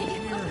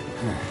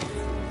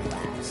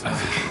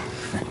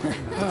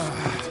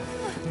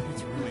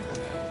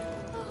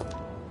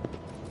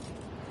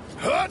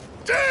 Hot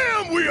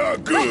damn, we are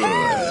good!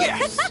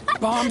 Yes!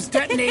 Bombs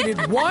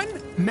detonated 1,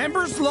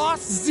 members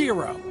lost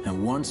 0.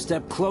 And one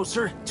step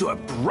closer to a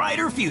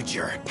brighter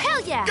future.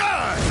 Hell yeah!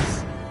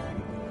 Guys!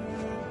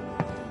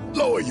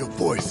 Lower your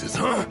voices,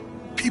 huh?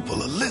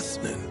 People are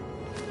listening.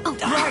 Oh,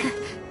 right.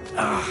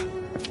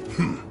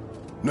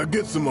 Now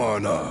get some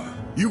R&R.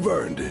 You've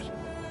earned it.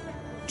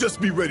 Just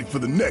be ready for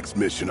the next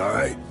mission, all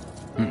right?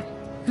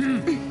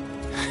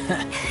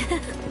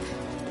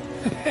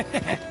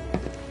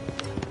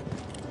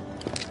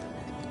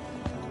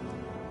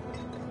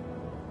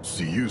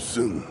 See you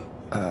soon.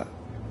 At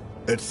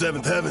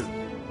 7th Heaven.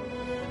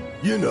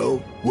 You know,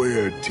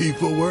 where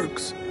Tifa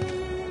works.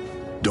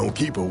 Don't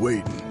keep her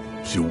waiting.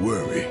 She'll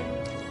worry.